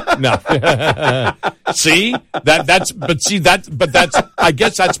 No. See? That's I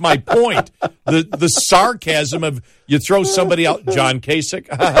guess that's my point. The sarcasm of you throw somebody out, John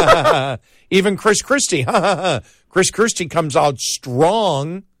Kasich, even Chris Christie. Chris Christie comes out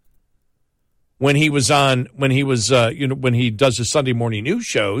strong when he does his Sunday morning news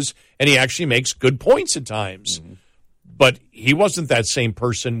shows, and he actually makes good points at times. Mm-hmm. But he wasn't that same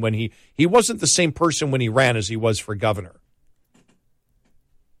person when he wasn't the same person when he ran as he was for governor.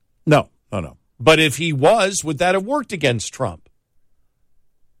 No. But if he was, would that have worked against Trump?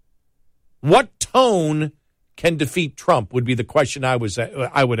 What tone can defeat Trump would be the question I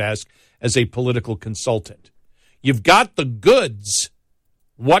would ask as a political consultant. You've got the goods.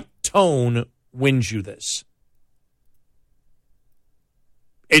 What tone wins you this?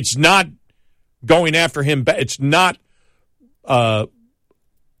 It's not going after him. It's not, doing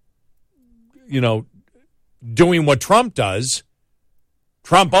what Trump does.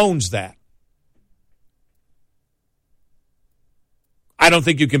 Trump owns that. I don't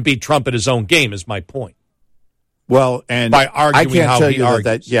think you can beat Trump at his own game, is my point. Well, and by arguing how he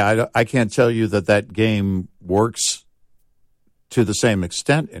argues. I can't tell you that game works to the same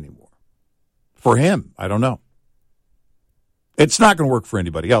extent anymore. For him, I don't know. It's not going to work for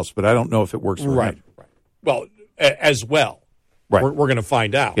anybody else, but I don't know if it works for him. Right. Well, as well. Right. We're going to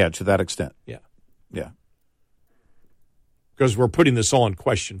find out. Yeah, to that extent. Yeah. Because we're putting this all in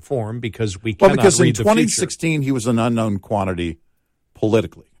question form because we cannot read the future. Because in 2016, he was an unknown quantity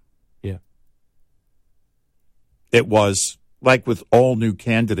politically. Yeah. It was, like with all new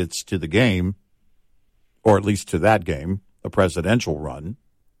candidates to the game, or at least to that game, a presidential run,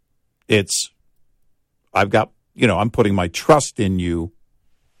 I'm putting my trust in you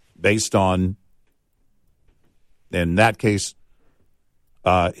based on, in that case,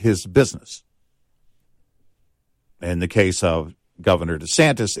 his business. In the case of Governor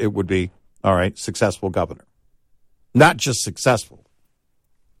DeSantis, it would be, all right, successful governor. Not just successful.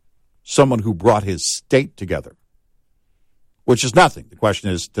 Someone who brought his state together, which is nothing. The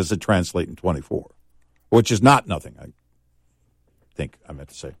question is, does it translate in 24? Which is not nothing, I think I meant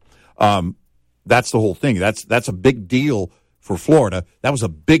to say. That's the whole thing. That's a big deal for Florida. That was a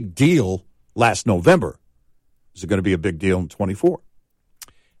big deal last November. Is it going to be a big deal in 24?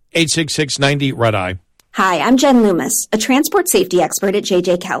 866-90 Red Eye. Hi, I'm Jen Loomis, a transport safety expert at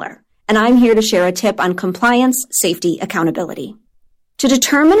J.J. Keller, and I'm here to share a tip on compliance, safety, accountability. To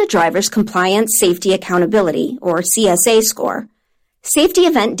determine a driver's compliance, safety, accountability, or CSA score, safety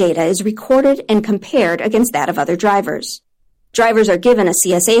event data is recorded and compared against that of other drivers. Drivers are given a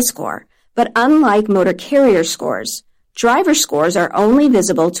CSA score, but unlike motor carrier scores, driver scores are only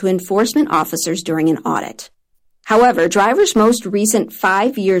visible to enforcement officers during an audit. However, drivers' most recent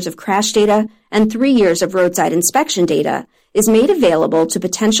 5 years of crash data and 3 years of roadside inspection data is made available to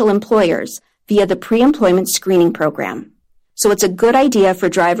potential employers via the pre-employment screening program. So it's a good idea for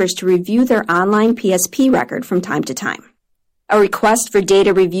drivers to review their online PSP record from time to time. A request for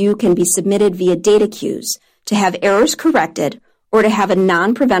data review can be submitted via data queues to have errors corrected or to have a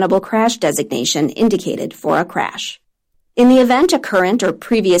non-preventable crash designation indicated for a crash. In the event a current or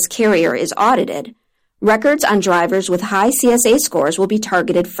previous carrier is audited, records on drivers with high CSA scores will be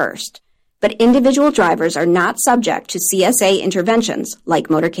targeted first, but individual drivers are not subject to CSA interventions like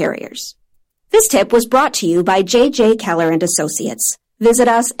motor carriers. This tip was brought to you by J.J. Keller & Associates. Visit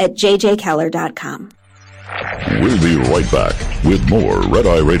us at jjkeller.com. We'll be right back with more Red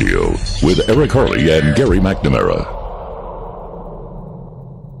Eye Radio with Eric Harley and Gary McNamara.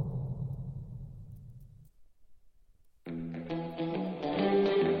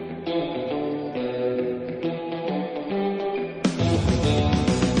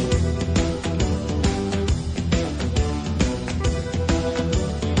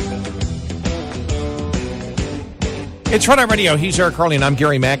 It's Red Eye Radio. He's Eric Harley, and I'm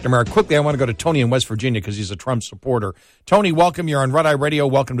Gary McNamara. Quickly, I want to go to Tony in West Virginia because he's a Trump supporter. Tony, welcome. You're on Red Eye Radio.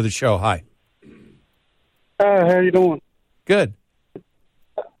 Welcome to the show. Hi. How you doing? Good.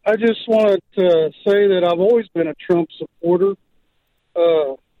 I just wanted to say that I've always been a Trump supporter.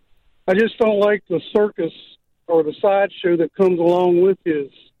 I just don't like the circus or the sideshow that comes along with his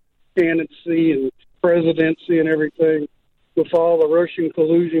candidacy and presidency and everything with all the Russian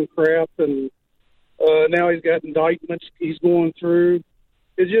collusion crap and Now he's got indictments he's going through.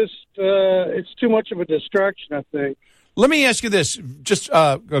 It's too much of a distraction, I think. Let me ask you this, just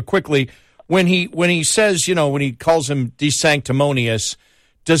quickly. When he says, when he calls him desanctimonious,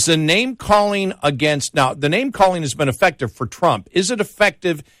 does the name calling against, now the name calling has been effective for Trump. Is it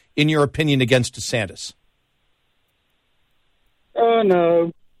effective, in your opinion, against DeSantis?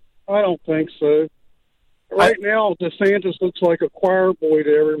 No, I don't think so. Right now, DeSantis looks like a choir boy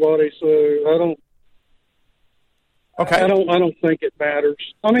to everybody, so I don't. Okay. I don't think it matters.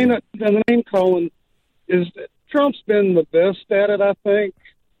 I mean, the name calling is Trump's been the best at it, I think,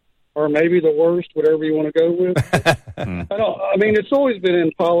 or maybe the worst, whatever you want to go with. I mean, it's always been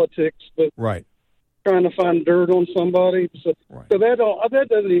in politics, but right, trying to find dirt on somebody, so that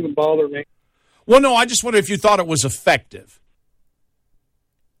doesn't even bother me. Well, no, I just wonder if you thought it was effective.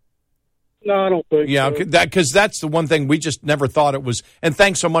 No, I don't think. Yeah, so. Because that's the one thing we just never thought it was. And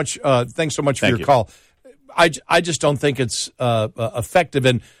thanks so much. Thanks so much for your call. I just don't think it's effective.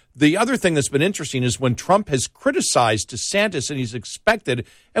 And the other thing that's been interesting is when Trump has criticized DeSantis, and he's expected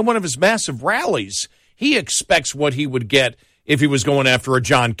at one of his massive rallies, he expects what he would get if he was going after a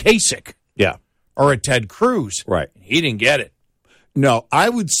John Kasich, or a Ted Cruz. Right. He didn't get it. No, I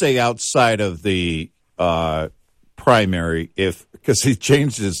would say outside of the primary, because he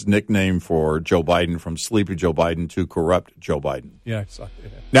changed his nickname for Joe Biden from Sleepy Joe Biden to Corrupt Joe Biden. Yeah.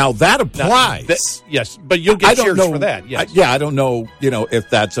 Now that applies. Yes, but you'll get cheers for that. Yes. I don't know, if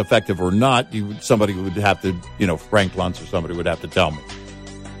that's effective or not. Somebody would have to, Frank Luntz or somebody would have to tell me.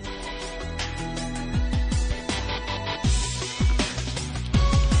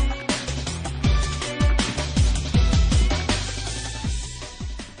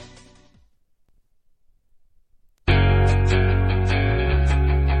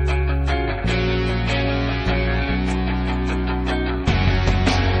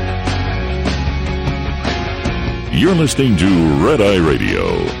 You're listening to Red Eye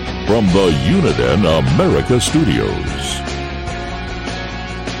Radio from the Uniden America Studios.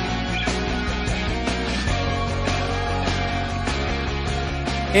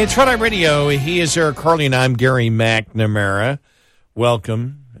 It's Red Eye Radio. He is Eric Harley, and I'm Gary McNamara.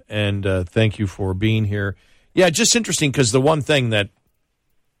 Welcome, and thank you for being here. Yeah, just interesting, because the one thing that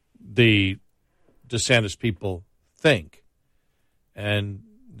the DeSantis people think, and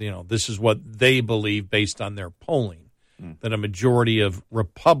this is what they believe based on their polling, that a majority of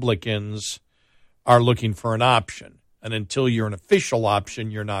Republicans are looking for an option. And until you're an official option,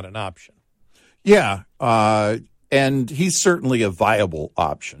 you're not an option. Yeah, and he's certainly a viable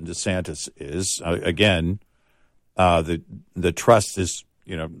option. DeSantis is. Again, the trust is,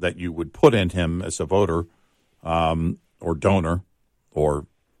 that you would put in him as a voter or donor or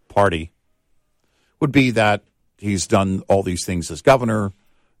party would be that he's done all these things as governor.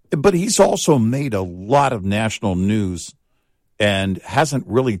 But he's also made a lot of national news and hasn't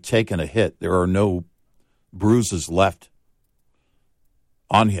really taken a hit. There are no bruises left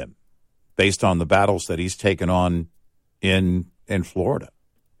on him based on the battles that he's taken on in Florida.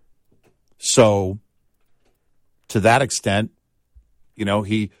 So to that extent,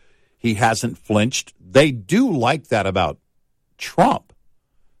 he hasn't flinched. They do like that about Trump.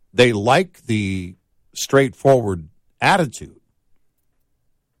 They like the straightforward attitude.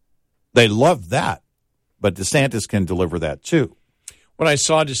 They love that, but DeSantis can deliver that too. When I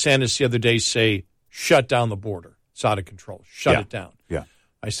saw DeSantis the other day say, shut down the border, it's out of control, shut it down. Yeah.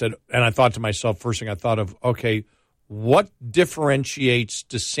 I said, and I thought to myself, first thing I thought of, okay, what differentiates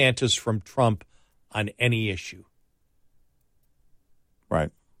DeSantis from Trump on any issue?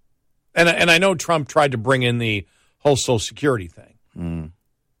 Right. And I know Trump tried to bring in the whole Social Security thing,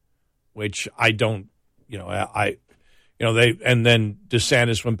 which I don't, and then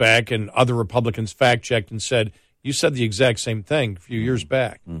DeSantis went back and other Republicans fact-checked and said, you said the exact same thing a few years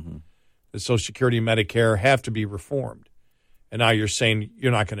back. The Social Security and Medicare have to be reformed. And now you're saying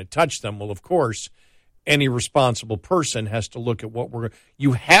you're not going to touch them. Well, of course, any responsible person has to look at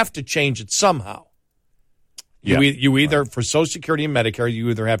you have to change it somehow. You either, for Social Security and Medicare,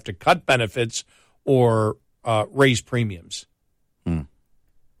 you either have to cut benefits or raise premiums.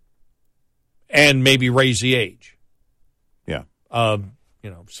 And maybe raise the age. Yeah.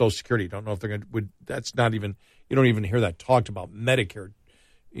 Social Security. Don't know if they're going to. That's not even. You don't even hear that talked about. Medicare,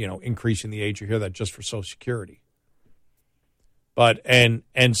 increasing the age. You hear that just for Social Security. But and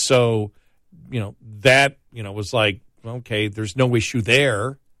so, that was like, okay, there's no issue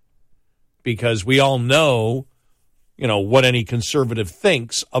there, because we all know, what any conservative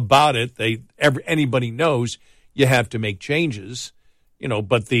thinks about it. Anybody knows you have to make changes.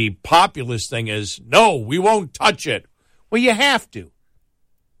 But the populist thing is, no, we won't touch it. Well, you have to.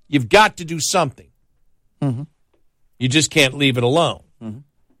 You've got to do something. Mm-hmm. You just can't leave it alone. Mm-hmm.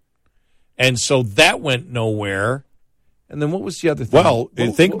 And so that went nowhere. And then what was the other thing? Well,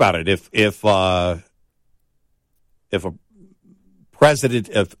 think about it. If a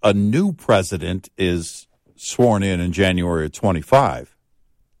new president is sworn in January of 25,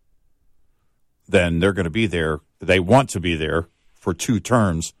 then they're going to be there. They want to be there for 2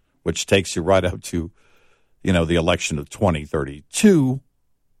 terms, which takes you right up to, the election of 2032.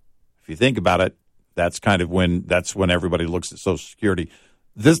 If you think about it, that's when everybody looks at Social Security.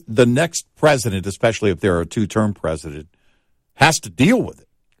 The next president, especially if they're a 2-term president, has to deal with it.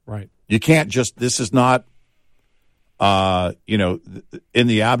 Right. You can't just, this is not, in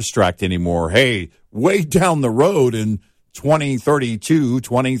the abstract anymore. Hey, way down the road in 2032,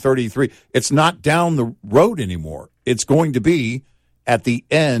 2033. It's not down the road anymore. It's going to be at the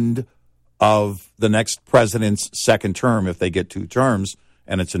end of the next president's second term if they get 2 terms,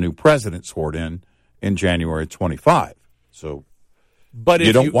 and it's a new president sworn in January 25. So but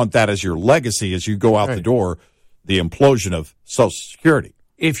you don't want that as your legacy as you go out the door, the implosion of Social Security.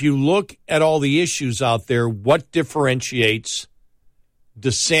 If you look at all the issues out there, what differentiates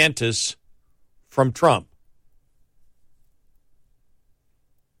DeSantis from Trump?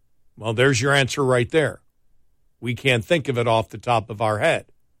 Well, there's your answer right there. We can't think of it off the top of our head.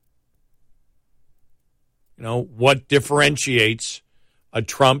 What differentiates a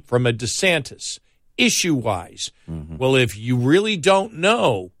Trump from a DeSantis, issue-wise? Mm-hmm. Well, if you really don't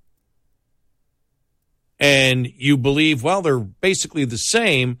know and you believe, well, they're basically the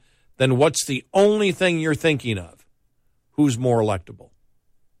same, then what's the only thing you're thinking of? Who's more electable?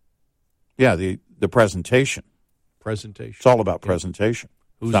 Yeah, the presentation. Presentation. It's all about presentation.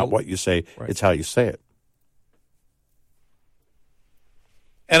 It's not what you say, it's how you say it.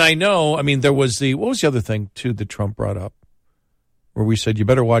 And I know, there was what was the other thing, too, that Trump brought up? Where we said, you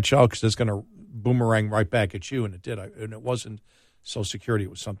better watch out because it's going to boomerang right back at you, and it did. And it wasn't Social Security, it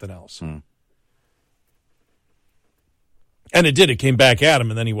was something else. Mm. And it did. It came back at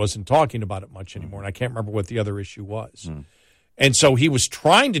him, and then he wasn't talking about it much anymore, and I can't remember what the other issue was. Mm. And so he was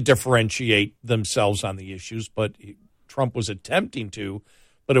trying to differentiate themselves on the issues, but Trump was attempting to,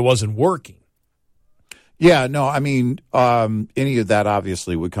 but it wasn't working. Yeah, no, any of that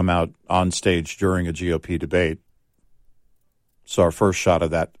obviously would come out on stage during a GOP debate. So our first shot of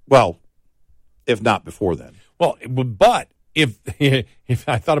that, well, if not before then. Well, but if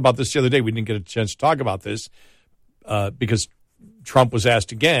I thought about this the other day, we didn't get a chance to talk about this because Trump was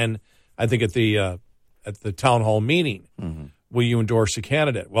asked again, I think at the town hall meeting, mm-hmm. will you endorse a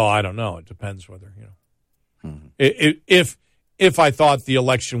candidate? Well, I don't know. It depends whether, mm-hmm. If I thought the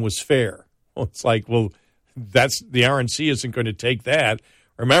election was fair. Well, it's like, well, that's the RNC isn't going to take that.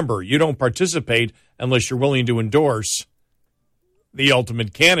 Remember, you don't participate unless you're willing to endorse the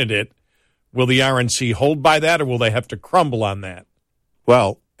ultimate candidate. Will the RNC hold by that, or will they have to crumble on that?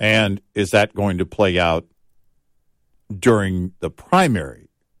 Well, and is that going to play out during the primary?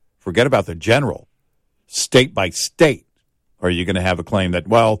 Forget about the general. State by state. Are you going to have a claim that,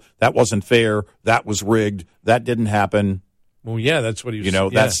 well, that wasn't fair, that was rigged, that didn't happen? Well, yeah, that's what he was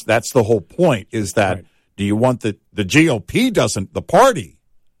saying. That's the whole point, is that do you want the GOP the party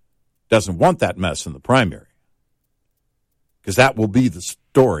doesn't want that mess in the primary. Because that will be the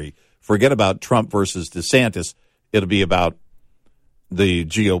story. Forget about Trump versus DeSantis. It'll be about the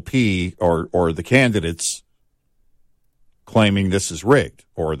GOP or the candidates claiming this is rigged,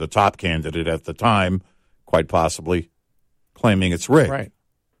 or the top candidate at the time, quite possibly, claiming it's rigged. Right.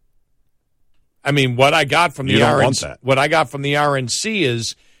 What I got from the RNC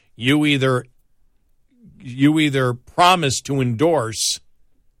is you either promise to endorse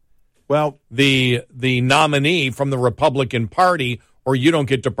the nominee from the Republican Party, or you don't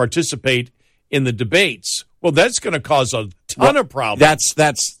get to participate in the debates. Well, that's going to cause a ton of problems.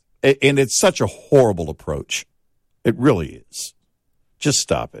 And it's such a horrible approach. It really is. Just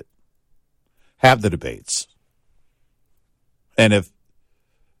stop it. Have the debates. And if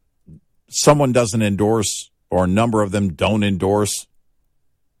someone doesn't endorse, or a number of them don't endorse,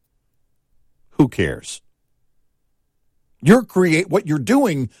 who cares? What you're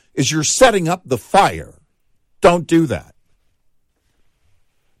doing is you're setting up the fire. Don't do that.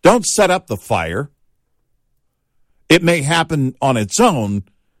 Don't set up the fire. It may happen on its own,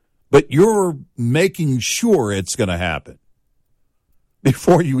 but you're making sure it's going to happen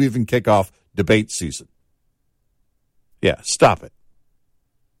before you even kick off debate season. Yeah, stop it.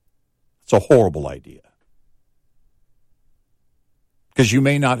 It's a horrible idea. Because you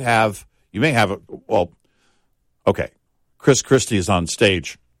may have Chris Christie is on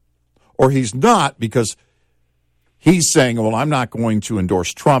stage, or he's not, because he's saying, well, I'm not going to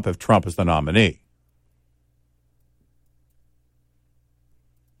endorse Trump if Trump is the nominee.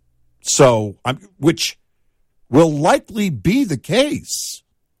 So, which will likely be the case.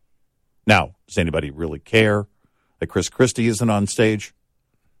 Now, does anybody really care that Chris Christie isn't on stage?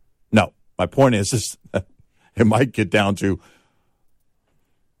 No. My point is it might get down to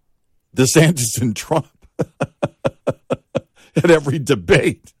DeSantis and Trump at every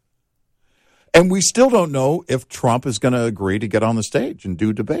debate. And we still don't know if Trump is going to agree to get on the stage and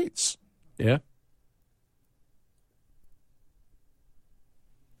do debates. Yeah.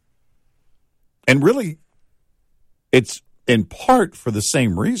 And really, it's in part for the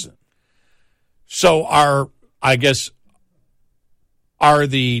same reason. So are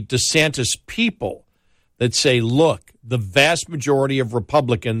the DeSantis people that say, look, the vast majority of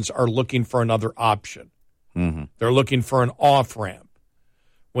Republicans are looking for another option. Mm-hmm. They're looking for an off-ramp.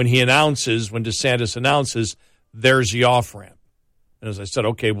 When DeSantis announces, there's the off-ramp. And as I said,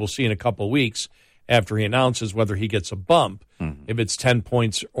 okay, we'll see in a couple of weeks after he announces whether he gets a bump. Mm-hmm. If it's 10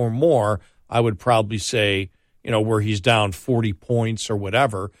 points or more, I would probably say, where he's down 40 points or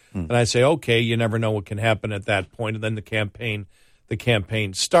whatever. Mm-hmm. And I say, okay, you never know what can happen at that point, and then the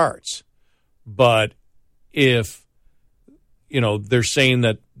campaign starts. But if, they're saying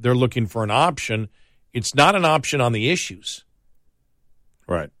that they're looking for an option, it's not an option on the issues.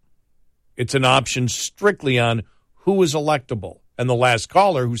 Right. It's an option strictly on who is electable. And the last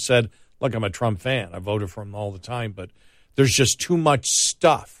caller who said, look, I'm a Trump fan. I voted for him all the time, but there's just too much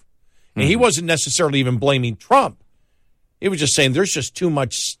stuff. And he wasn't necessarily even blaming Trump. He was just saying there's just too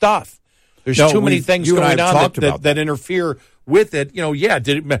much stuff. There's too many things going on that interfere with it.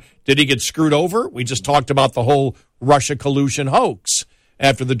 Did he get screwed over? We just talked about the whole Russia collusion hoax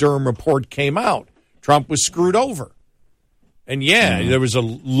after the Durham report came out. Trump was screwed over. And there was a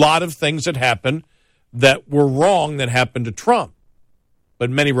lot of things that happened that were wrong that happened to Trump. But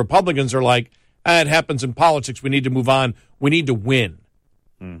many Republicans are like, it happens in politics. We need to move on. We need to win.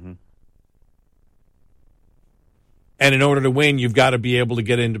 Mm-hmm. And in order to win, you've got to be able to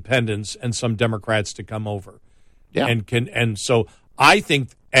get independents and some Democrats to come over. Yeah. And so I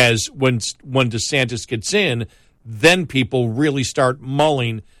think when DeSantis gets in, then people really start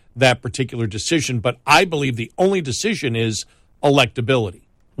mulling that particular decision. But I believe the only decision is electability.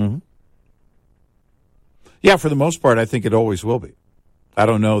 Mm-hmm. Yeah, for the most part, I think it always will be. I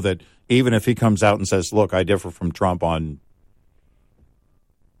don't know that even if he comes out and says, look, I differ from Trump on,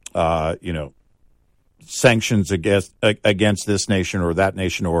 sanctions against this nation or that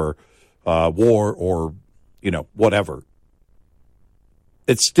nation or war or, whatever.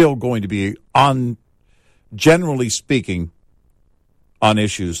 It's still going to be generally speaking, on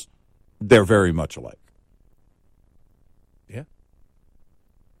issues, they're very much alike. Yeah.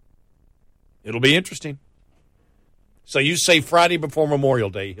 It'll be interesting. So you say Friday before Memorial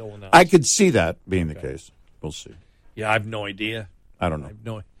Day he'll announce. I could see that being the case. We'll see. Yeah, I have no idea. I don't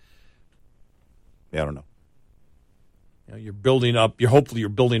know. Yeah, I don't know. You're building up. Hopefully you're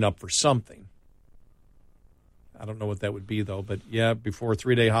building up for something. I don't know what that would be, though. But, before a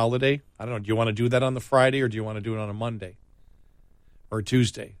 3-day holiday, I don't know. Do you want to do that on the Friday or do you want to do it on a Monday or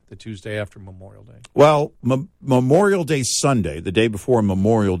Tuesday, the Tuesday after Memorial Day? Well, Memorial Day Sunday, the day before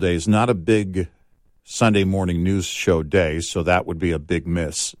Memorial Day, is not a big Sunday morning news show day, so that would be a big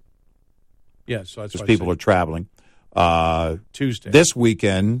miss. Yeah, so that's because people are traveling. Tuesday. This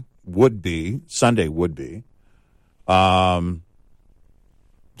weekend Sunday would be. Do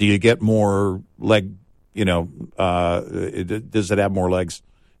you get more leg, does it have more legs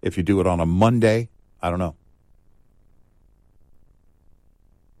if you do it on a Monday? I don't know.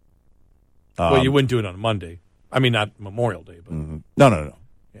 Well, you wouldn't do it on a Monday. I mean, not Memorial Day. But mm-hmm. No.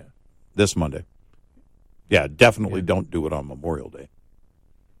 Yeah. This Monday. Yeah, definitely don't do it on Memorial Day.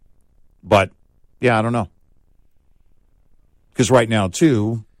 But, I don't know. Because right now,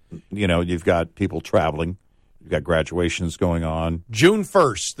 too, you've got people traveling. You've got graduations going on. June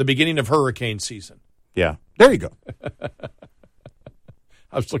 1st, the beginning of hurricane season. Yeah, there you go.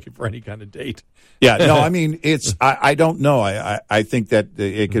 I was looking for any kind of date. Yeah, no, I mean, it's, I don't know. I think that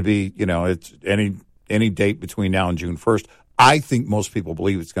it could be, it's any date between now and June 1st. I think most people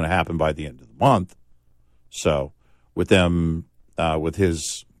believe it's going to happen by the end of the month. So with them, with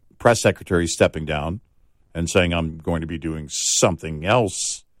his press secretary stepping down and saying, I'm going to be doing something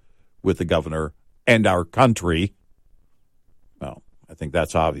else with the governor and our country, well, I think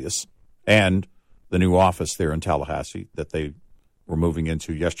that's obvious. And the new office there in Tallahassee that they were moving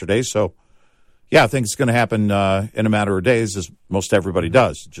into yesterday. So, I think it's going to happen in a matter of days, as most everybody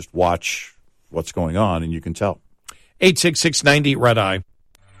does. Just watch what's going on, and you can tell. 866-90 Red Eye.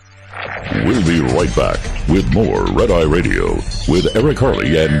 We'll be right back with more Red Eye Radio with Eric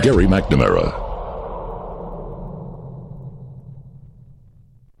Harley and Gary McNamara.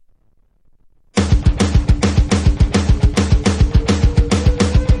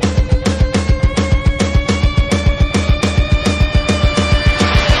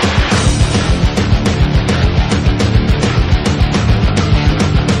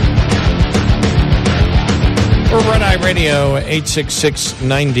 Red Radio,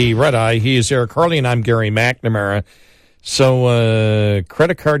 866-90 Red Eye. He is Eric Harley, and I'm Gary McNamara. So,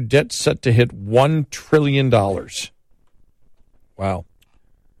 credit card debt set to hit $1 trillion. Wow.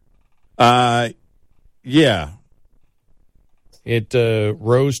 Yeah. It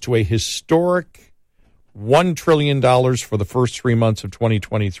rose to a historic $1 trillion for the first 3 months of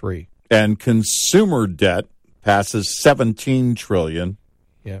 2023. And consumer debt passes $17 trillion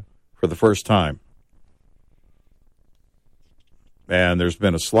for the first time. And there's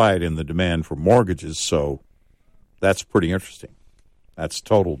been a slide in the demand for mortgages, so that's pretty interesting. That's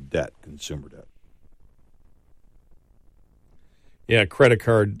total debt, consumer debt. Yeah, credit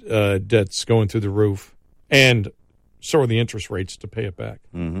card debt's going through the roof. And so are the interest rates to pay it back.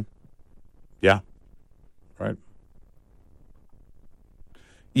 Mm-hmm. Yeah, right.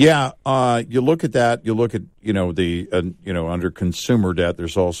 Yeah, you look at that. You look at the under consumer debt.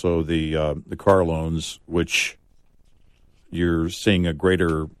 There's also the car loans, which you're seeing a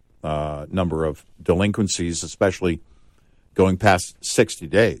greater number of delinquencies, especially going past 60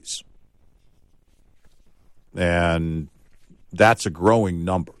 days, and that's a growing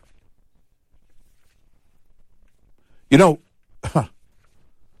number. I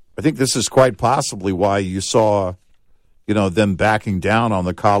think this is quite possibly why you saw, them backing down on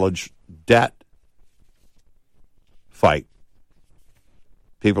the college debt fight.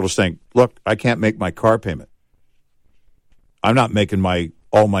 People are saying, look, I can't make my car payment. I'm not making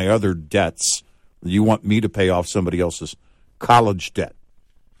all my other debts. You want me to pay off somebody else's college debt.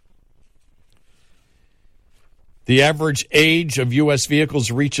 The average age of U.S.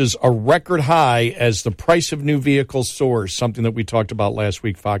 vehicles reaches a record high as the price of new vehicles soars, something that we talked about last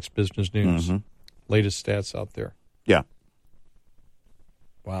week, Fox Business News. Mm-hmm. Latest stats out there. Yeah.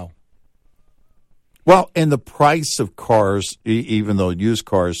 Wow. Well, and the price of cars, even though used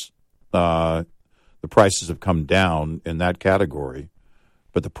cars, the prices have come down in that category,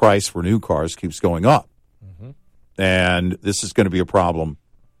 but the price for new cars keeps going up. Mm-hmm. And this is going to be a problem,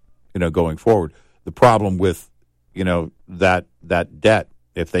 going forward. The problem with that debt,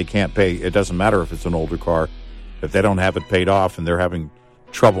 if they can't pay, it doesn't matter if it's an older car, if they don't have it paid off and they're having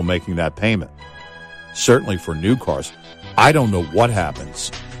trouble making that payment. Certainly for new cars. I don't know what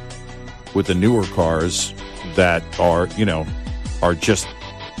happens with the newer cars that are just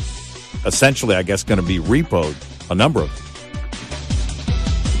essentially, I guess, going to be repoed, a number of them.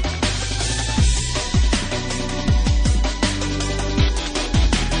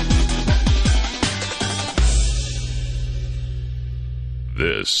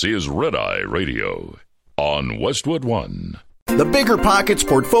 This is Red Eye Radio on Westwood One. The Bigger Pockets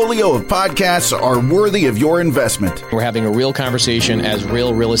portfolio of podcasts are worthy of your investment. We're having a real conversation as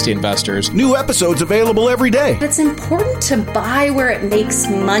real estate investors. New episodes available every day. It's important to buy where it makes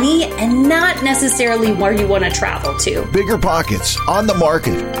money and not necessarily where you want to travel to. Bigger Pockets, On the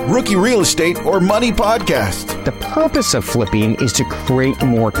Market, Rookie Real Estate, or Money Podcast. The purpose of flipping is to create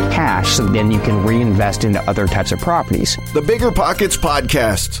more cash so then you can reinvest into other types of properties. The Bigger Pockets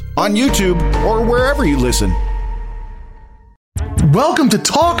Podcast on YouTube or wherever you listen. Welcome to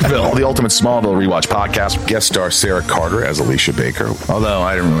Talkville, the ultimate Smallville rewatch podcast. Guest star Sarah Carter as Alicia Baker, although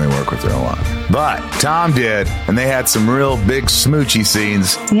I didn't really work with her a lot. But Tom did, and they had some real big smoochy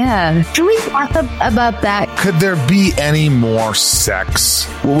scenes. Yeah. Can we talk about that? Could there be any more sex?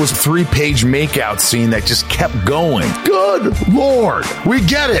 What was a 3-page makeout scene that just kept going? Good Lord, we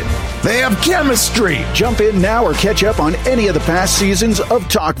get it. They have chemistry. Jump in now or catch up on any of the past seasons of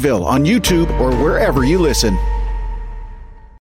Talkville on YouTube or wherever you listen.